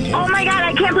morning. Oh my God,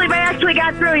 I can't believe I actually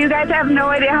got through. You guys have no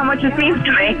idea how much it means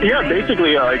to me. Yeah,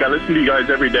 basically, I listen to you guys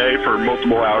every day for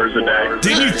multiple hours a day.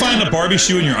 Didn't you find a Barbie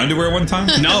shoe in your underwear one time?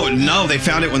 No, they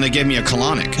found it when they gave me a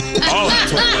colonic. Oh,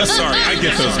 that's what, sorry, I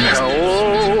get those mixed.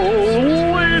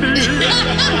 Oh, ladies.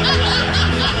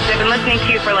 I've been listening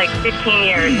to you for like 15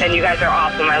 years, and you guys are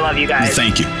awesome. I love you guys.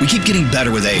 Thank you. We keep getting better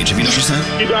with age. Have you noticed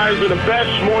that? You guys are the best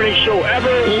morning show ever.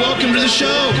 Well, welcome to the show.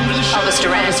 Elvis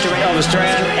Duran. Elvis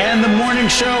Duran and the morning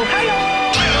show.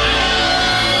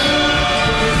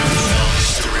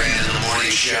 Elvis Duran in the morning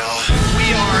show.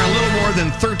 We are a little more than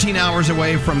 13 hours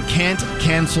away from Can't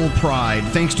Cancel Pride.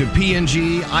 Thanks to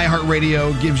P&G,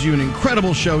 iHeartRadio gives you an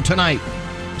incredible show tonight,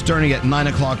 starting at 9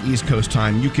 o'clock East Coast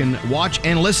time. You can watch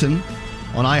and listen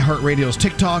on iHeartRadio's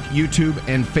TikTok, YouTube,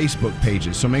 and Facebook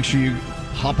pages. So make sure you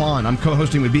hop on. I'm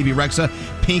co-hosting with BB Rexa.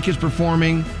 Pink is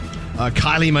performing.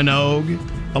 Kylie Minogue.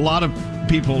 A lot of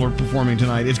people are performing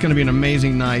tonight. It's going to be an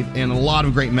amazing night and a lot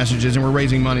of great messages. And we're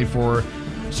raising money for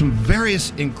some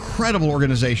various incredible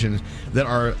organizations that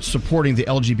are supporting the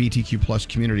LGBTQ plus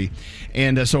community.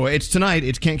 And so it's tonight.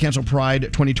 It's Can't Cancel Pride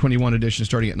 2021 edition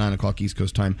starting at 9 o'clock East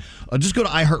Coast time. Just go to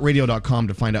iHeartRadio.com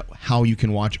to find out how you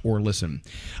can watch or listen.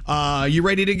 You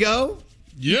ready to go?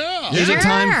 Yeah. Is it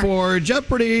time for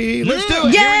Jeopardy? Let's do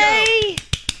it. Yay! Here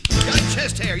we go. Guy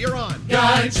Chest Hair, you're on.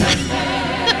 Guy Chest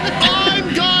Hair.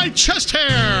 I'm Guy Chest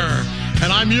Hair,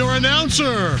 and I'm your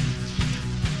announcer.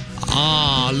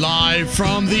 Live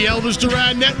from the Elvis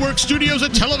Duran Network studios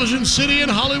at Television City in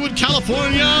Hollywood,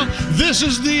 California, this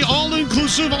is the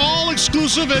all-inclusive,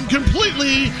 all-exclusive, and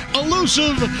completely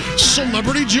elusive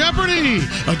Celebrity Jeopardy!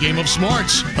 A game of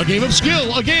smarts, a game of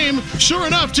skill, a game, sure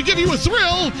enough, to give you a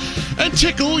thrill and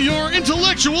tickle your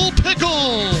intellectual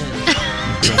pickle!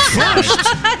 First,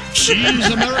 she's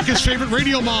America's favorite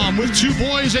radio mom with 2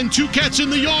 boys and 2 cats in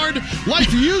the yard.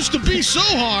 Life used to be so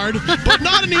hard, but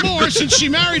not anymore since she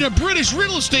married a British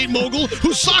real estate mogul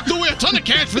who socked away a ton of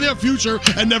cash for their future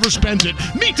and never spent it.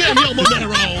 Meet Danielle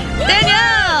Monero.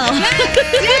 Danielle!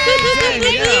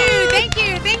 Thank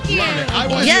you. Love it. I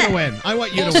want you to win. I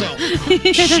want you to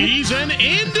win. She's an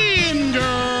Indian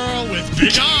girl with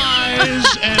big eyes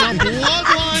and a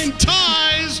bloodline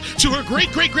ties to her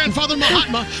great-great-grandfather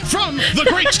Mahatma from the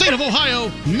great state of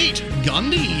Ohio. Meet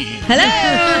Gandhi.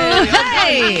 Hello.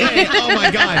 Hey. Oh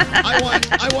my God.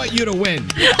 I want you to win.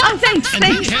 Oh, thanks. And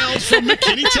he hails from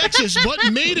McKinney, Texas,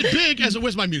 but made it big as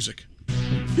where's my music?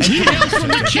 And he hails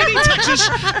from McKinney, Texas,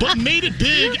 but made it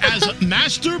big as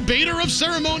masturbator of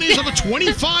ceremonies of a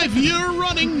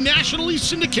 25-year-running nationally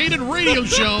syndicated radio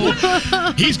show.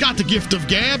 He's got the gift of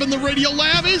gab, and the radio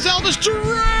lab is Elvis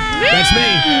Duran. That's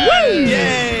me.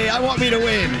 Yay, I want me to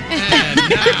win. And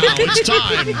now it's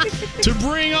time to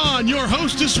bring on your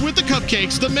hostess with the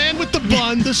cupcakes, the man with the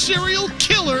bun, the serial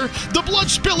killer, the blood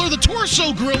spiller, the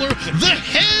torso griller, the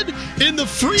head in the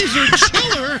freezer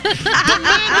chiller, the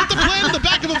man with the plan in the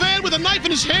back of a van with a knife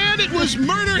in his hand. It was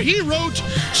murder, he wrote,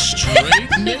 Straight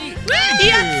Nate.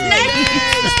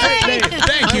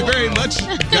 Thank you very much,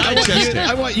 Guy Chester.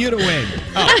 I want you to win.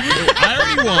 Oh, I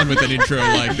already won with an intro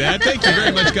like that. Thank you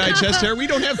very much, Guy Chester. We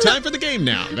don't have time for the game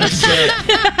now. That's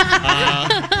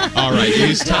all right. It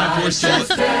is time for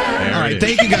All right,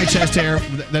 thank you, Guy Chester.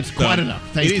 That's quite enough.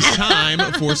 Thank It you. is time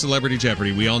for Celebrity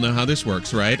Jeopardy. We all know how this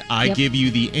works, right? I give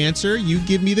you the answer. You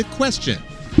give me the question.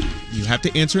 You have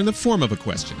to answer in the form of a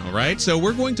question, all right? So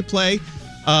we're going to play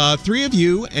three of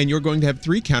you, and you're going to have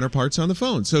three counterparts on the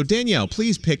phone. So, Danielle,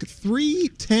 please pick 3,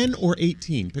 10, or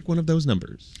 18. Pick one of those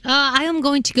numbers. I am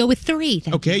going to go with 3.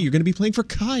 Okay, you're going to be playing for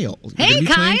Kyle. You're Hey, gonna be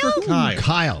playing for Kyle.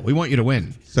 Kyle, we want you to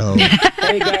win. So,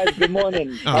 Hey guys, good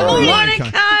morning. All right.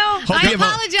 Kyle. Hope I you have a-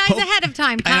 apologize ahead of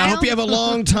time, Kyle. And I hope you have a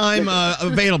long time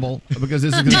available because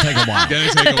this is going to take a while. Going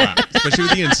to take a while, especially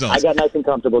with the insults. I got nice and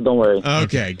comfortable, don't worry.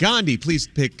 Okay, Gandhi, please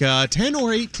pick 10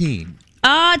 or 18.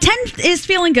 10 is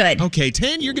feeling good. Okay,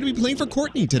 10, you're going to be playing for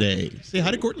Courtney today. Say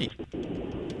hi to Courtney.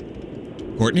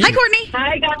 Courtney? Hi, Courtney.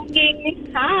 Hi,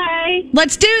 Gandhi. Hi.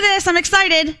 Let's do this. I'm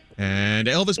excited. And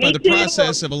Elvis, by Me the too.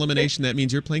 process of elimination, that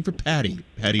means you're playing for Patty.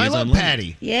 Patty I is love online.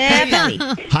 Patty. Yeah, Patty.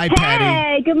 Hi, Patty.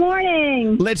 Hey, good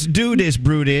morning. Let's do this,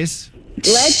 Brutus.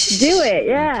 Let's do it.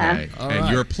 Yeah. Okay. And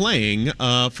you're playing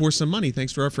for some money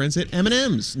thanks to our friends at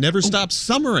M&M's. Never stop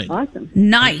summering. Awesome.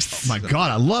 Nice. My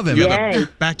God, I love him. You have Yay. a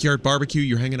backyard barbecue.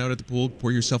 You're hanging out at the pool.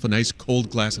 Pour yourself a nice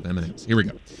cold glass of M&M's. Here we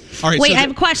go. All right. Wait, so I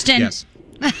have a question. Yes.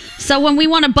 So when we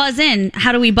want to buzz in,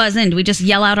 how do we buzz in? Do we just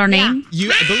yell out our name?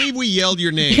 I believe we yelled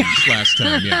your names last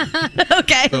time. Yeah.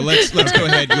 Okay. So let's go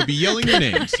ahead. You'll be yelling your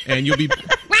names, and you'll be.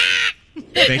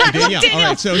 Thank you, Danielle. All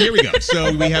right, so here we go.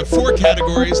 So we have 4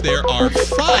 categories. There are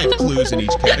 5 clues in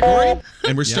each category,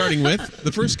 and we're starting with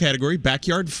the first category: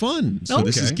 backyard fun. So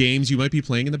this is games you might be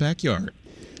playing in the backyard.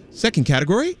 Second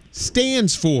category,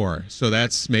 stands for. So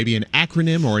that's maybe an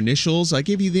acronym or initials. I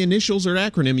give you the initials or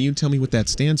acronym, and you tell me what that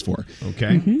stands for.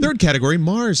 Okay. Third category,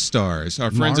 Mars stars.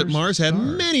 Our friends at Mars have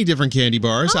many different candy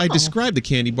bars. I describe the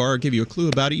candy bar, give you a clue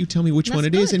about it. You tell me which one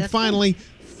it is. And finally,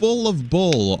 full of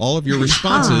bull. All of your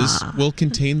responses will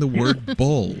contain the word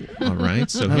bull. All right,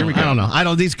 so here we go. I don't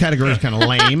know. These categories are kind of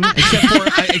lame,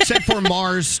 except for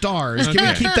Mars stars. Can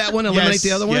we keep that one? Eliminate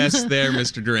the other one? Yes, there,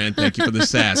 Mr. Duran. Thank you for the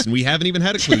sass. And we haven't even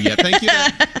had a clue yet. Thank you.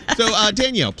 So,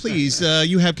 Danielle, please,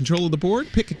 you have control of the board.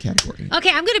 Pick a category.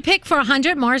 Okay, I'm going to pick for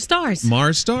 100 Mars stars.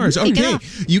 Mars stars. Pick it Okay. up.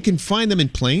 You can find them in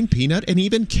plain, peanut, and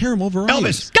even caramel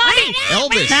varieties. Elvis. Got it.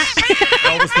 Elvis.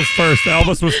 Elvis was first.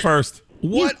 Elvis was first.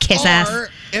 What kiss are ass.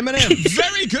 M&M's?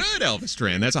 Very good, Elvis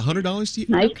Duran. That's $100 to you.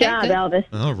 Nice job, Elvis.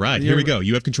 All right, here we go.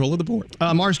 You have control of the board.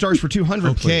 Mars stars for 200.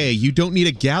 Okay, you don't need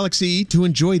a galaxy to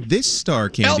enjoy this star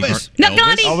candy Elvis. bar. No,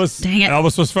 Gandhi. Elvis. Dang it.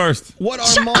 Elvis was first. What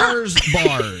are Mars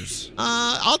bars?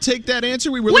 I'll take that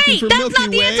answer. We were looking Wait, for that's Milky not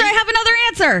the Way. answer. I have another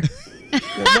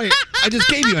answer. Wait, I just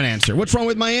gave you an answer. What's wrong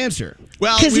with my answer?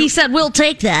 Well, Because he said, we'll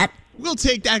take that. we'll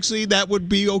take. Actually, that would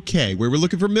be okay. We were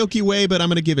looking for Milky Way, but I'm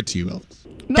going to give it to you, Elvis.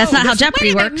 That's not how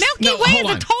Jeopardy Wait a minute, works. Milky No, Way hold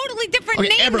is on. a totally different Okay,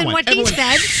 name everyone, than what he everyone,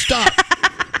 said. Stop.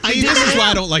 See, this is why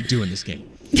I don't like doing this game.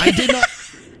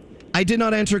 I did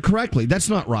not answer correctly. That's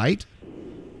not right.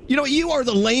 You know, you are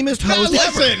the lamest host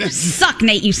ever. Suck,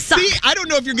 Nate. You suck. See, I don't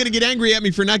know if you're going to get angry at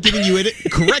me for not giving you it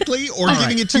correctly or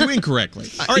giving it to you incorrectly.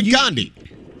 All right, Gandhi.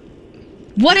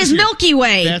 What is Milky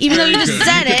Way? That's Even though very you just good.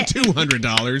 said You it. get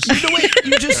 $200. No, wait,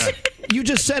 you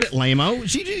just said it, lame-o.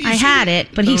 I had it,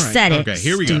 but he All right. said it. Okay,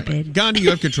 here we Stupid. go. Gandhi, you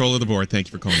have control of the board. Thank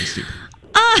you for calling me stupid.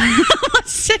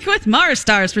 Let's stick with Mars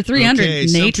stars for 300, Okay,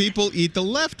 some Nate. people eat the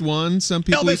left one. Some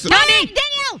people Elvis. eat the... Gandhi!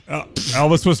 Danielle!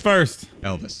 Elvis was first.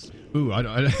 Elvis. Ooh,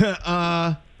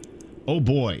 oh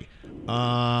boy.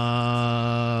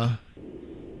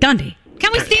 Gandhi.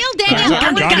 Can we steal, Danielle? I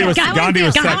wanna Gandhi was steal. I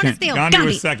wanna second. steal. Gandhi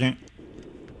was second.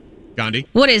 Gandhi.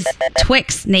 What is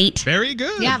Twix, Nate? Very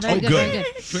good. Yeah, very good, very good.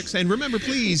 Twix. And remember,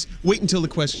 please wait until the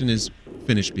question is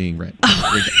finished being read.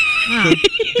 So,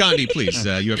 Gandhi, please,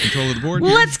 you have control of the board.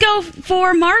 Let's go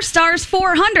for Mars stars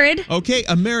 400. Okay,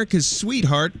 America's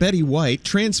sweetheart, Betty White,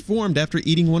 transformed after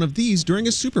eating one of these during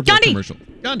a Super Bowl Gandhi. commercial.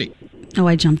 Gandhi. Oh,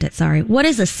 I jumped it. Sorry. What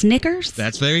is a Snickers?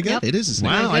 That's very good. Yep. It is a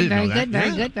snack. Wow, I Very didn't know good, that.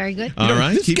 very good, very good. All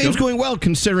right, This keep game's going. going well,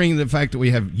 considering the fact that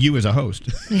we have you as a host.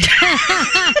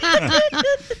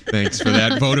 Thanks for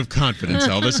that vote of confidence,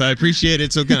 Elvis. I appreciate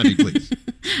it. So, Gandhi, please.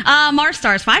 Mars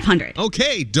stars 500.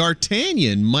 Okay,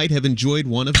 D'Artagnan might have enjoyed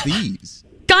one of these.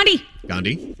 Gandhi.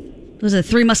 Gandhi. Was it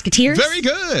Three Musketeers? Very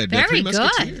good. The Very Three good.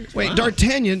 Musketeers. Wait, Wow.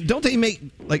 D'Artagnan, don't they make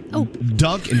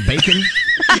duck and bacon?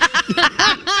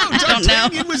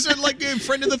 D'Artagnan was like a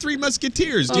friend of the Three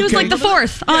Musketeers. He was like the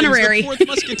fourth, honorary. He was the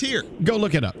fourth Musketeer. Go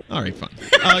look it up. All right,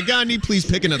 fine. Gandhi, please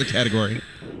pick another category.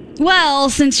 Well,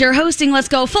 since you're hosting, let's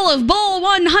go full of Bull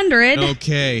 100.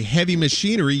 Okay, heavy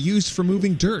machinery used for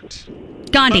moving dirt.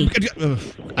 Gandhi.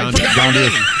 I forgot my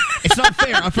name. It's not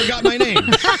fair. I forgot my name.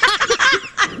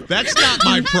 That's not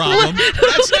my problem.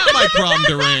 That's not my problem,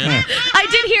 Duran. I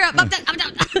did hear about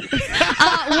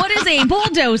that. What is a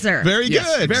bulldozer? Very good.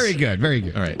 Yes, very good. Very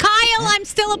good. All right. Kyle, I'm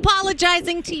still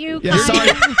apologizing to you. Yeah,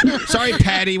 Kyle. sorry,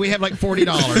 Patty. We have like $40.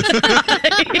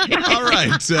 All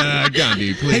right,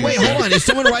 Gandhi, please. Hey, wait, hold on. Is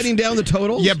someone writing down the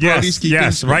total? Yeah, Brody's keeping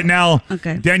Yes. score. Right now,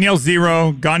 Okay. Danielle's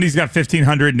 0. Gandhi's got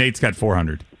 1,500. Nate's got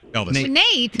 400. Elvis.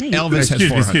 Nate. Elvis has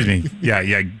 400. Excuse me.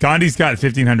 Yeah. Gandhi's got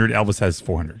 1,500. Elvis has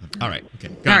 400. All right. Okay.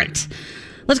 All Gandhi. right.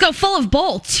 Let's go full of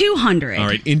Bull 200. All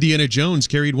right. Indiana Jones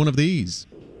carried one of these.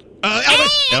 Elvis.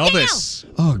 Elvis.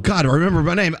 Oh, God, I remember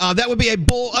my name. That would be a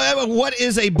bull. What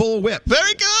is a bull whip?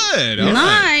 Very good. All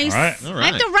Nice. All right. All I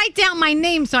right. have to write down my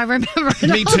name so I remember.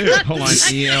 Me too. Hold on.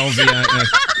 ELVIS.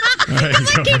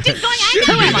 I keep just going. Shouldn't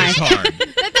I be know this hard.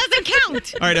 that doesn't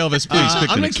count. All right, Elvis, please pick the I'm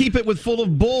going next to keep it with full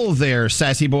of bull there,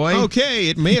 sassy boy. Okay,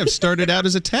 it may have started out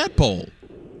as a tadpole.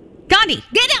 Gandhi.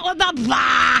 Get it with the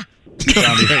blah.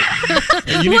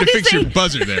 You need What to is fix your a-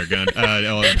 buzzer there,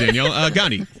 Danielle.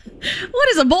 Gandhi. What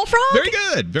is a bullfrog? Very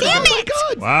good. Very Damn good.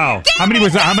 it. Wow. How many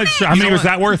was that? How many was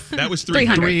that worth? That was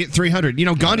 300. 300. You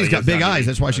know, Gandhi's got big eyes.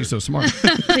 That's why she's so smart.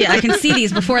 Yeah, I can see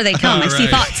these before they come. All I see right.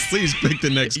 thoughts. Please pick the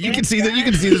next You can see that. You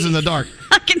can see this in the dark.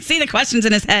 I can see the questions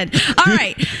in his head. All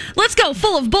right. Let's go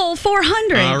full of Bull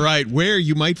 400. All right, where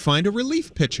you might find a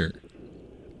relief pitcher.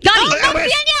 Gandhi.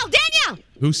 Danielle.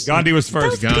 Who's Gandhi was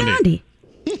first. Gandhi.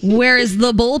 Where is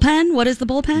the bullpen? What is the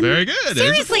bullpen? Very good. There's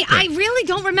a Seriously, bullpen. I really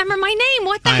don't remember my name.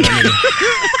 What the I don't hell?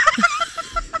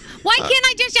 Why can't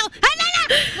I just yell?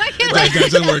 Why can't That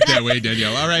doesn't work that way,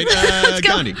 Danielle. All right, Let's go.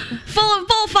 Gandhi. Full of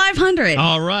Bull 500.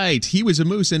 All right, he was a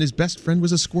moose and his best friend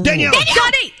was a squirrel. Danielle.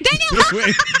 Gandhi.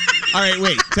 Wait. All right,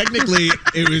 wait. Technically,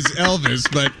 it was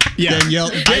Elvis, but Danielle.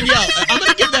 I'm going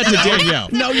to give that to Danielle.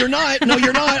 No, you're not. No,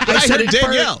 you're not. I said heard it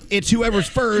Danielle. First. It's whoever's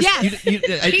first. Yes.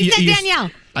 He said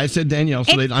Danielle. I said Danielle,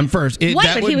 so I'm first. What?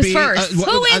 That But would he was be, first.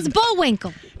 Who is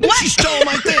Bullwinkle? She stole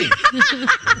my thing.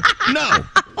 No.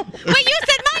 Wait, you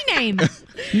said my name.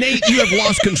 Nate, you have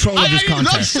lost control of this I'm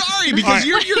contest. sorry because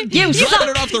you're driving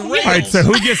it off the rails. All right. So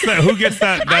who gets that? Who gets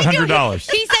that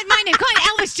 $100? He said my name. Come on,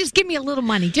 Elvis, just give me a little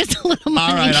money. Just a little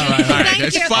money. All right. Thank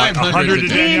That's you. 500 to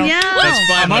Danielle. Danielle. That's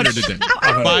 500 to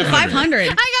Danielle. 500.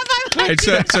 I got 500. All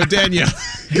right, so Danielle,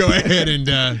 go ahead and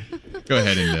yeah.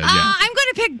 I'm going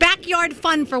to pick Backyard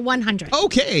Fun for 100.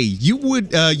 Okay,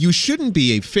 you shouldn't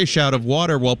be a fish out of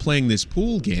water while playing this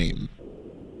pool game.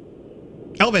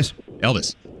 Elvis.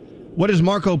 What is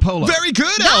Marco Polo? Very good,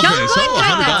 No, Elvis. $100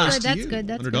 $100 to That's you. good.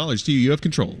 That's $100 to you. You have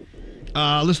control.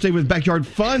 Let's stay with Backyard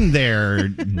Fun there,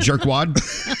 jerkwad.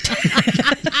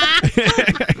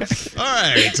 All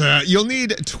right, you'll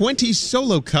need 20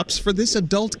 solo cups for this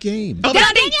adult game.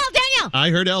 Danielle. I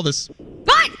heard Elvis.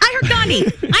 What? I heard Gandhi. I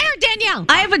heard Danielle.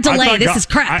 I have a delay. This is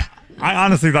crap. I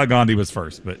honestly thought Gandhi was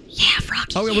first, but Yeah,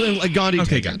 Rocky. Oh, well, then Gandhi.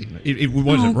 Okay, take Gandhi. It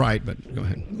wasn't right, but go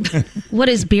ahead. What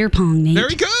is beer pong, Nate?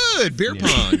 Very good. Beer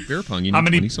pong. Beer pong. You need how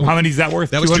many? 20 solo How many is that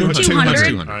worth? That was 200. 200.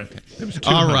 That's 200.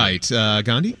 All right,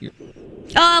 Gandhi.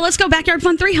 Let's go Backyard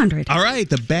Fun 300. All right,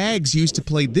 the bags used to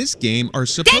play this game are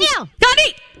supposed. Danielle.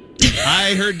 Gandhi.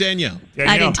 I heard Danielle.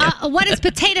 I did too. What is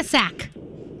potato sack?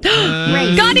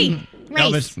 Gandhi.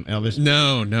 Race. Elvis.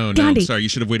 No. Gandhi. Sorry, you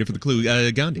should have waited for the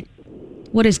clue. Gandhi.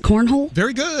 What is cornhole?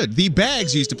 Very good. The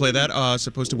bags used to play that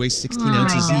supposed to weigh 16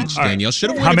 ounces each. All right. Danielle should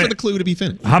have How waited many- for the clue to be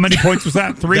finished. how many points was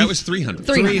that? 3? That was 300.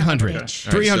 300.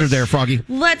 300 there, Froggy.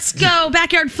 Let's go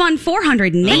Backyard Fun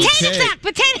 400. Nate.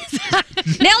 Potato sack.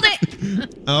 Nailed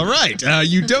it. All right.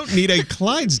 You don't need a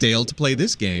Clydesdale to play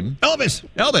this game.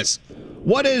 Elvis.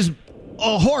 What is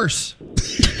a horse?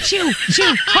 Shoe.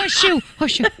 Horseshoe.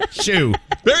 Shoe.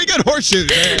 Very good. Horseshoes.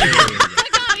 There you go.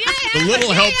 A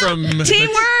little help from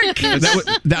Teamwork.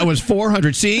 That was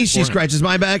 400. See, she scratches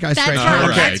my back. I scratch right. her. All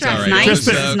right. That's right. All right. Nice. It was,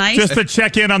 This is nice. Just to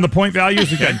check in on the point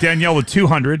values, we got Danielle with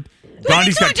 200.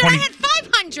 Gandhi's got 200. 20. I had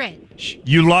 500.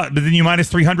 You lost, but then you minus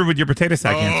 300 with your potato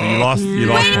sack answer. You lost. You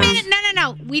lost Wait a points. minute.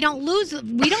 No. We don't lose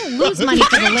money for the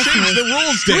Change listeners. the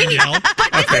rules, Danielle. But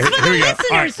this is for the Here we go.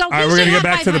 listeners, All right, so all right, he we're should gonna have get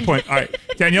back to the 500. point. All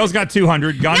right, Danielle's got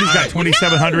 200. Gandhi's got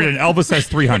 2,700, and Elvis has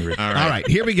 300. All All right. right,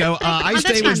 here we go. I that's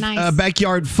stay not with nice.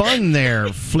 Backyard Fun there,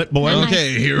 Flip Boy.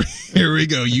 Okay, here we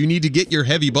go. You need to get your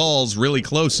heavy balls really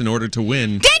close in order to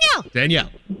win. Danielle. Danielle.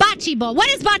 Bocce ball. What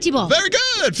is bocce ball? Very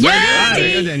good. There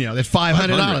you go, Danielle. That's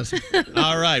 $500.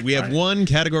 All right, we have one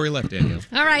category left, Danielle.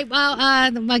 All right. Well,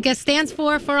 I guess stands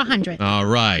for 100. All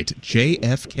right,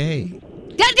 JFK.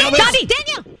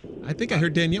 Danielle. I think I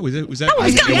heard Danielle. Was that?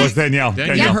 It was Danielle.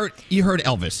 You heard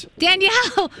Elvis.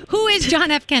 Danielle. Who is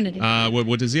John F. Kennedy?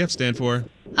 What does the F stand for?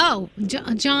 Oh,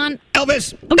 John.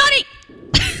 Elvis. Oh, Gotti.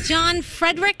 John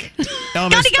Frederick.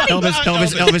 Elvis.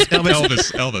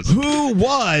 Who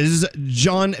was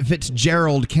John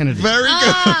Fitzgerald Kennedy? Very good.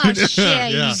 Oh,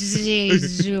 shit. Yeah.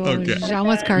 Okay.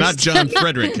 Almost cursed. Not John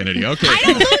Frederick Kennedy. Okay. I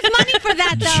don't lose money for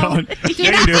that, though. Do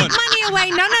not you do. put money away.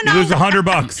 No. You lose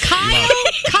 $100.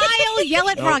 Kyle, yell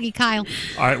at Froggy, Kyle.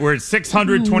 All right, we're at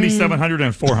 600, 2,700,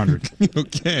 and 400.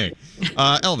 Okay.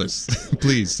 Elvis,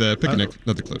 please pick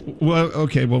another clue. Well,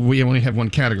 okay. Well, we only have one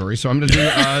category, so I'm going to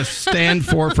do stand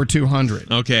for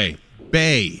 200. Okay.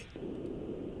 Bay.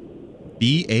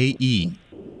 B-A-E.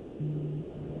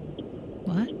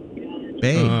 What?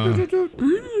 Bay. I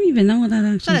don't even know what that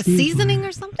actually Is that a stands seasoning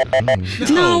or something?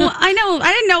 No, I know.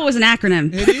 I didn't know it was an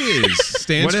acronym. It is.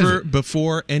 Stands What is for it?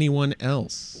 before anyone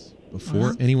else.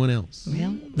 Before anyone else.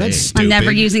 Well, That's stupid. I'm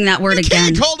never using that word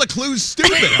again. You call the clues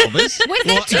stupid, Elvis. Was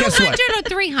Well, it guess 200 what? or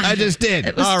 300? I just did.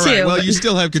 It was All right. two. Well, you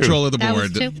still have control of the That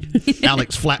board. was 2.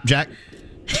 Alex Flapjack.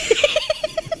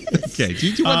 Okay. Do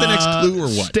you want the next clue or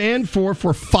what? Stand for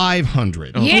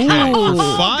 500. Okay. Yeah. For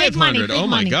Oh, big money, 500. big Oh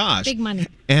my money, gosh. big money.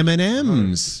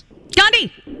 M&M's.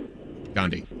 Gandhi.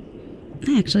 Gandhi.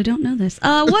 I actually don't know this.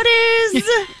 What is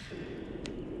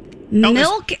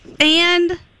milk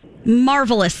and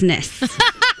marvelousness?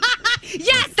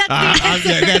 Yes, that's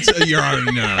the answer. That's you're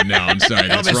no. I'm sorry.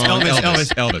 That's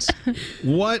Elvis, wrong. Elvis.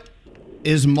 What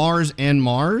is Mars and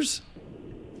Mars?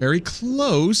 Very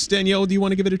close. Danielle, do you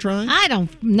want to give it a try? I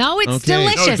don't know. It's Okay.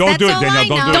 delicious. No, don't That's do it, all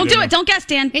Danielle. I know. Don't do it. Don't guess,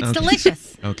 Dan. It's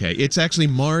delicious. Okay. It's actually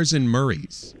Mars and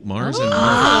Murray's. Mars and Murray.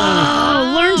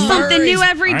 Oh, learn something new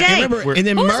every All right, day. Remember, and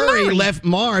then Who's Murray Murray? left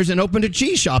Mars and opened a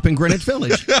cheese shop in Greenwich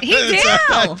Village. He did.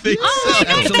 I think Oh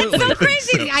my so. God, that's so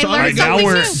crazy. I So learned I'm now something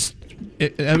we're- new.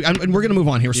 And we're going to move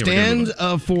on here. Yeah, we're gonna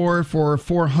Stand for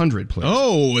 400, please.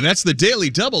 Oh, that's the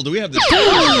daily double. Do we have the?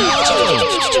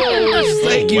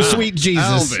 Thank you, Wow. sweet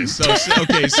Jesus. Elvis.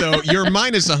 Okay, so you're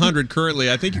minus 100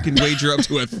 currently. I think you can wager up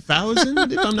to 1,000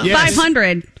 if I'm not Yes.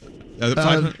 500.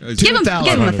 500. Give him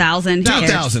 1,000.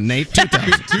 2,000, Nate.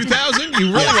 2,000. 2,000?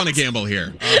 You really want to gamble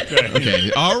here?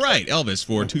 Okay. All right, Elvis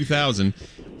for 2,000.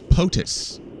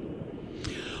 POTUS.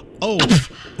 Oh,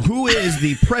 who is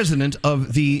the president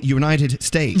of the United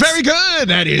States? Very good.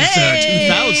 That is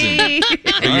 2,000.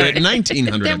 You're at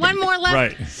 1,900. There one more left.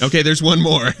 Right. Okay, there's one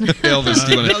more. Elvis,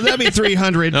 do you want No, that'd be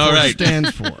 300. All for right. Stands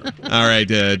for. All right,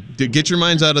 get your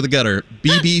minds out of the gutter.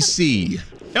 BBC.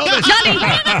 Elvis.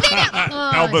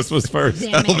 Elvis was first.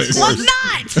 Damn it. Elvis. Was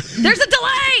not. There's a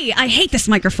delay. I hate this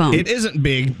microphone. It isn't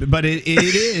big, but it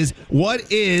is.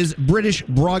 What is British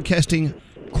Broadcasting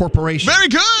Corporation? Very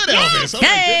good, Elvis. Oh, my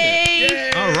Hey.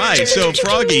 goodness. All right, so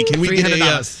Froggy, can we get a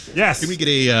 $300. Yes. Can we get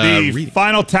a the reading?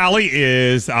 final tally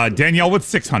is Danielle with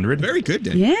 600. Very good,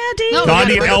 Dan. Yeah, dude.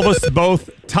 Gandhi and Elvis both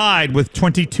tied with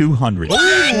 2,200. Wow.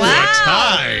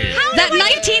 Tie. That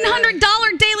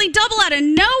 $1,900 daily double out of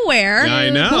nowhere. I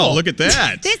know. Look at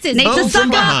that. This is Nate's a Home suck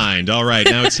from up. behind. All right,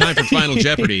 now it's time for Final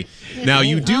Jeopardy. Now,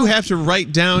 you do have to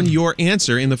write down your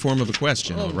answer in the form of a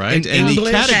question, all right? In And the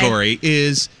English? category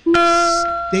is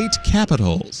state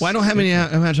capitals. Well, I don't have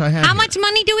how much I have. How here. much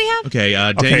money do we have? Okay,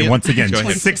 Okay, Daniel, once again, go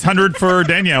ahead. 600 for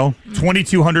Danielle,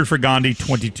 2,200 for Gandhi,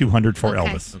 2,200 for Okay.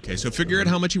 Elvis. Okay, so figure out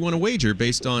how much you want to wager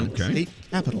based on state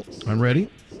capitals. I'm ready.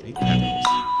 State capitals.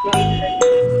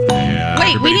 Yeah, Wait,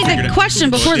 we everybody need figured the it- question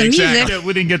before the Exactly. music.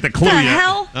 We didn't get the clue The yet.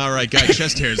 hell? All right, guys,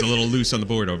 chest hair is a little loose on the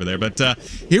board over there, but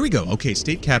here we go. Okay,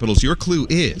 state capitals. Your clue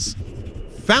is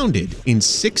founded in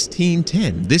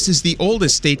 1610. This is the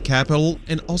oldest state capital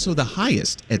and also the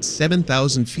highest at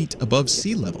 7,000 feet above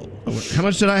sea level. How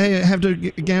much did I have to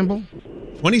gamble?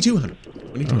 2,200.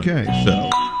 Okay. So,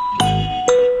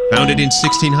 founded in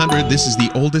 1600, this is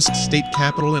the oldest state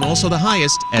capital and also the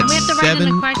highest at we have to write in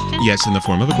the question? Yes, in the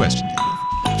form of a question. Daniel.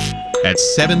 At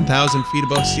 7,000 feet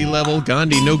above sea level.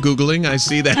 Gandhi, no Googling. I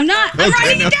see that. I'm not. I'm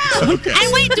writing it down. Okay.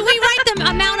 And wait, do we write the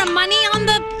amount of money on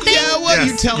the thing? Yeah, well,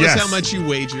 you Yes, tell yes. us how much you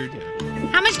wagered.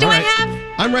 How much do All I right. have?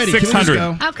 I'm ready. 600.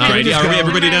 Can we just go? Okay. All right, are we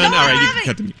everybody done? No, All right, I you have can it.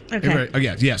 cut the music. Okay. Everybody- oh,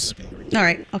 yes. All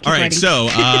right. I'll keep All right, writing.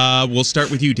 so we'll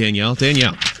start with you, Danielle.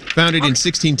 Danielle, founded in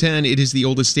 1610, it is the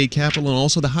oldest state capital and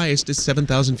also the highest is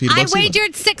 7,000 feet I above sea level.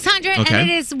 wagered 600, Okay. and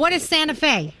it is, what is Santa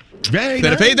Fe?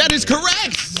 Santa Fe, that is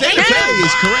correct. Santa Fe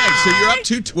is correct. So you're up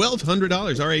to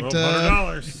 $1,200. All right.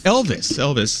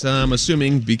 Elvis, I'm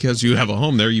assuming because you have a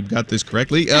home there, you've got this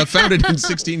correctly. Founded in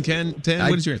 1610.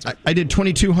 What is your answer? I did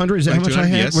 2,200. Is that how much I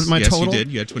had? Yes, What my yes, total? you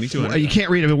did. You had 2,200. You can't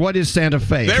read it. What is Santa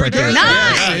Fe? Very Right good. there.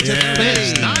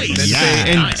 Nice.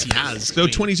 Nice. Nice. So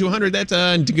 2,200. That's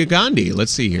Gandhi.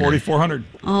 Let's see here. 4,400.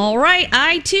 All right.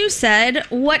 I too said,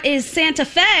 what is Santa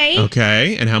Fe?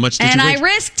 Okay. And how much did And you I risk?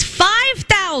 risked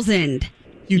 5,000.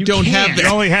 You don't have that. You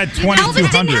only had Elvis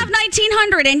didn't 2,200. have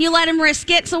 1,900, and you let him risk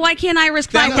it, so why can't I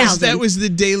risk 5,000? That was the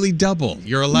daily double.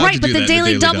 You're allowed to Right, do but that. the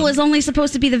daily double is only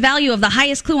supposed to be the value of the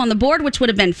highest clue on the board, which would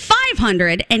have been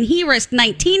 500, and he risked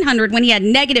 1,900 when he had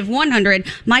negative 100.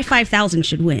 My 5,000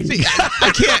 should win. See,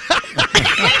 I can't.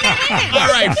 All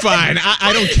right, fine.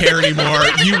 I don't care anymore.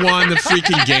 You won the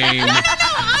freaking game.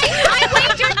 I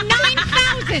wagered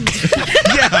 9,000.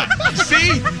 Yeah.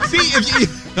 See, if you.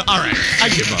 All right, I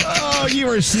give up. Oh, you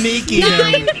were sneaky.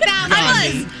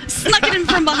 I was. Snuck it in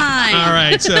from behind. All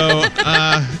right, so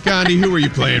Gandhi, who were you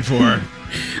playing for? I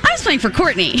was playing for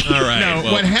Courtney. All right. No,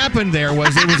 what happened there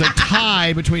was it was a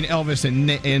tie between Elvis and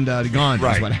Gandhi.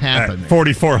 Is what happened.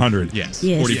 4,400. Yes.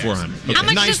 Yes. 4,400. Okay. How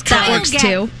much Nice does Kyle That works get?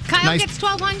 too. Kyle Nice. gets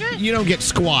 1,200? You don't get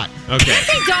squat. Okay. Yes,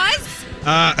 he does.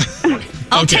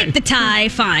 I'll Okay. take the tie.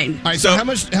 Fine. All right. So how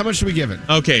much should we give it?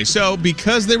 Okay, so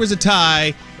because there was a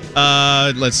tie,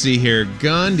 let's see here.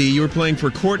 Gandhi, you were playing for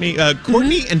Courtney.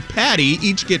 Courtney and Patty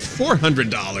each get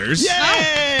 $400.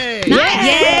 Yay!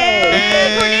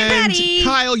 And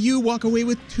Kyle, you walk away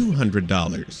with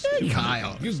 $200.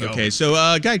 Kyle, you go. Okay, so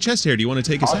Guy Chesthair, do you want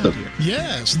to take us out here?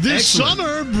 Yes, this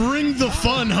summer, bring the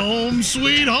fun home,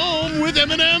 sweet home, with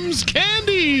M&M's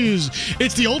Candies.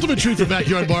 It's the ultimate treat for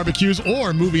backyard barbecues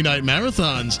or movie night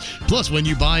marathons. Plus, when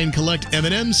you buy and collect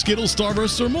M&M's, Skittles,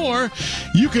 Starbursts, or more,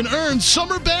 you can earn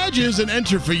summer badges and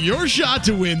enter for your shot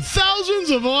to win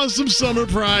thousands of awesome summer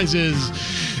prizes.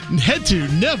 Head to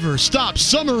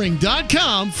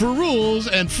neverstopsummering.com for rules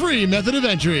and free method of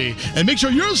entry. And make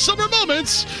sure your summer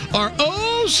moments are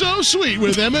oh so sweet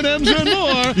with M&M's and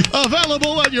more,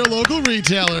 available at your local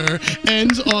retailer.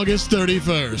 Ends August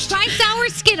 31st. Try sour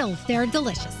Skittles. They're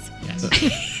delicious. Yes.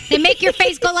 They make your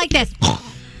face go like this.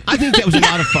 I think that was a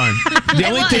lot of fun. The It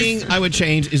only was. thing I would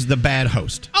change is the bad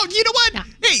host. Oh, you know what?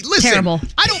 Hey, listen. Terrible.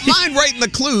 I don't mind writing the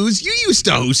clues. You used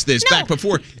to host this back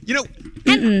before. You know,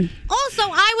 Also,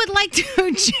 I would like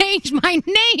to change my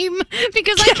name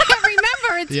because I can't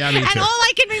remember it. Yeah, me and too. all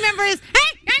I can remember is,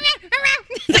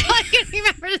 that's all I can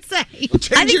remember to say.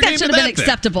 I think that should have been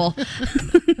acceptable.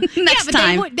 Next but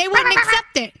time. they wouldn't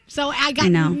accept it. So I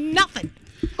got nothing.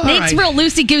 Nate's real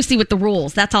loosey-goosey with the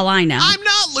rules. That's all I know. I'm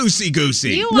not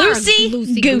loosey-goosey. You are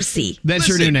Loosey-goosey. That's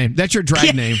your new name. That's your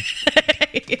drag name.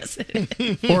 Yes.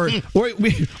 Or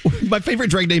my favorite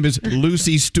drag name is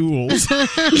Lucy Stools.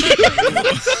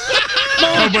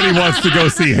 Nobody wants to go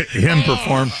see him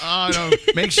perform. No.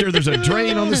 Make sure there's a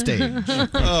drain on the stage.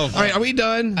 All right, are we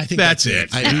done? I think That's it.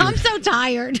 I'm so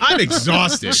tired. I'm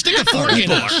exhausted. Stick a fork in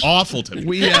People are us. awful to me.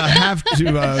 We have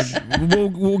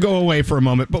to. We'll go away for a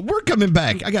moment, but we're coming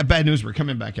back. I got bad news. We're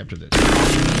coming back after this.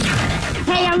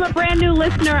 Hey, I'm a brand new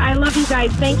listener. I love you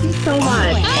guys. Thank you so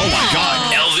much.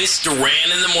 Elvis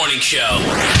Duran in the Morning Show.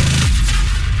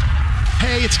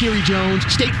 Hey, it's Gary Jones.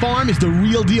 State Farm is the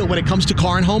real deal when it comes to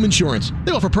car and home insurance.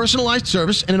 They offer personalized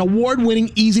service and an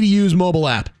award-winning, easy-to-use mobile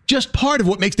app. Just part of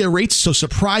what makes their rates so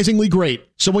surprisingly great.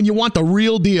 So when you want the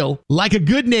real deal, like a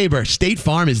good neighbor, State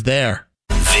Farm is there.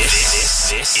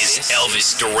 This is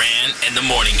Elvis Duran and the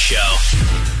Morning Show.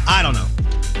 I don't know.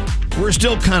 We're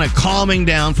still kind of calming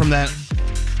down from that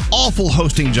awful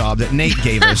hosting job that Nate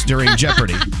gave us during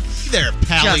Jeopardy. There,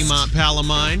 pal of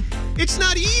mine. It's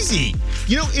not easy.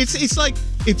 You know, it's like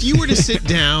if you were to sit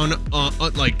down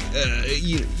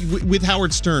with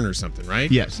Howard Stern or something, right?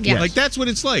 Yes. Like that's what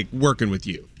it's like working with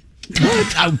you.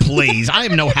 Oh, please. I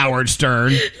am no Howard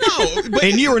Stern. No, but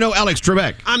And you are no Alex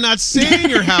Trebek. I'm not saying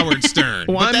you're Howard Stern.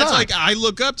 Why but that's not? like I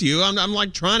look up to you. I'm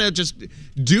like trying to just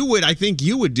do what I think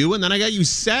you would do, and then I got you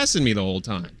sassing me the whole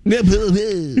time.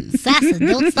 Sassing.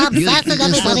 Don't stop sassing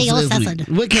everybody else sassing.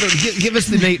 Give us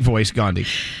the Nate voice, Gandhi.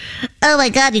 Oh my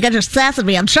God, you guys are sassing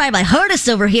me. I'm trying my hardest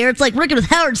over here. It's like working with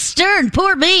Howard Stern.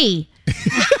 Poor me.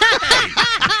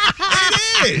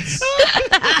 It is.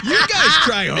 You guys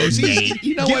try hosting.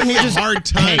 You know Give what? me a hard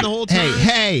time the whole time.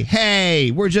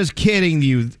 Hey, we're just kidding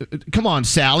you. Come on,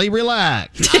 Sally,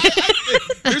 relax.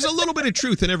 There's a little bit of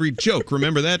truth in every joke.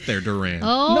 Remember that there, Duran.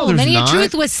 Oh, No, there's many not. a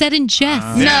truth was said in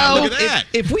jest. Yeah, look at that.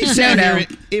 If we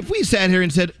sat here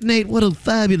and said, Nate, what a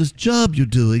fabulous job you're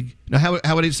doing. Now,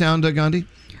 how would it sound, Gandhi?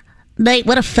 Nate,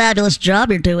 what a fabulous job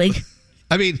you're doing.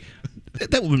 I mean,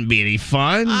 That wouldn't be any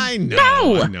fun. I know.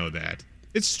 No. I know that.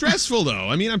 It's stressful, though.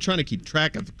 I mean, I'm trying to keep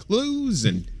track of clues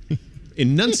and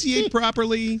enunciate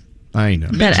properly. I know.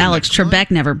 Bet Alex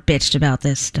Trebek never bitched about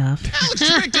this stuff. Alex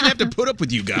Trebek didn't have to put up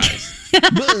with you guys.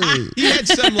 He had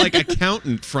some,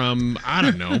 accountant from, I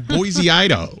don't know, Boise,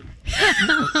 Idaho.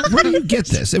 Where do you get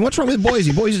this? And what's wrong with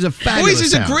Boise? Boise's a fabulous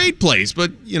Boise's town. a great place,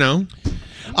 but,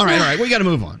 All right. We got to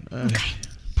move on. Okay.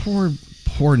 Poor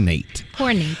Nate.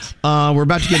 Poor Nate. We're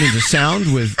about to get into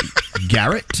sound with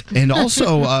Garrett. And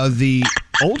also the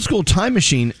old school time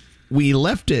machine, we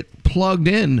left it plugged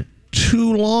in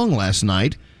too long last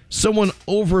night. Someone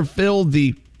overfilled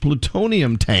the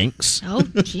plutonium tanks. Oh,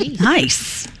 geez.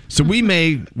 Nice. So we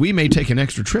may take an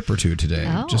extra trip or two today.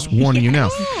 Just warning you now.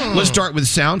 Let's start with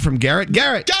sound from Garrett.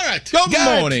 Garrett.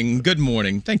 Good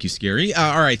morning. Thank you, Scary.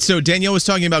 All right, so Danielle was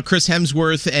talking about Chris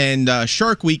Hemsworth and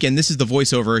Shark Week, and this is the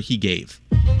voiceover he gave.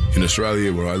 In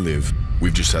Australia, where I live,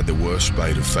 we've just had the worst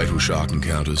spate of fatal shark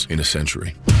encounters in a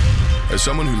century. As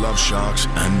someone who loves sharks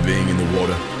and being in the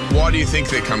water, why do you think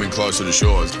they're coming closer to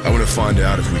shores? I want to find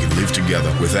out if we can live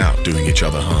together without doing each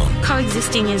other harm.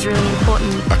 Coexisting is really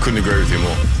important. I couldn't agree with you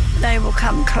more. They will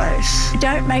come close.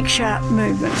 Don't make sharp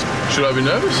movements. Should I be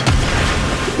nervous?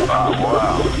 Oh,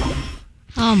 wow.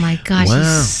 Oh my gosh, Wow.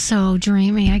 he's so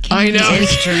dreamy. I can't. I know.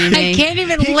 He's dreamy. I can't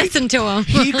even listen to him.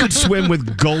 He could swim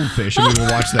with goldfish, and we will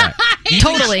watch that.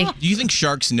 Totally. Do you think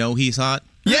sharks know he's hot?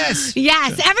 Yes.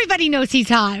 Yes, everybody knows he's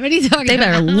hot. What are you talking They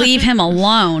about? better leave him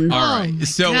alone. All right.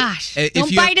 So Gosh, if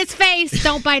don't you bite his face.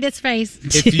 Don't bite his face.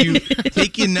 if you've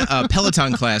taken a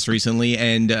Peloton class recently,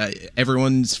 and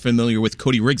everyone's familiar with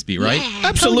Cody Rigsby, right? Yeah,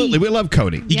 Absolutely. We love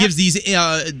Cody. He gives these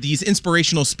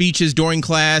inspirational speeches during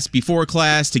class, before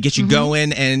class, to get you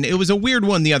going, and it was a weird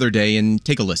one the other day. And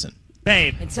take a listen.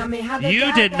 Babe,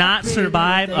 you did not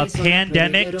survive a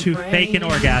pandemic to fake an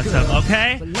orgasm,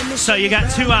 okay? So you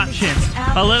got two options.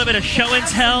 A little bit of show and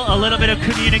tell, a little bit of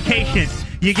communication.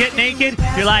 You get naked,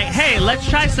 you're like, hey, let's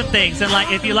try some things. And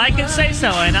if you like it, say so.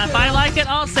 And if I like it,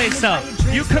 I'll say so.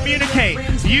 You communicate.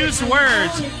 Use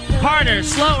words. Harder,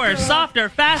 slower, softer,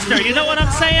 faster. You know what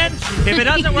I'm saying? If it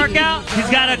doesn't work out, he's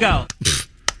got to go.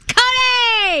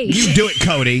 You do it,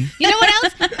 Cody. You know what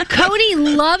else? Cody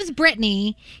loves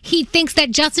Britney. He thinks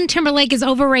that Justin Timberlake is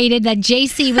overrated, that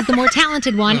JC was the more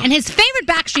talented one, and his favorite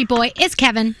Backstreet Boy is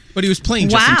Kevin. But he was playing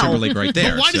Justin Timberlake right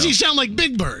there. But why does so. he sound like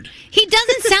Big Bird? He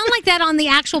doesn't sound like that on the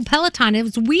actual Peloton. It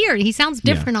was weird. He sounds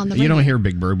different on the You radio. don't hear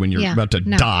Big Bird when you're about to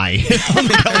die on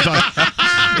the Peloton.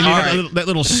 And you got that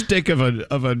little stick of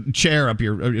a chair up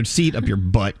your seat up your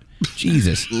butt.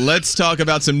 Jesus. Let's talk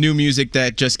about some new music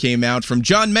that just came out from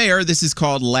John Mayer. This is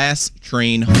called Last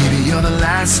Train Home. Maybe you're the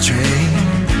last train.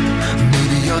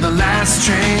 Maybe you're the last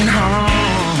train home.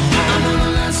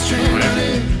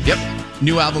 Yep.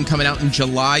 New album coming out in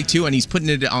July, too, and he's putting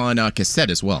it on cassette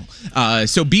as well.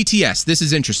 So BTS, this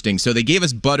is interesting. So they gave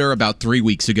us Butter about 3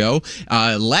 weeks ago.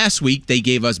 Last week, they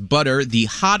gave us Butter, the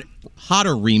Hotter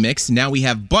remix. Now we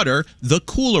have Butter, the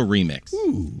Cooler remix.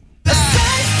 Ooh.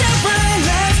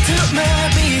 To my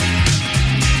beat.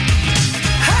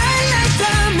 I let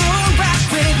the moon rock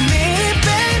with me,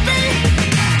 baby.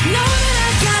 Know that I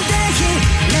got that heat.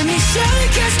 Let me show you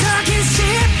 'cause talking's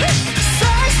cheap.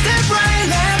 Side step right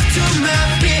left to my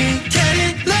beat. Get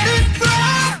it, let it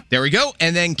roll. There we go.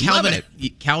 And then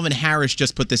Calvin Harris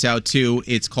just put this out too.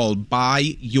 It's called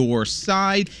By Your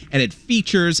Side, and it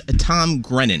features Tom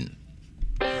Grennan.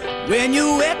 When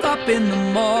you wake up in the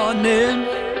morning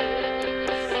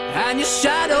and you're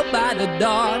shadowed by the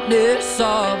darkness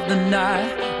of the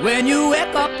night. When you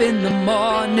wake up in the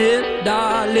morning,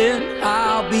 darling,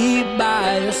 I'll be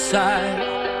by your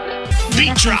side.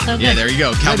 Beat drop. Yeah, there you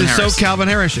go. Calvin that is Harris. so Calvin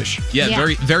Harris-ish. Yeah,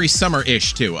 very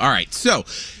summer-ish too. All right, so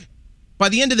by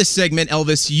the end of this segment,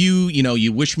 Elvis,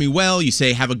 you wish me well. You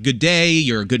say have a good day.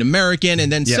 You're a good American,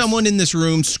 and then someone in this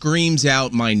room screams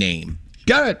out my name.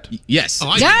 Garrett. Yes.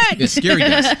 Oh, Garrett. Yes, Scary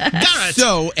does. Garrett.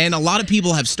 So, and a lot of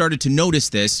people have started to notice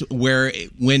this, where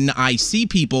when I see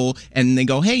people and they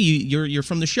go, "Hey, you're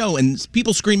from the show," and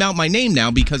people scream out my name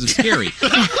now because of Scary.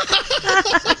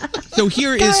 So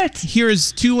here is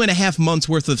 2.5 months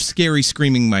worth of Scary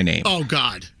screaming my name. Oh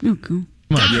God. Oh, cool.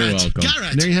 You're welcome.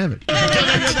 Garrett. There you have it.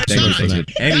 Thank you for that.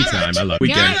 Anytime. I love it.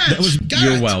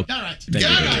 You're welcome.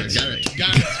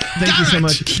 Thank you so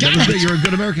much. That was good. You're a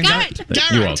good American. Garrett.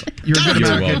 You're welcome. You're a good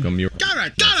American. You're welcome.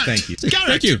 Garrett. Thank you. Garrett.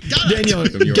 Thank you. Daniel.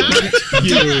 You're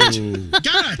welcome.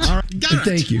 Garrett.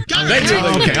 Thank you. Garrett.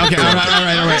 Okay. All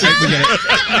right. We get it.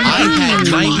 I had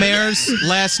nightmares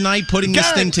last night putting this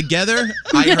thing together.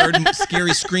 I heard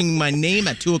Scary screaming my name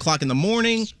at 2:00 in the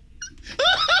morning.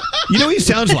 You know what he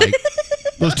sounds like?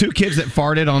 Those two kids that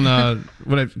farted on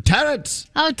Terrence.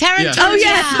 Oh, Terrence. Yeah. Oh,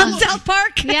 yeah, from South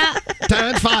Park. Yeah.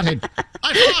 Terrence farted.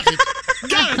 I farted.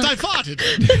 Garrett, I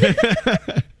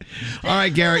farted. All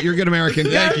right, Garrett, you're a good American.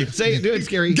 Thank you. Say it. Do it,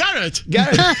 Scary. Garrett.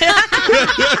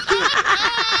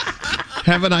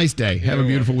 Have a nice day. Have a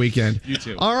beautiful weekend. You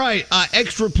too. All right.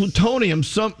 Extra plutonium.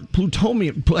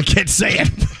 Plutonium. I can't say it.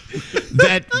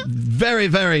 That very,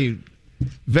 very,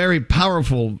 very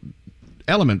powerful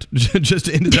element just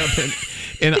ended up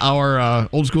in our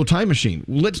old school time machine.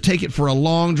 Let's take it for a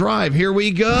long drive. Here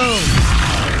we go.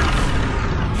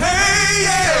 Hey,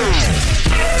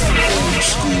 yeah! Old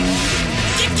school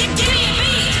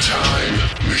time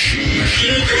machine.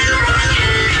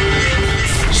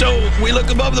 So we look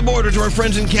above the border to our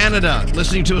friends in Canada,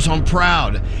 listening to us on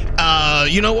Proud.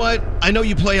 You know what? I know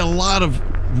you play a lot of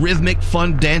rhythmic,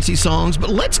 fun, dancey songs, but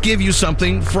let's give you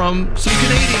something from some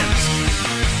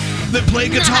Canadians that play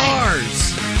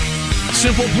guitars.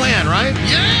 Simple Plan, right?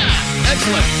 Yeah!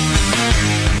 Excellent.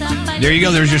 There you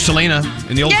go. There's your Selena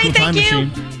in the old school time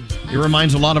machine. It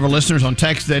reminds a lot of our listeners on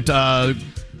text that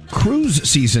cruise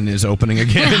season is opening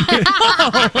again.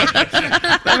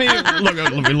 I mean,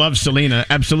 look, we love Selena,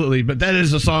 absolutely, but that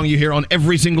is a song you hear on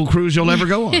every single cruise you'll ever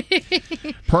go on.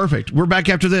 Perfect. We're back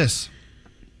after this.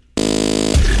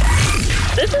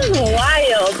 This is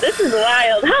wild.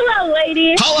 Hello,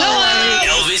 ladies. Hello.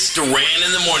 Elvis Duran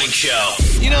in the Morning Show.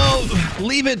 You know,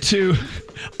 leave it to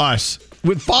us.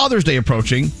 With Father's Day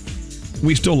approaching,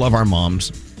 we still love our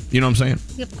moms. You know what I'm saying?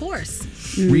 Of course.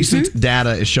 Recent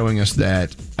data is showing us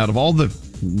that out of all the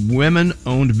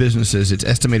women-owned businesses, it's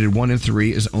estimated 1 in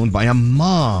 3 is owned by a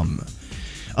mom.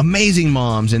 Amazing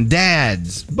moms and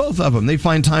dads, both of them. They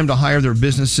find time to hire their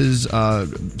businesses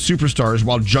superstars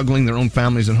while juggling their own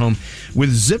families at home.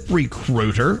 With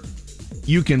ZipRecruiter,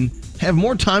 you can have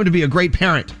more time to be a great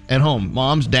parent at home,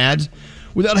 moms, dads,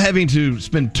 without having to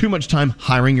spend too much time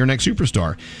hiring your next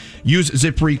superstar. Use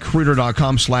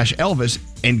ZipRecruiter.com/Elvis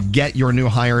and get your new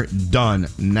hire done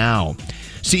now.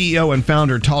 CEO and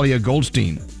founder Talia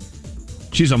Goldstein.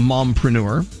 She's a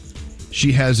mompreneur.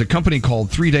 She has a company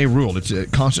called 3 Day Rule. It's a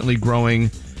constantly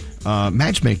growing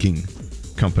matchmaking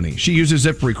company. She uses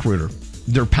ZipRecruiter.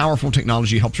 Their powerful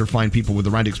technology helps her find people with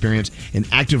the right experience and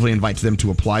actively invites them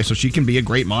to apply so she can be a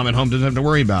great mom at home, doesn't have to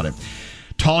worry about it.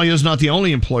 Talia is not the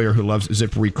only employer who loves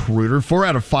ZipRecruiter. 4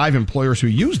 out of 5 employers who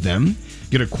use them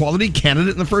get a quality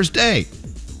candidate in the first day.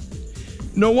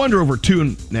 No wonder over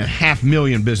 2.5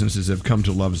 million businesses have come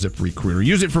to love ZipRecruiter.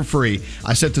 Use it for free.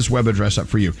 I set this web address up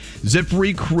for you.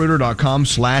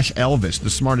 ZipRecruiter.com/Elvis, the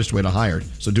smartest way to hire.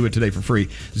 So do it today for free.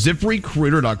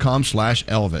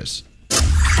 ZipRecruiter.com/Elvis.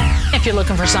 If you're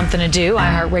looking for something to do,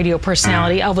 iHeartRadio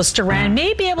personality Elvis Duran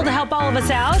may be able to help all of us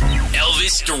out.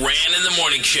 Elvis Duran in the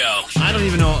Morning Show. I don't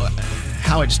even know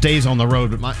how it stays on the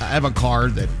road, but I have a car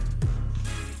that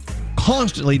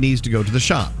constantly needs to go to the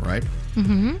shop, right?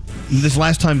 Mm-hmm. This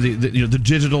last time, the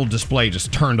digital display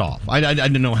just turned off. I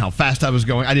didn't know how fast I was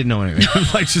going. I didn't know anything. Oh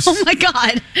my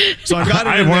God! So I got it.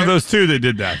 I had one of those too that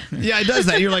did that. Yeah, it does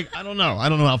that. You're like, I don't know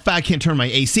how fast. I can't turn my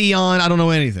AC on. I don't know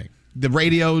anything. The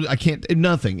radio, I can't.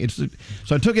 Nothing. So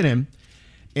I took it in,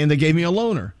 and they gave me a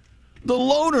loaner. The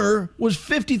loaner was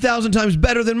 50,000 times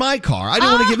better than my car. I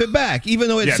didn't want to give it back, even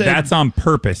though it said that's on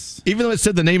purpose. Even though it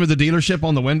said the name of the dealership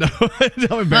on the window.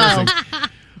 How embarrassing.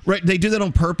 Right, they do that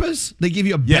on purpose? They give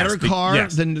you a better car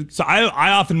than... So I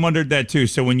often wondered that too.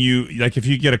 So when you, like if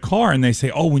you get a car and they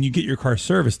say, oh, when you get your car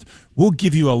serviced, we'll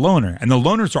give you a loaner. And the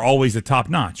loaners are always the top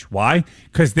notch. Why?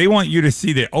 Because they want you to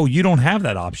see that, oh, you don't have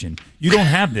that option. You don't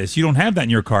have this. You don't have that in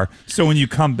your car. So when you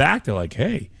come back, they're like,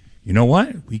 hey, you know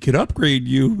what? We could upgrade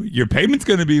you. Your payment's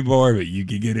going to be more, but you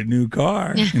could get a new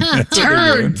car.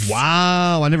 Turds.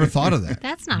 Wow, I never thought of that.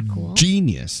 That's not cool.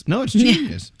 Genius. No, it's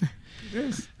genius. It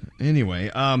is. Anyway,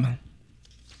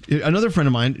 another friend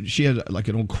of mine, she had like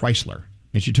an old Chrysler,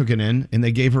 and she took it in, and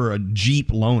they gave her a Jeep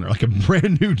loaner, like a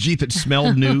brand new Jeep that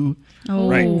smelled new. Oh.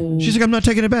 Right. She's like, I'm not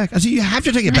taking it back. I said, you have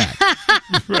to take it back.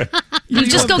 Right. You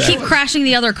just go keep crashing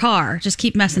the other car. Just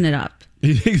keep messing it up.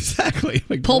 Exactly.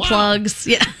 Like, Pull wow. plugs.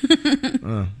 Yeah.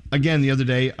 Again, the other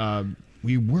day,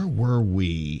 where were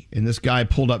we? And this guy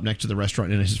pulled up next to the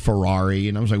restaurant in his Ferrari,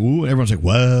 and I was like, ooh, and everyone's like,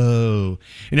 whoa.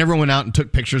 And everyone went out and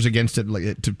took pictures against it,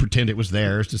 like, to pretend it was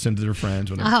theirs, to send to their friends.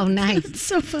 Whatever. Oh, nice. It's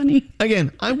so funny.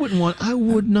 Again, I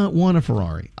would not want a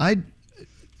Ferrari.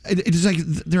 It's like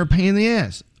they're a pain in the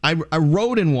ass. I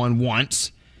rode in one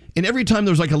once, and every time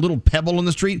there was like a little pebble on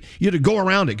the street, you had to go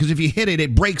around it, because if you hit it,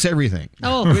 it breaks everything.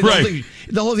 Oh, I mean, right.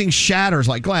 The whole thing shatters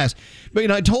like glass. But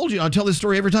I told you, I'll tell this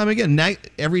story every time again.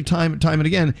 Every time and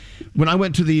again. When I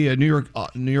went to the New York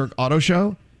Auto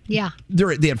Show, yeah,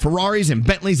 they had Ferraris and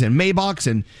Bentleys and Maybachs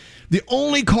and The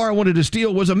only car I wanted to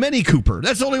steal was a Mini Cooper.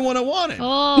 That's the only one I wanted.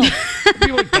 Oh.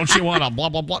 People are like, don't you want a blah,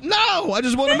 blah, blah? No, I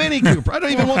just want a Mini Cooper. I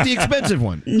don't even want the expensive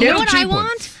one. You know what cheap I one.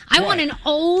 want? I want an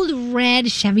old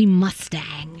red Chevy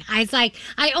Mustang.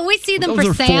 I always see them Those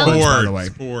for are sale. Fords, by the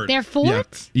way. They're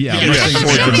Fords? Yeah. I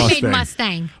thought Chevy made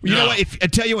Mustang. You know what? I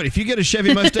tell you what, if you get a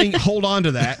Chevy Mustang, hold on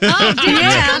to that. Oh, did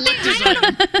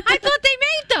I thought they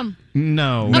made them.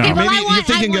 No. Okay, well, Maybe you're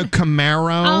thinking a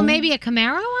Camaro. Oh, maybe a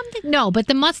Camaro? No, but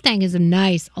the Mustang is a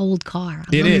nice old car.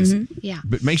 It is. Yeah.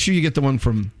 But make sure you get the one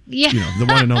from, Yeah. the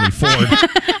one and only Ford.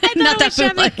 Not that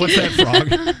bootleg. What's that,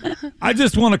 Frog? I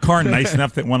just want a car nice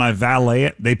enough that when I valet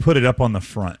it, they put it up on the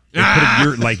front. They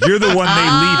put it, you're the one they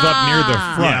leave up near the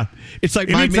front. Yeah. It's like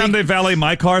anytime they valet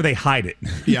my car, they hide it.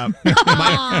 Yeah.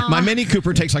 my Mini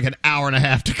Cooper takes like an hour and a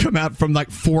half to come out from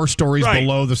like 4 stories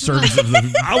below the surface of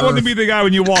the I want to be the guy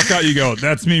when you walk out, you go,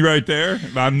 that's me right there.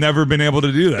 I've never been able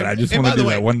to do that. I just And want by to the do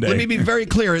way, that one day. Let me be very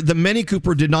clear. The Mini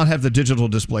Cooper did not have the digital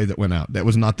display that went out. That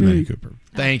was not the Mini Cooper.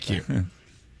 Thank you.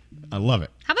 I love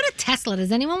it. How about a Tesla?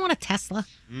 Does anyone want a Tesla?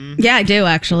 Yeah, I do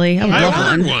actually. I would I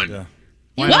love ordered one. one.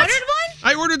 You ordered one?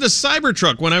 I ordered the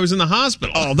Cybertruck when I was in the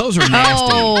hospital. Oh, those are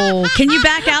nasty. Oh, can you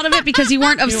back out of it because you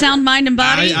weren't of sound mind and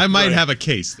body? I might have a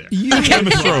case there.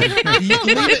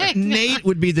 Nate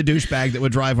would be the douchebag that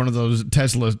would drive one of those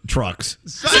Tesla trucks.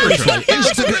 Cybertruck.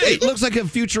 It looks like a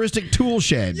futuristic tool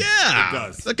shed. Yeah. It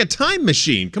does. It's like a time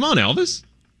machine. Come on, Elvis.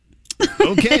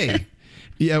 Okay.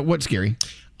 Yeah, what's scary?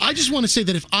 I just want to say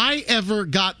that if I ever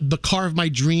got the car of my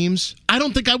dreams, I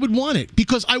don't think I would want it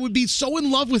because I would be so in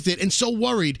love with it and so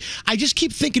worried. I just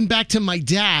keep thinking back to my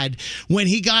dad when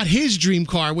he got his dream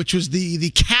car, which was the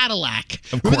Cadillac.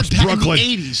 Of Remember course, back Brooklyn.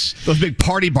 in the 80s. Those big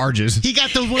party barges. He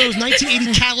got one of those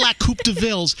 1980 Cadillac Coupe de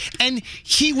Villes, and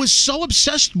he was so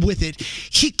obsessed with it,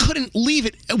 he couldn't leave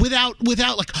it without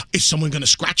like, is someone going to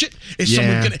scratch it? Is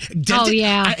someone going to dent it?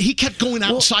 Yeah. He kept going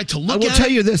outside to look I at it. will tell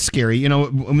you this, Scary.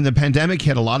 When the pandemic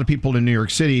hit, a lot of people in New York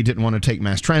City didn't want to take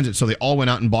mass transit, so they all went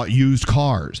out and bought used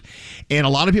cars. And a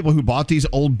lot of people who bought these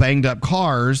old banged up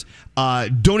cars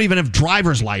don't even have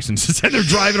driver's licenses, and they're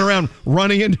driving around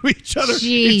running into each other.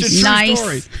 Jeez, it's a true nice.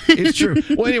 story. It's true.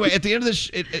 Well, anyway, at the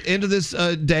end of this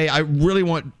day, I really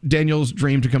want Danielle's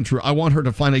dream to come true. I want her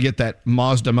to finally get that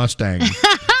Mazda Mustang.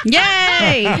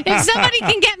 Yay! If somebody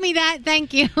can get me that,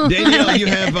 thank you. Danielle, you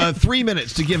have 3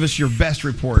 minutes to give us your best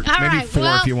report. All Maybe right, 4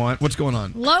 well- if you want. What's going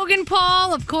on? Logan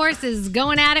Paul, of course, is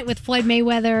going at it with Floyd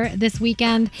Mayweather this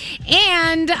weekend.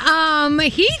 And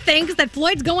he thinks that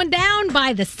Floyd's going down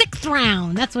by the 6th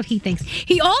round. That's what he thinks.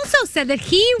 He also said that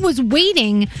he was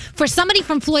waiting for somebody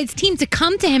from Floyd's team to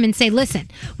come to him and say,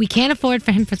 listen, we can't afford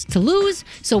for him to lose,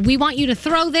 so we want you to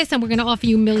throw this and we're going to offer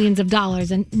you millions of dollars.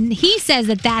 And he says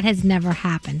that has never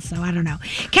happened. So I don't know.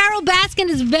 Carol Baskin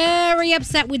is very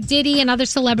upset with Diddy and other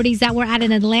celebrities that were at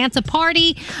an Atlanta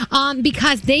party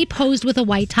because they posed with a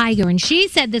white tiger. And she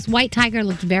said this white tiger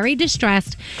looked very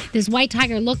distressed. This white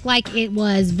tiger looked like it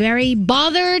was very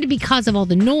bothered because of all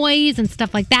the noise and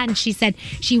stuff like that. And she said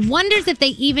she wonders if they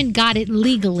even got it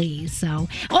legally. So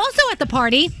also at the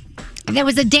party, there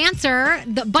was a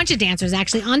bunch of dancers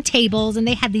actually, on tables, and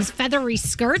they had these feathery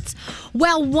skirts.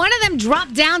 Well, one of them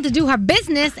dropped down to do her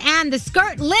business, and the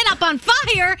skirt lit up on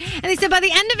fire. And they said by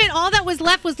the end of it, all that was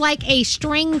left was like a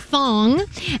string thong.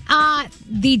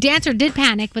 The dancer did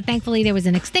panic, but thankfully there was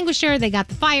an extinguisher. They got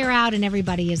the fire out, and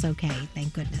everybody is okay.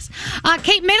 Thank goodness.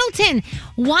 Kate Middleton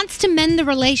wants to mend the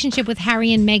relationship with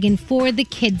Harry and Meghan for the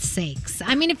kids' sakes.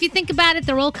 I mean, if you think about it,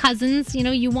 they're all cousins.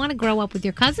 You want to grow up with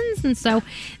your cousins, and so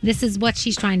this is what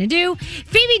she's trying to do.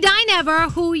 Phoebe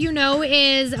Dynevor, who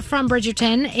is from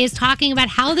Bridgerton, is talking about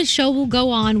how the show will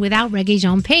go on without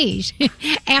Regé-Jean Page.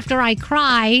 After I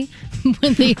cry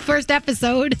when the first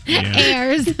episode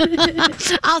airs,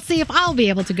 I'll see if I'll be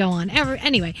able to go on.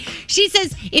 Anyway, she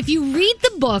says if you read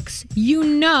the books, you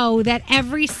know that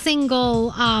every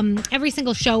single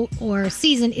show or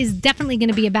season is definitely going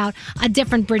to be about a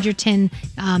different Bridgerton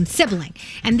sibling.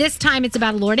 And this time it's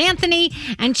about Lord Anthony.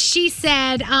 And she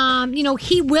said,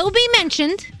 he will be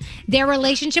mentioned. Their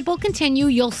relationship will continue.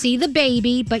 You'll see the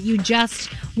baby, but you just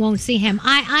won't see him.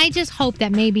 I just hope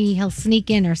that maybe he'll sneak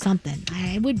in or something.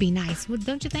 It would be nice,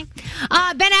 don't you think?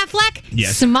 Ben Affleck,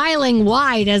 yes, smiling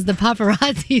wide as the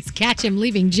paparazzis catch him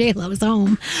leaving J-Lo's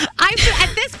home.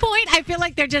 At this point, I feel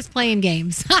like they're just playing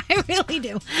games. I really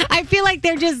do. I feel like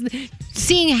they're just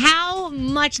seeing how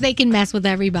much they can mess with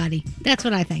everybody. That's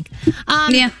what I think.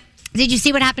 Yeah. Did you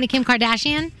see what happened to Kim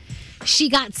Kardashian? She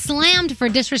got slammed for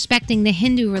disrespecting the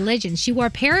Hindu religion. She wore a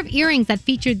pair of earrings that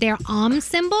featured their Om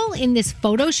symbol in this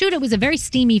photo shoot. It was a very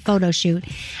steamy photo shoot.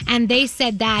 And they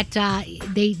said that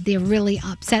they're really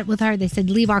upset with her. They said,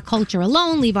 leave our culture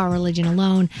alone, leave our religion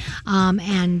alone.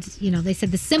 And, they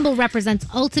said the symbol represents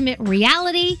ultimate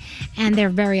reality, and they're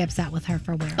very upset with her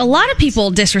for wearing it. A lot of people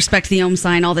disrespect the Om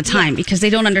sign all the time because they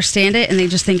don't understand it and they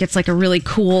just think it's like a really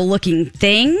cool looking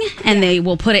thing, and they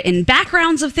will put it in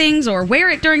backgrounds of things or wear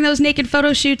it during those naked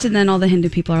photo shoots, and then all the Hindu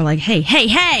people are like, hey,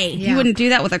 you wouldn't do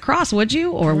that with a cross, would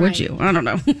you? Or would you? I don't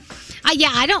know.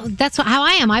 I don't. That's how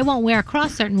I am. I won't wear a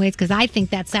cross certain ways because I think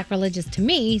that's sacrilegious to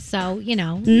me. So, you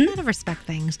gotta respect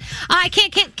things. I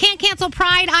can't cancel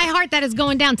Pride. iHeart, that is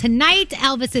going down tonight.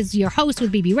 Elvis is your host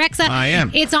with BB Rexa. I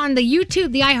am. It's on the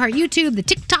YouTube, the iHeart YouTube, the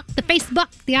TikTok, the Facebook,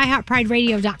 the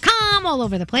iHeartPrideRadio.com, all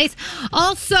over the place.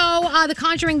 Also, The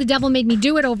Conjuring, The Devil Made Me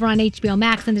Do It over on HBO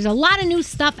Max. And there's a lot of new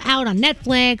stuff out on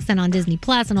Netflix and on Disney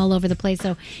Plus and all over the place.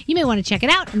 So you may want to check it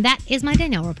out. And that is my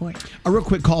Danielle report. A real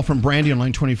quick call from Brandy on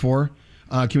line 24.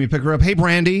 Can we pick her up? Hey,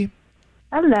 Brandy.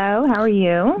 Hello, how are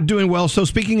you? Doing well. So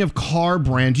speaking of car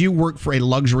brand, you work for a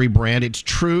luxury brand. It's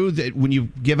true that when you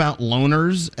give out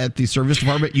loaners at the service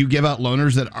department, you give out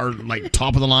loaners that are like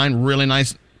top of the line, really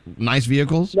nice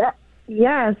vehicles? Yeah.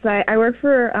 Yes, I work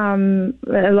for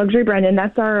a luxury brand, and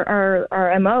that's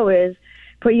our MO is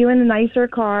put you in a nicer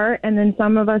car, and then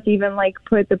some of us even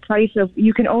put the price of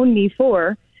you can own me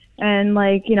for, and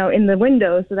in the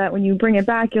window, so that when you bring it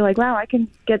back, you're like, wow, I can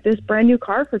get this brand new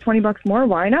car for $20 more.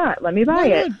 Why not? Let me buy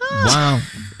it. Wow.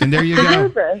 And there you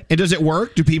go. And does it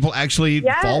work? Do people actually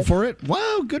fall for it?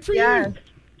 Wow, good for you. A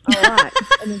lot.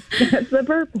 And that's the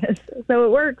purpose. So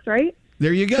it works, right?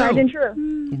 There you go. Tried and true.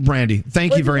 Brandy,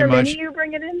 thank you very much. Was it your Mini you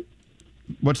bring it in?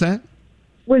 What's that?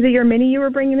 Was it your Mini you were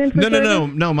bringing in?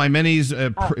 No. My Mini's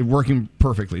working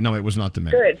perfectly. No, it was not the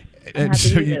Mini. Good. And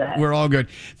so we're all good.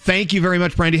 Thank you very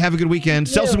much, Brandy. Have a good weekend.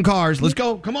 Sell some cars. Let's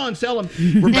go. Come on, sell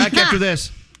them. We're back after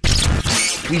this.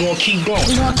 We gonna keep going.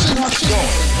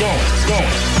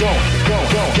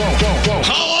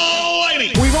 Hello,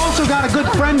 lady. We've also got a good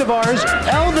friend of ours,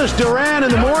 Elvis Duran,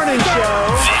 in the morning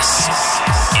show. This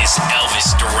is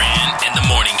Elvis Duran in the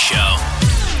morning show.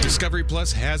 Discovery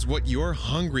Plus has what you're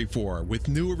hungry for. With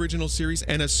new original series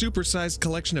and a supersized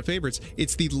collection of favorites,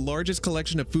 it's the largest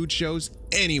collection of food shows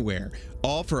anywhere.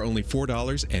 All for only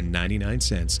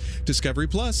 $4.99. Discovery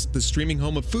Plus, the streaming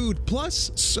home of food,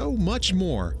 plus so much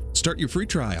more. Start your free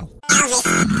trial. Elvis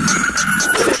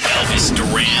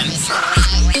Duran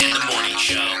in the morning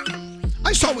show.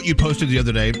 I saw what you posted the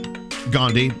other day,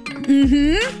 Gandhi,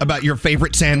 about your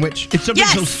favorite sandwich. It's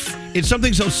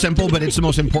something so simple, but it's the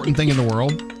most important thing in the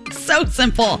world. So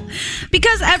simple.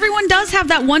 Because everyone does have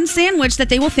that one sandwich that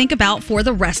they will think about for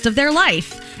the rest of their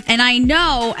life. And I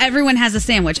know everyone has a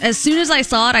sandwich. As soon as I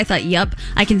saw it, I thought, yep,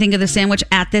 I can think of the sandwich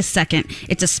at this second.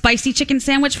 It's a spicy chicken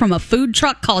sandwich from a food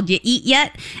truck called You Eat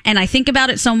Yet. And I think about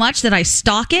it so much that I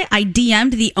stalk it. I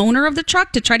DM'd the owner of the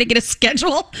truck to try to get a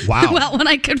schedule about when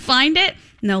I could find it.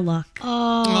 No luck.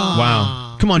 Oh.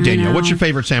 Wow. Come on, Danielle. What's your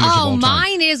favorite sandwich of all time?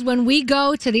 Mine is when we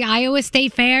go to the Iowa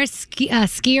State Fair,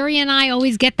 Scary and I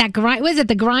always get that,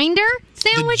 the grinder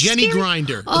sandwich? The Jenny Scary?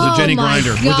 Grinder. The Jenny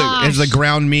Grinder. Gosh. It's the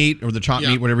ground meat or the chopped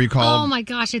meat, whatever you call it. Oh, my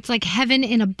gosh. It's like heaven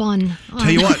in a bun. Oh. Tell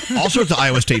you what, also at the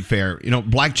Iowa State Fair,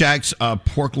 Blackjack's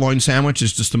pork loin sandwich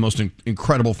is just the most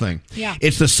incredible thing. Yeah.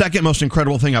 It's the second most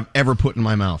incredible thing I've ever put in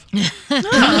my mouth. Okay.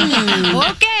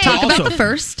 Talk about the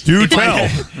first. Do tell.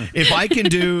 If I can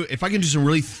do some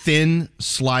really thin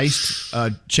sliced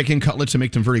chicken cutlets and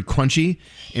make them very crunchy,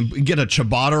 and get a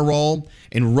ciabatta roll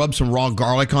and rub some raw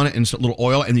garlic on it and some little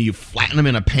oil, and then you flatten them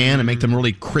in a pan and make them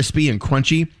really crispy and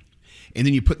crunchy, and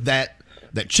then you put that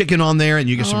chicken on there, and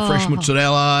you get some fresh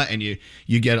mozzarella, and you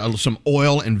get some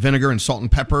oil and vinegar and salt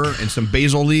and pepper and some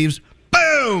basil leaves.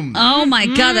 Boom! Oh my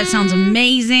God, that sounds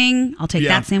amazing. I'll take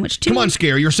that sandwich too. Come on,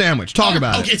 Scary, your sandwich. Talk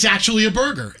about it. It's actually a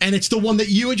burger, and it's the one that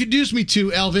you introduced me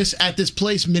to, Elvis, at this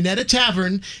place, Minetta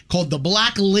Tavern, called the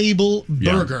Black Label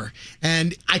Burger.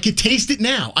 And I could taste it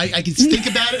now. I can think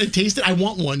about it and taste it. I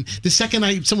want one. The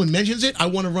second someone mentions it, I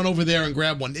want to run over there and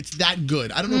grab one. It's that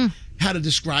good. I don't know how to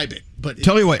describe it, but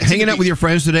tell you what, hanging out with your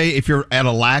friends today, if you're at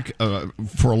a lack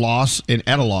for a loss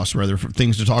for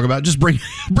things to talk about, just bring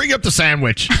up the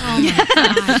sandwich. Oh my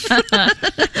gosh.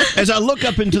 As I look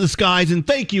up into the skies, and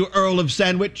thank you, Earl of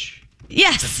Sandwich.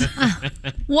 Yes.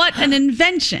 What an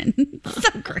invention.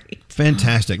 So great.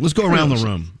 Fantastic. Let's go around the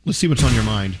room. Let's see what's on your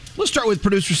mind. Let's start with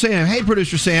Producer Sam. Hey,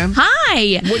 Producer Sam.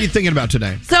 Hi. What are you thinking about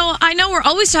today? So I know we're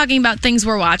always talking about things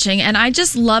we're watching, and I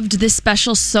just loved this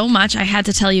special so much I had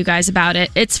to tell you guys about it.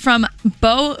 It's from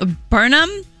Bo Burnham,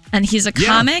 and he's a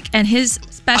comic, and his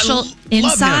special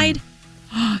Inside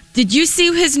Did you see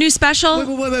his new special?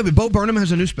 Wait. Bo Burnham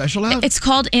has a new special out? It's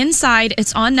called Inside.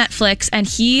 It's on Netflix, and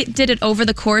he did it over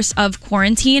the course of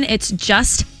quarantine. It's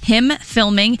just him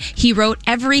filming. He wrote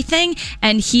everything,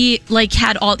 and he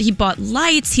he bought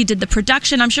lights, he did the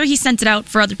production. I'm sure he sent it out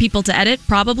for other people to edit,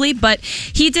 probably, but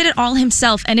he did it all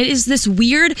himself. And it is this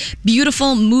weird,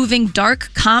 beautiful, moving,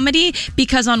 dark comedy,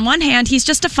 because on one hand, he's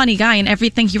just a funny guy and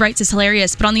everything he writes is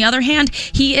hilarious. But on the other hand,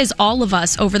 he is all of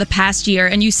us over the past year,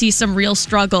 and you see some real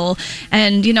struggle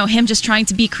and, him just trying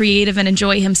to be creative and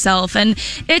enjoy himself. And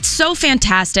it's so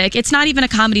fantastic. It's not even a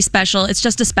comedy special. It's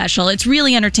just a special. It's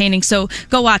really entertaining. So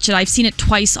go watch it. I've seen it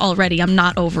twice already. I'm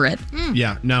not over it.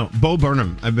 Yeah, no. Bo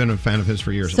Burnham. I've been a fan of his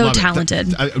for years. So Love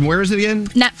talented. And where is it again?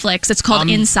 Netflix. It's called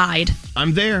Inside.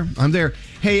 I'm there.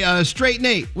 Hey, Straight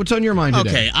Nate, what's on your mind today?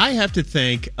 Okay, I have to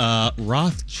thank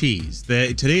Roth Cheese.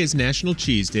 Today is National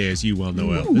Cheese Day, as you well know,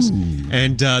 Elvis.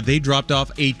 And they dropped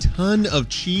off a ton of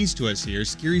cheese to us here.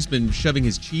 Scary's been shoving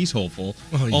his cheese hole full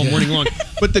all morning long.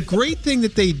 But the great thing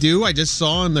that they do, I just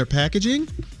saw in their packaging,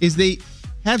 is they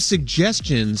have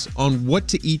suggestions on what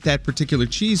to eat that particular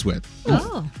cheese with.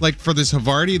 Oh. Like for this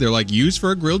Havarti, they're like, use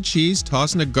for a grilled cheese,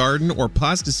 toss in a garden or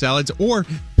pasta salads, or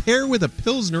pair with a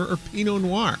Pilsner or Pinot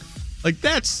Noir. Like,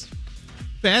 that's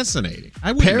fascinating.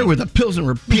 Pair with a Pilsner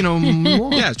or Pinot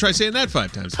Noir. Yeah, try saying that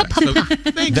 5 times fast. So,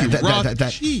 thank you,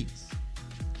 Roth Cheese.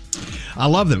 I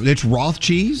love them. It's Roth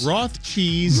Cheese? Roth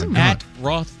Cheese at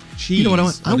Roth Cheese. You know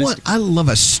what I want? I love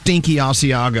a stinky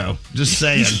Asiago. Just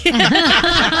saying.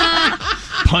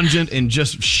 Pungent and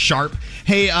just sharp.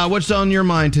 Hey, what's on your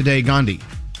mind today, Gandhi?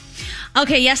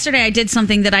 Okay, yesterday I did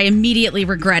something that I immediately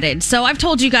regretted. So I've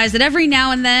told you guys that every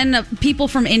now and then people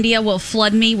from India will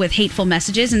flood me with hateful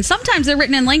messages, and sometimes they're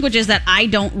written in languages that I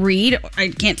don't read. I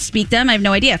can't speak them. I have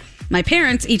no idea. My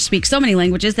parents each speak so many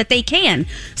languages that they can.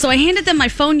 So I handed them my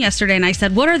phone yesterday and I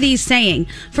said, what are these saying?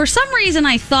 For some reason,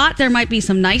 I thought there might be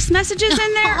some nice messages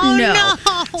in there. No.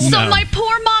 So my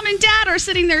poor mom and dad are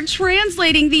sitting there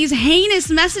translating these heinous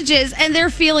messages, and their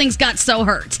feelings got so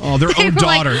hurt. Oh, their own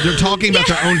daughter. They're talking about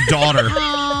their own daughter.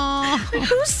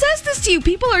 Who says this to you?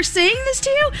 People are saying this to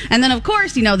you? And then, of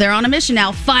course, they're on a mission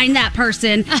now. Find that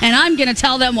person, and I'm going to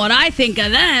tell them what I think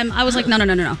of them. I was like,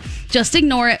 no. Just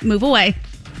ignore it. Move away.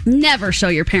 Never show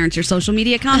your parents your social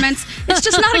media comments. It's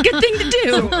just not a good thing to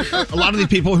do. A lot of these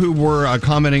people who were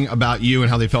commenting about you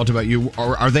and how they felt about you,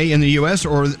 are they in the U.S.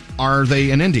 or are they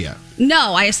in India?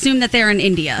 No, I assume that they're in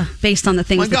India based on the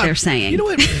things that they're saying. You know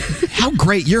what? How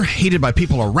great. You're hated by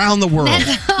people around the world.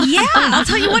 Yeah, I'll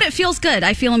tell you what, it feels good.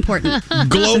 I feel important.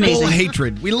 Global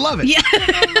hatred. We love it. Yeah.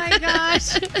 Oh, my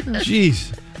gosh.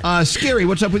 Jeez. Scary,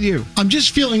 what's up with you? I'm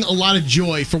just feeling a lot of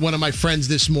joy for one of my friends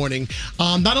this morning.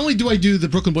 Not only do I do the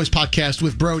Brooklyn Boys podcast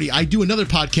with Brody, I do another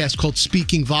podcast called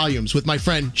Speaking Volumes with my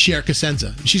friend Cher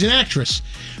Cosenza. She's an actress.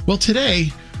 Well,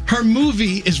 today, her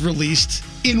movie is released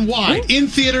in wide, in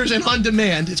theaters and on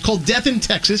demand. It's called Death in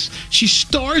Texas. She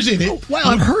stars in it. Oh, wow,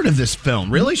 I've heard of this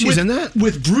film. Really? She's in that?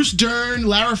 With Bruce Dern,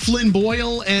 Lara Flynn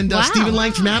Boyle, and Stephen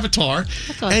Lang from Avatar.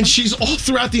 Awesome. And she's all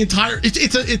throughout the entire...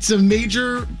 It's a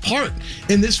major part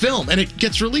in this film, and it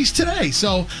gets released today.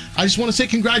 So I just want to say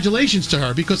congratulations to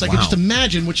her, because I can just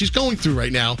imagine what she's going through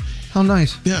right now. How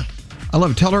nice. Yeah. I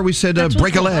love it. Tell her we said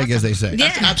break a leg, as they say.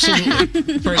 Yeah.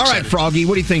 Absolutely. All right, Froggy,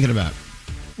 what are you thinking about?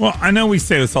 Well, I know we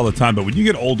say this all the time, but when you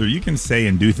get older, you can say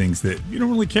and do things that you don't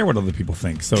really care what other people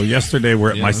think. So yesterday,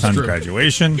 we're at my son's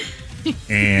graduation,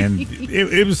 and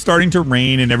it was starting to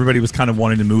rain, and everybody was kind of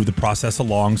wanting to move the process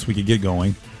along so we could get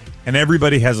going. And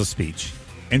everybody has a speech.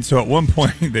 And so at one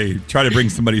point, they try to bring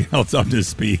somebody else up to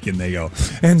speak, and they go,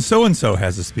 and so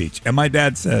has a speech. And my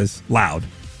dad says, loud,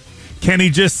 can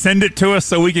he just send it to us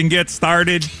so we can get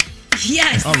started?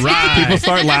 Yes. All right. People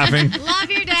start laughing. Love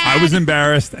your dad. I was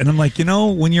embarrassed, and I'm like,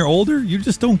 when you're older, you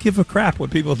just don't give a crap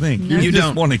what people think. No. You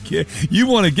just want to get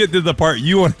to the part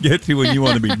you want to get to when you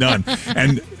want to be done.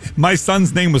 And my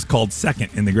son's name was called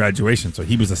second in the graduation, so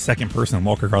he was the second person to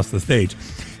walk across the stage.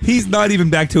 He's not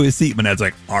even back to his seat. My dad's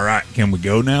like, all right, can we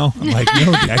go now? I'm like,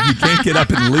 no, Dad, you can't get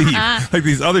up and leave. Like,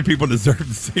 these other people deserve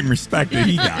the same respect that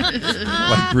he got.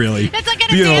 Like, really. It's like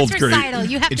at a dance recital.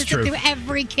 You have to sit through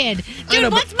every kid.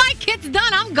 Dude, once my kid's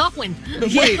done, I'm going.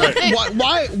 Wait,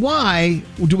 why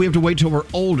do we have to wait till we're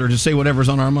older to say whatever's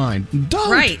on our mind? Don't.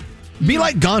 Right. Be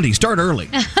like Gandhi. Start early.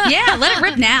 Yeah, let it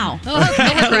rip now.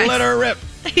 Let her rip.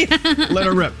 Let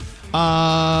her rip.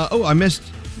 I missed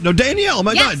No, Danielle. Oh,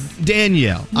 my Yes. God.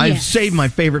 Danielle. I Yes. saved my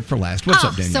favorite for last. What's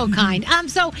up, Danielle? So kind.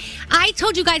 So I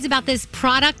told you guys about this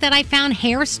product that I found,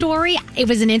 Hair Story. It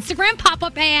was an Instagram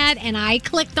pop-up ad, and I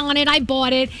clicked on it. I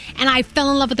bought it, and I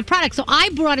fell in love with the product. So I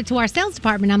brought it to our sales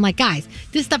department. I'm like, guys,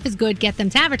 this stuff is good. Get them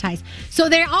to advertise. So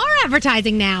they are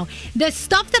advertising now. The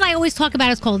stuff that I always talk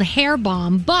about is called Hair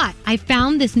Balm, but I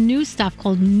found this new stuff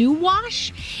called New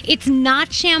Wash. It's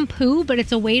not shampoo, but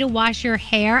it's a way to wash your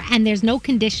hair, and there's no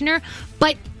conditioner,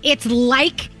 but it's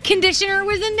like conditioner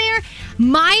was in there.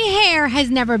 My hair has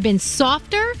never been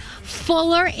softer,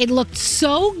 fuller. It looked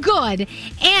so good.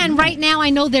 And right now,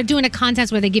 I know they're doing a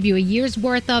contest where they give you a year's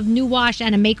worth of New Wash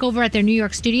and a makeover at their New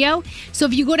York studio. So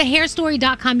if you go to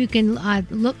hairstory.com, you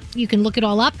can look it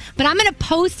all up. But I'm going to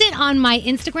post it on my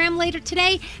Instagram later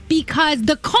today because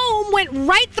the comb went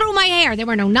right through my hair. There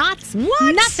were no knots,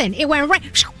 nothing. It went right.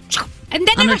 And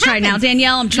that I'm never gonna try now, happens.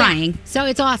 Danielle. I'm trying. Yeah. So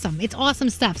it's awesome. It's awesome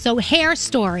stuff. So Hair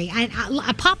Story,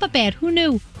 a pop-up ad. Who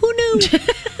knew? Who knew?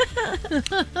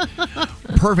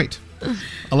 Perfect.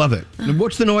 I love it.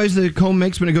 What's the noise the comb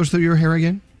makes when it goes through your hair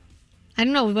again? I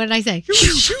don't know. What did I say?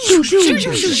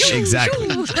 Exactly.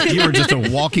 You are just a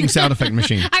walking sound effect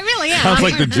machine. I really am. Sounds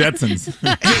like the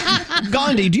Jetsons.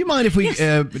 Gandhi, do you mind if we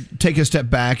take a step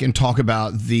back and talk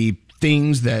about the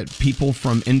things that people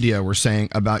from India were saying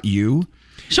about you?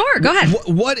 Sure, go ahead.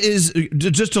 What is,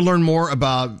 just to learn more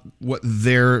about what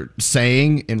they're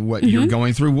saying and what you're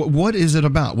going through, what is it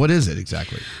about? What is it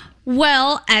exactly?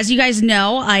 Well, as you guys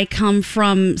know, I come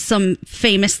from some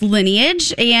famous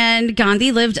lineage, and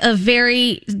Gandhi lived a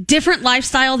very different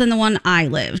lifestyle than the one I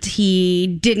lived. He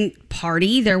didn't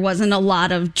party. There wasn't a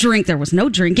lot of drink. There was no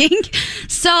drinking.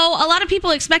 So a lot of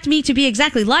people expect me to be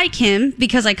exactly like him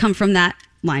because I come from that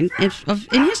line in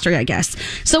history, I guess.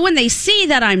 So when they see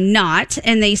that I'm not,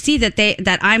 and they see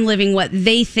that I'm living what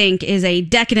they think is a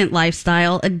decadent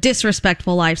lifestyle, a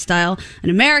disrespectful lifestyle,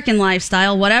 an American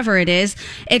lifestyle, whatever it is,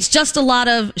 it's just a lot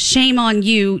of shame on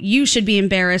you. You should be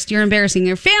embarrassed. You're embarrassing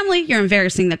your family. You're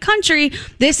embarrassing the country.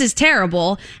 This is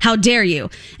terrible. How dare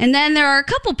you? And then there are a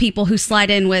couple people who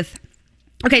slide in with,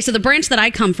 okay, so the branch that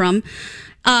I come from,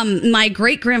 my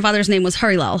great-grandfather's name was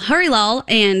Harilal. Harilal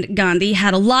and Gandhi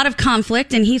had a lot of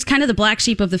conflict, and he's kind of the black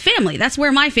sheep of the family. That's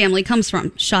where my family comes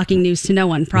from. Shocking news to no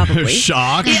one, probably.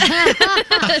 Shock.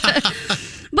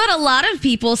 But a lot of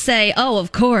people say, oh,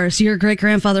 of course, your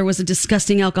great-grandfather was a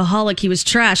disgusting alcoholic. He was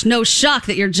trash. No shock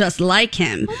that you're just like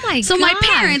him. Oh, my So my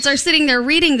parents are sitting there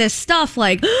reading this stuff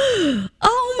like,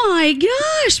 oh, my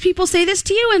gosh, people say this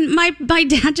to you. And my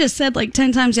dad just said like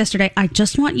 10 times yesterday, I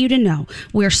just want you to know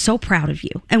we're so proud of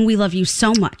you and we love you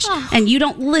so much. And you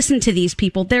don't listen to these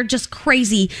people. They're just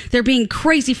crazy. They're being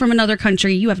crazy from another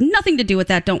country. You have nothing to do with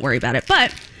that. Don't worry about it.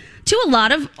 But to a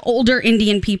lot of older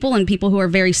Indian people and people who are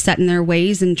very set in their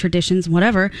ways and traditions,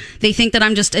 whatever, they think that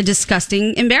I'm just a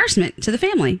disgusting embarrassment to the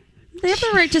family. They have the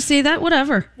right to say that,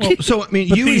 whatever. Well, so, I mean,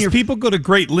 but you these and your people go to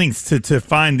great lengths to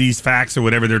find these facts or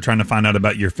whatever they're trying to find out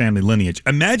about your family lineage.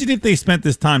 Imagine if they spent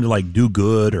this time to like do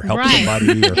good or help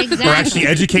somebody or actually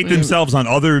educate themselves on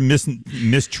other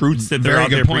mistruths that they're Very out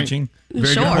good there point. preaching.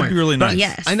 Very Sure. good point. That'd be really nice.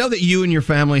 Yes. I know that you and your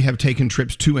family have taken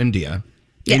trips to India.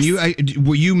 Yes. And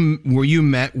were you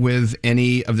met with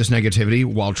any of this negativity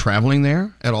while traveling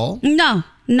there at all? No,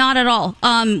 not at all.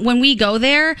 When we go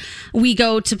there, we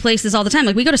go to places all the time.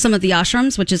 Like we go to some of the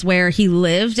ashrams, which is where he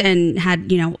lived and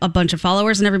had, a bunch of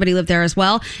followers, and everybody lived there as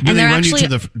well. Do they run you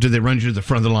to the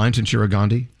front of the line since you're a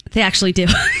Gandhi? They actually do.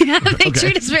 They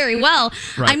treat us very well.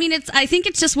 Right. I mean, I think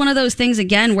it's just one of those things,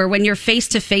 again, where when you're face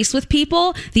to face with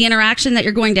people, the interaction that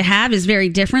you're going to have is very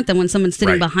different than when someone's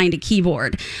sitting behind a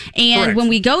keyboard. And Correct. when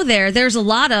we go there's a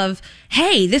lot of,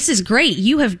 hey, this is great.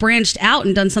 You have branched out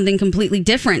and done something completely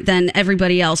different than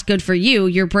everybody else. Good for you.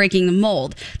 You're breaking the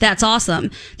mold. That's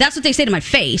awesome. That's what they say to my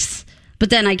face. But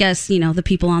then I guess, the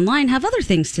people online have other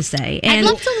things to say. I'd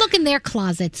love to look in their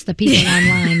closets, the people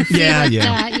online. Yeah.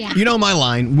 Yeah. You know my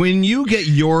line. When you get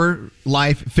your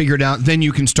life figured out, then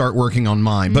you can start working on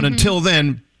mine. But until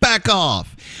then, back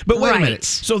off. But wait a minute.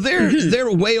 So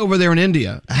they're way over there in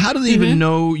India. How do they even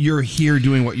know you're here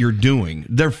doing what you're doing?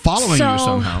 They're following you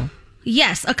somehow.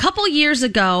 Yes, a couple years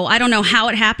ago, I don't know how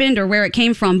it happened or where it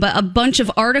came from, but a bunch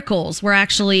of articles were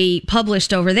actually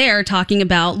published over there talking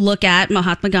about, look at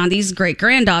Mahatma Gandhi's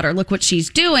great-granddaughter, look what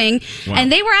she's doing. Wow.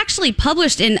 And they were actually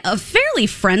published in a fairly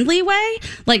friendly way.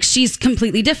 Like, she's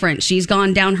completely different. She's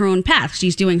gone down her own path.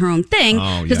 She's doing her own thing.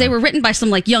 Because they were written by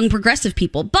some, young progressive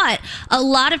people. But a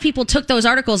lot of people took those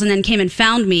articles and then came and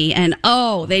found me, and,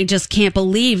 they just can't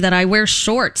believe that I wear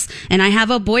shorts, and I have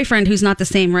a boyfriend who's not the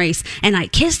same race, and I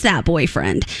kissed that boy.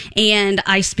 boyfriend, and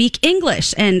I speak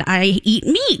English, and I eat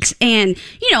meat, and,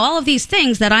 all of these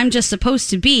things that I'm just supposed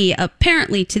to be,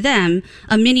 apparently to them,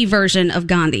 a mini version of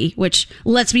Gandhi, which,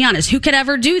 let's be honest, who could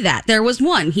ever do that? There was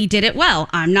one. He did it well.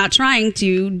 I'm not trying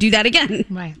to do that again.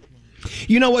 Right.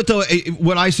 You know what, though?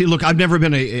 What I see, look, I've never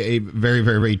been a very,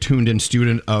 very, very tuned-in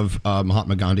student of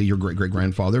Mahatma Gandhi, your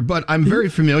great-great-grandfather, but I'm very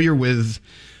familiar with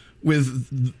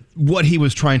what he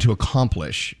was trying to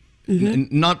accomplish.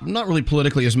 Mm-hmm. Not really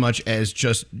politically as much as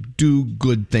just do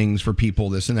good things for people,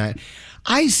 this and that.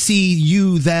 I see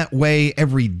you that way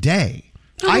every day.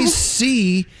 Oh. I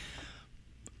see...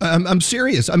 I'm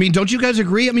serious. I mean, don't you guys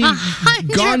agree? I mean,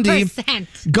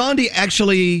 100%. Gandhi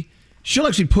actually... She'll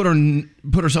actually put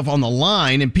herself on the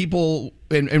line and people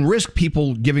and risk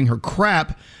people giving her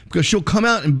crap because she'll come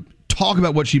out and talk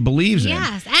about what she believes in.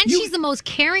 Yes, and she's the most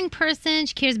caring person.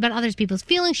 She cares about other people's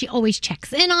feelings. She always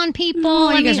checks in on people.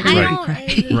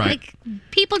 Like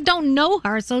people don't know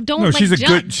her, so don't.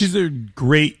 She's a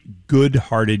great,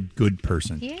 good-hearted, good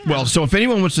person. Yeah. Well, so if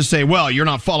anyone wants to say, well, you're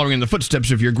not following in the footsteps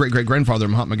of your great-great-grandfather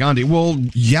Mahatma Gandhi, well,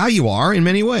 yeah, you are in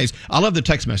many ways. I love the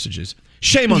text messages.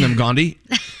 Shame on them, Gandhi.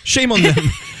 Shame on them.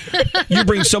 You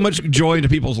bring so much joy into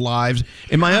people's lives.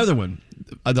 And my other one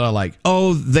that I like,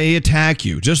 they attack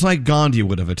you, just like Gandhi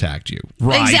would have attacked you.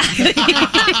 Right. Exactly.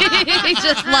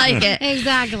 Just like it.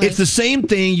 Exactly. It's the same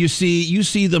thing you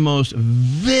see the most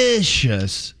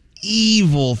vicious,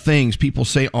 evil things people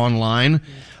say online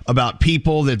about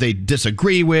people that they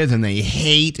disagree with and they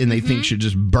hate and they think should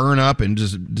just burn up and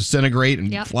just disintegrate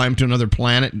and fly them to another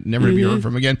planet, never to be heard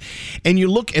from again. And you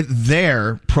look at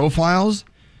their profiles,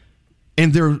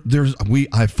 and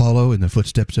I follow in the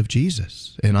footsteps of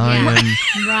Jesus, and I am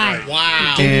right.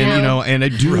 Wow. And and I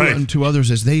do unto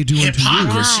others as they do unto you.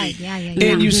 Right. Yeah.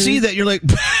 And you see that, you're like,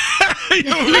 okay.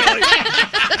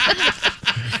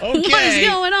 What is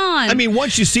going on? I mean,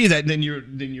 once you see that, then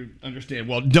you understand.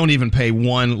 Well, don't even pay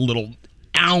one little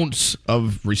ounce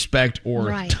of respect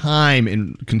or time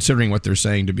in considering what they're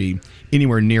saying to be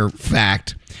anywhere near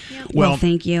fact. Yep. Well,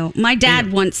 thank you. My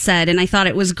dad once said, and I thought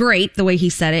it was great the way he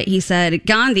said it. He said,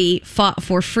 Gandhi fought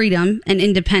for freedom and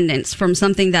independence from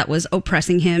something that was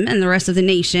oppressing him and the rest of the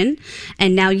nation.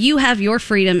 And now you have your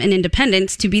freedom and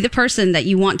independence to be the person that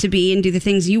you want to be and do the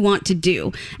things you want to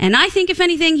do. And I think, if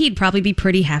anything, he'd probably be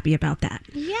pretty happy about that.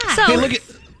 Yeah. So, hey,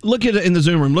 look at it in the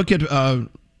Zoom room. Look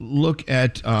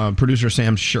at producer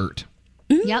Sam's shirt.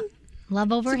 Yep.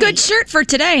 Love over hate. Good shirt for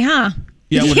today, huh?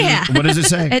 Yeah. What does it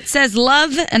say? It says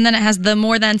love, and then it has the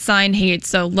more than sign hate.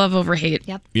 So love over hate.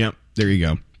 Yep. There you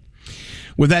go.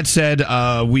 With that said,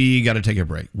 we got to take a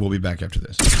break. We'll be back after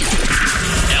this.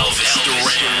 Elvis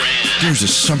Duran. There's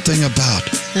just something about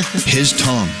his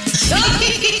tongue.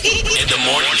 In the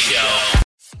morning show.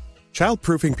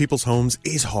 Childproofing people's homes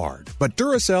is hard, but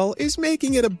Duracell is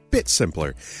making it a bit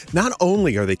simpler. Not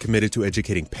only are they committed to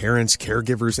educating parents,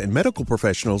 caregivers, and medical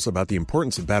professionals about the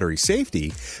importance of battery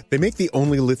safety, they make the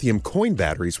only lithium coin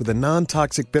batteries with a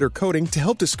non-toxic bitter coating to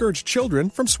help discourage children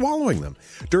from swallowing them.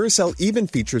 Duracell even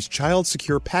features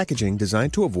child-secure packaging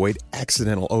designed to avoid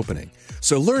accidental opening.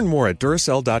 So learn more at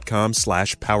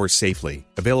Duracell.com/powersafely.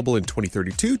 Available in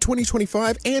 2032,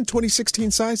 2025, and 2016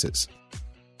 sizes.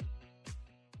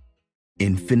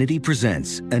 Infiniti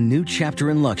presents a new chapter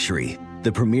in luxury,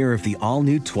 the premiere of the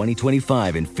all-new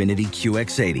 2025 Infiniti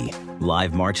QX80,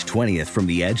 live March 20th from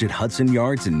the Edge at Hudson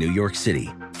Yards in New York City,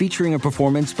 featuring a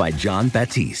performance by John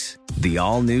Batiste. The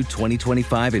all-new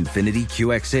 2025 Infiniti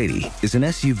QX80 is an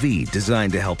SUV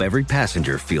designed to help every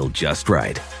passenger feel just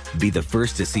right. Be the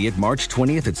first to see it March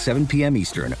 20th at 7 p.m.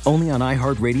 Eastern, only on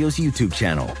iHeartRadio's YouTube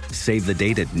channel. Save the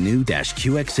date at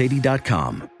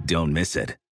new-QX80.com. Don't miss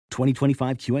it.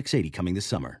 2025 QX80 coming this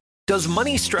summer. Does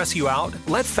money stress you out?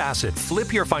 Let Facet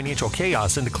flip your financial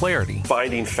chaos into clarity.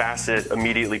 Finding Facet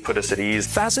immediately put us at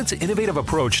ease. Facet's innovative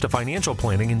approach to financial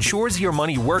planning ensures your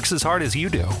money works as hard as you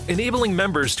do, enabling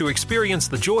members to experience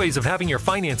the joys of having your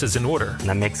finances in order. And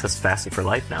that makes us Facet for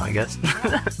life now, I guess.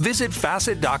 Visit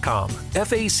Facet.com,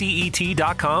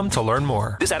 FACET.com to learn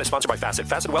more. This ad is sponsored by Facet.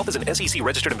 Facet Wealth is an SEC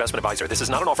registered investment advisor. This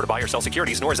is not an offer to buy or sell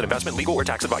securities, nor is it investment, legal, or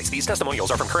tax advice. These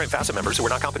testimonials are from current Facet members who are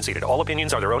not compensated. All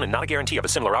opinions are their own and not a guarantee of a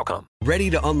similar outcome. Ready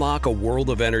to unlock a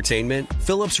world of entertainment?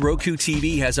 Philips Roku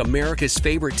TV has America's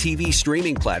favorite TV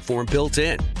streaming platform built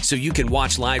in, so you can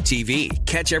watch live TV,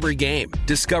 catch every game,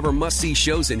 discover must-see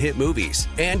shows and hit movies,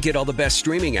 and get all the best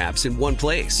streaming apps in one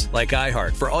place, like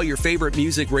iHeart for all your favorite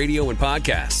music, radio, and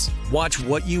podcasts. Watch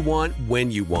what you want, when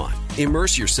you want.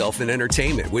 Immerse yourself in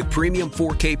entertainment with premium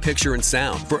 4K picture and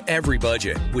sound for every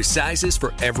budget, with sizes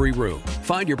for every room.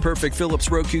 Find your perfect Philips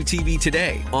Roku TV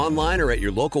today, online or at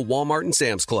your local Walmart and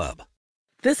Sam's Club.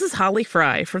 This is Holly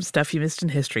Fry from Stuff You Missed in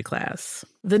History class.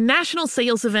 The national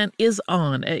sales event is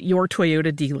on at your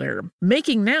Toyota dealer,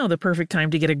 making now the perfect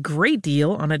time to get a great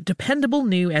deal on a dependable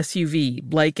new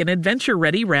SUV, like an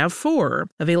adventure-ready RAV4.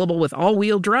 Available with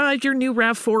all-wheel drive, your new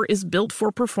RAV4 is built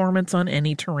for performance on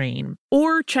any terrain.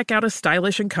 Or check out a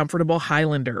stylish and comfortable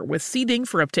Highlander with seating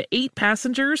for up to 8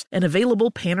 passengers and available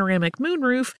panoramic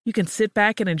moonroof. You can sit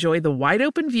back and enjoy the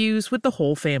wide-open views with the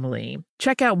whole family.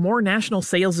 Check out more national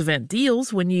sales event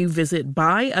deals when you visit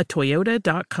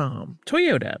buyatoyota.com.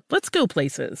 Toyota, let's go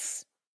places.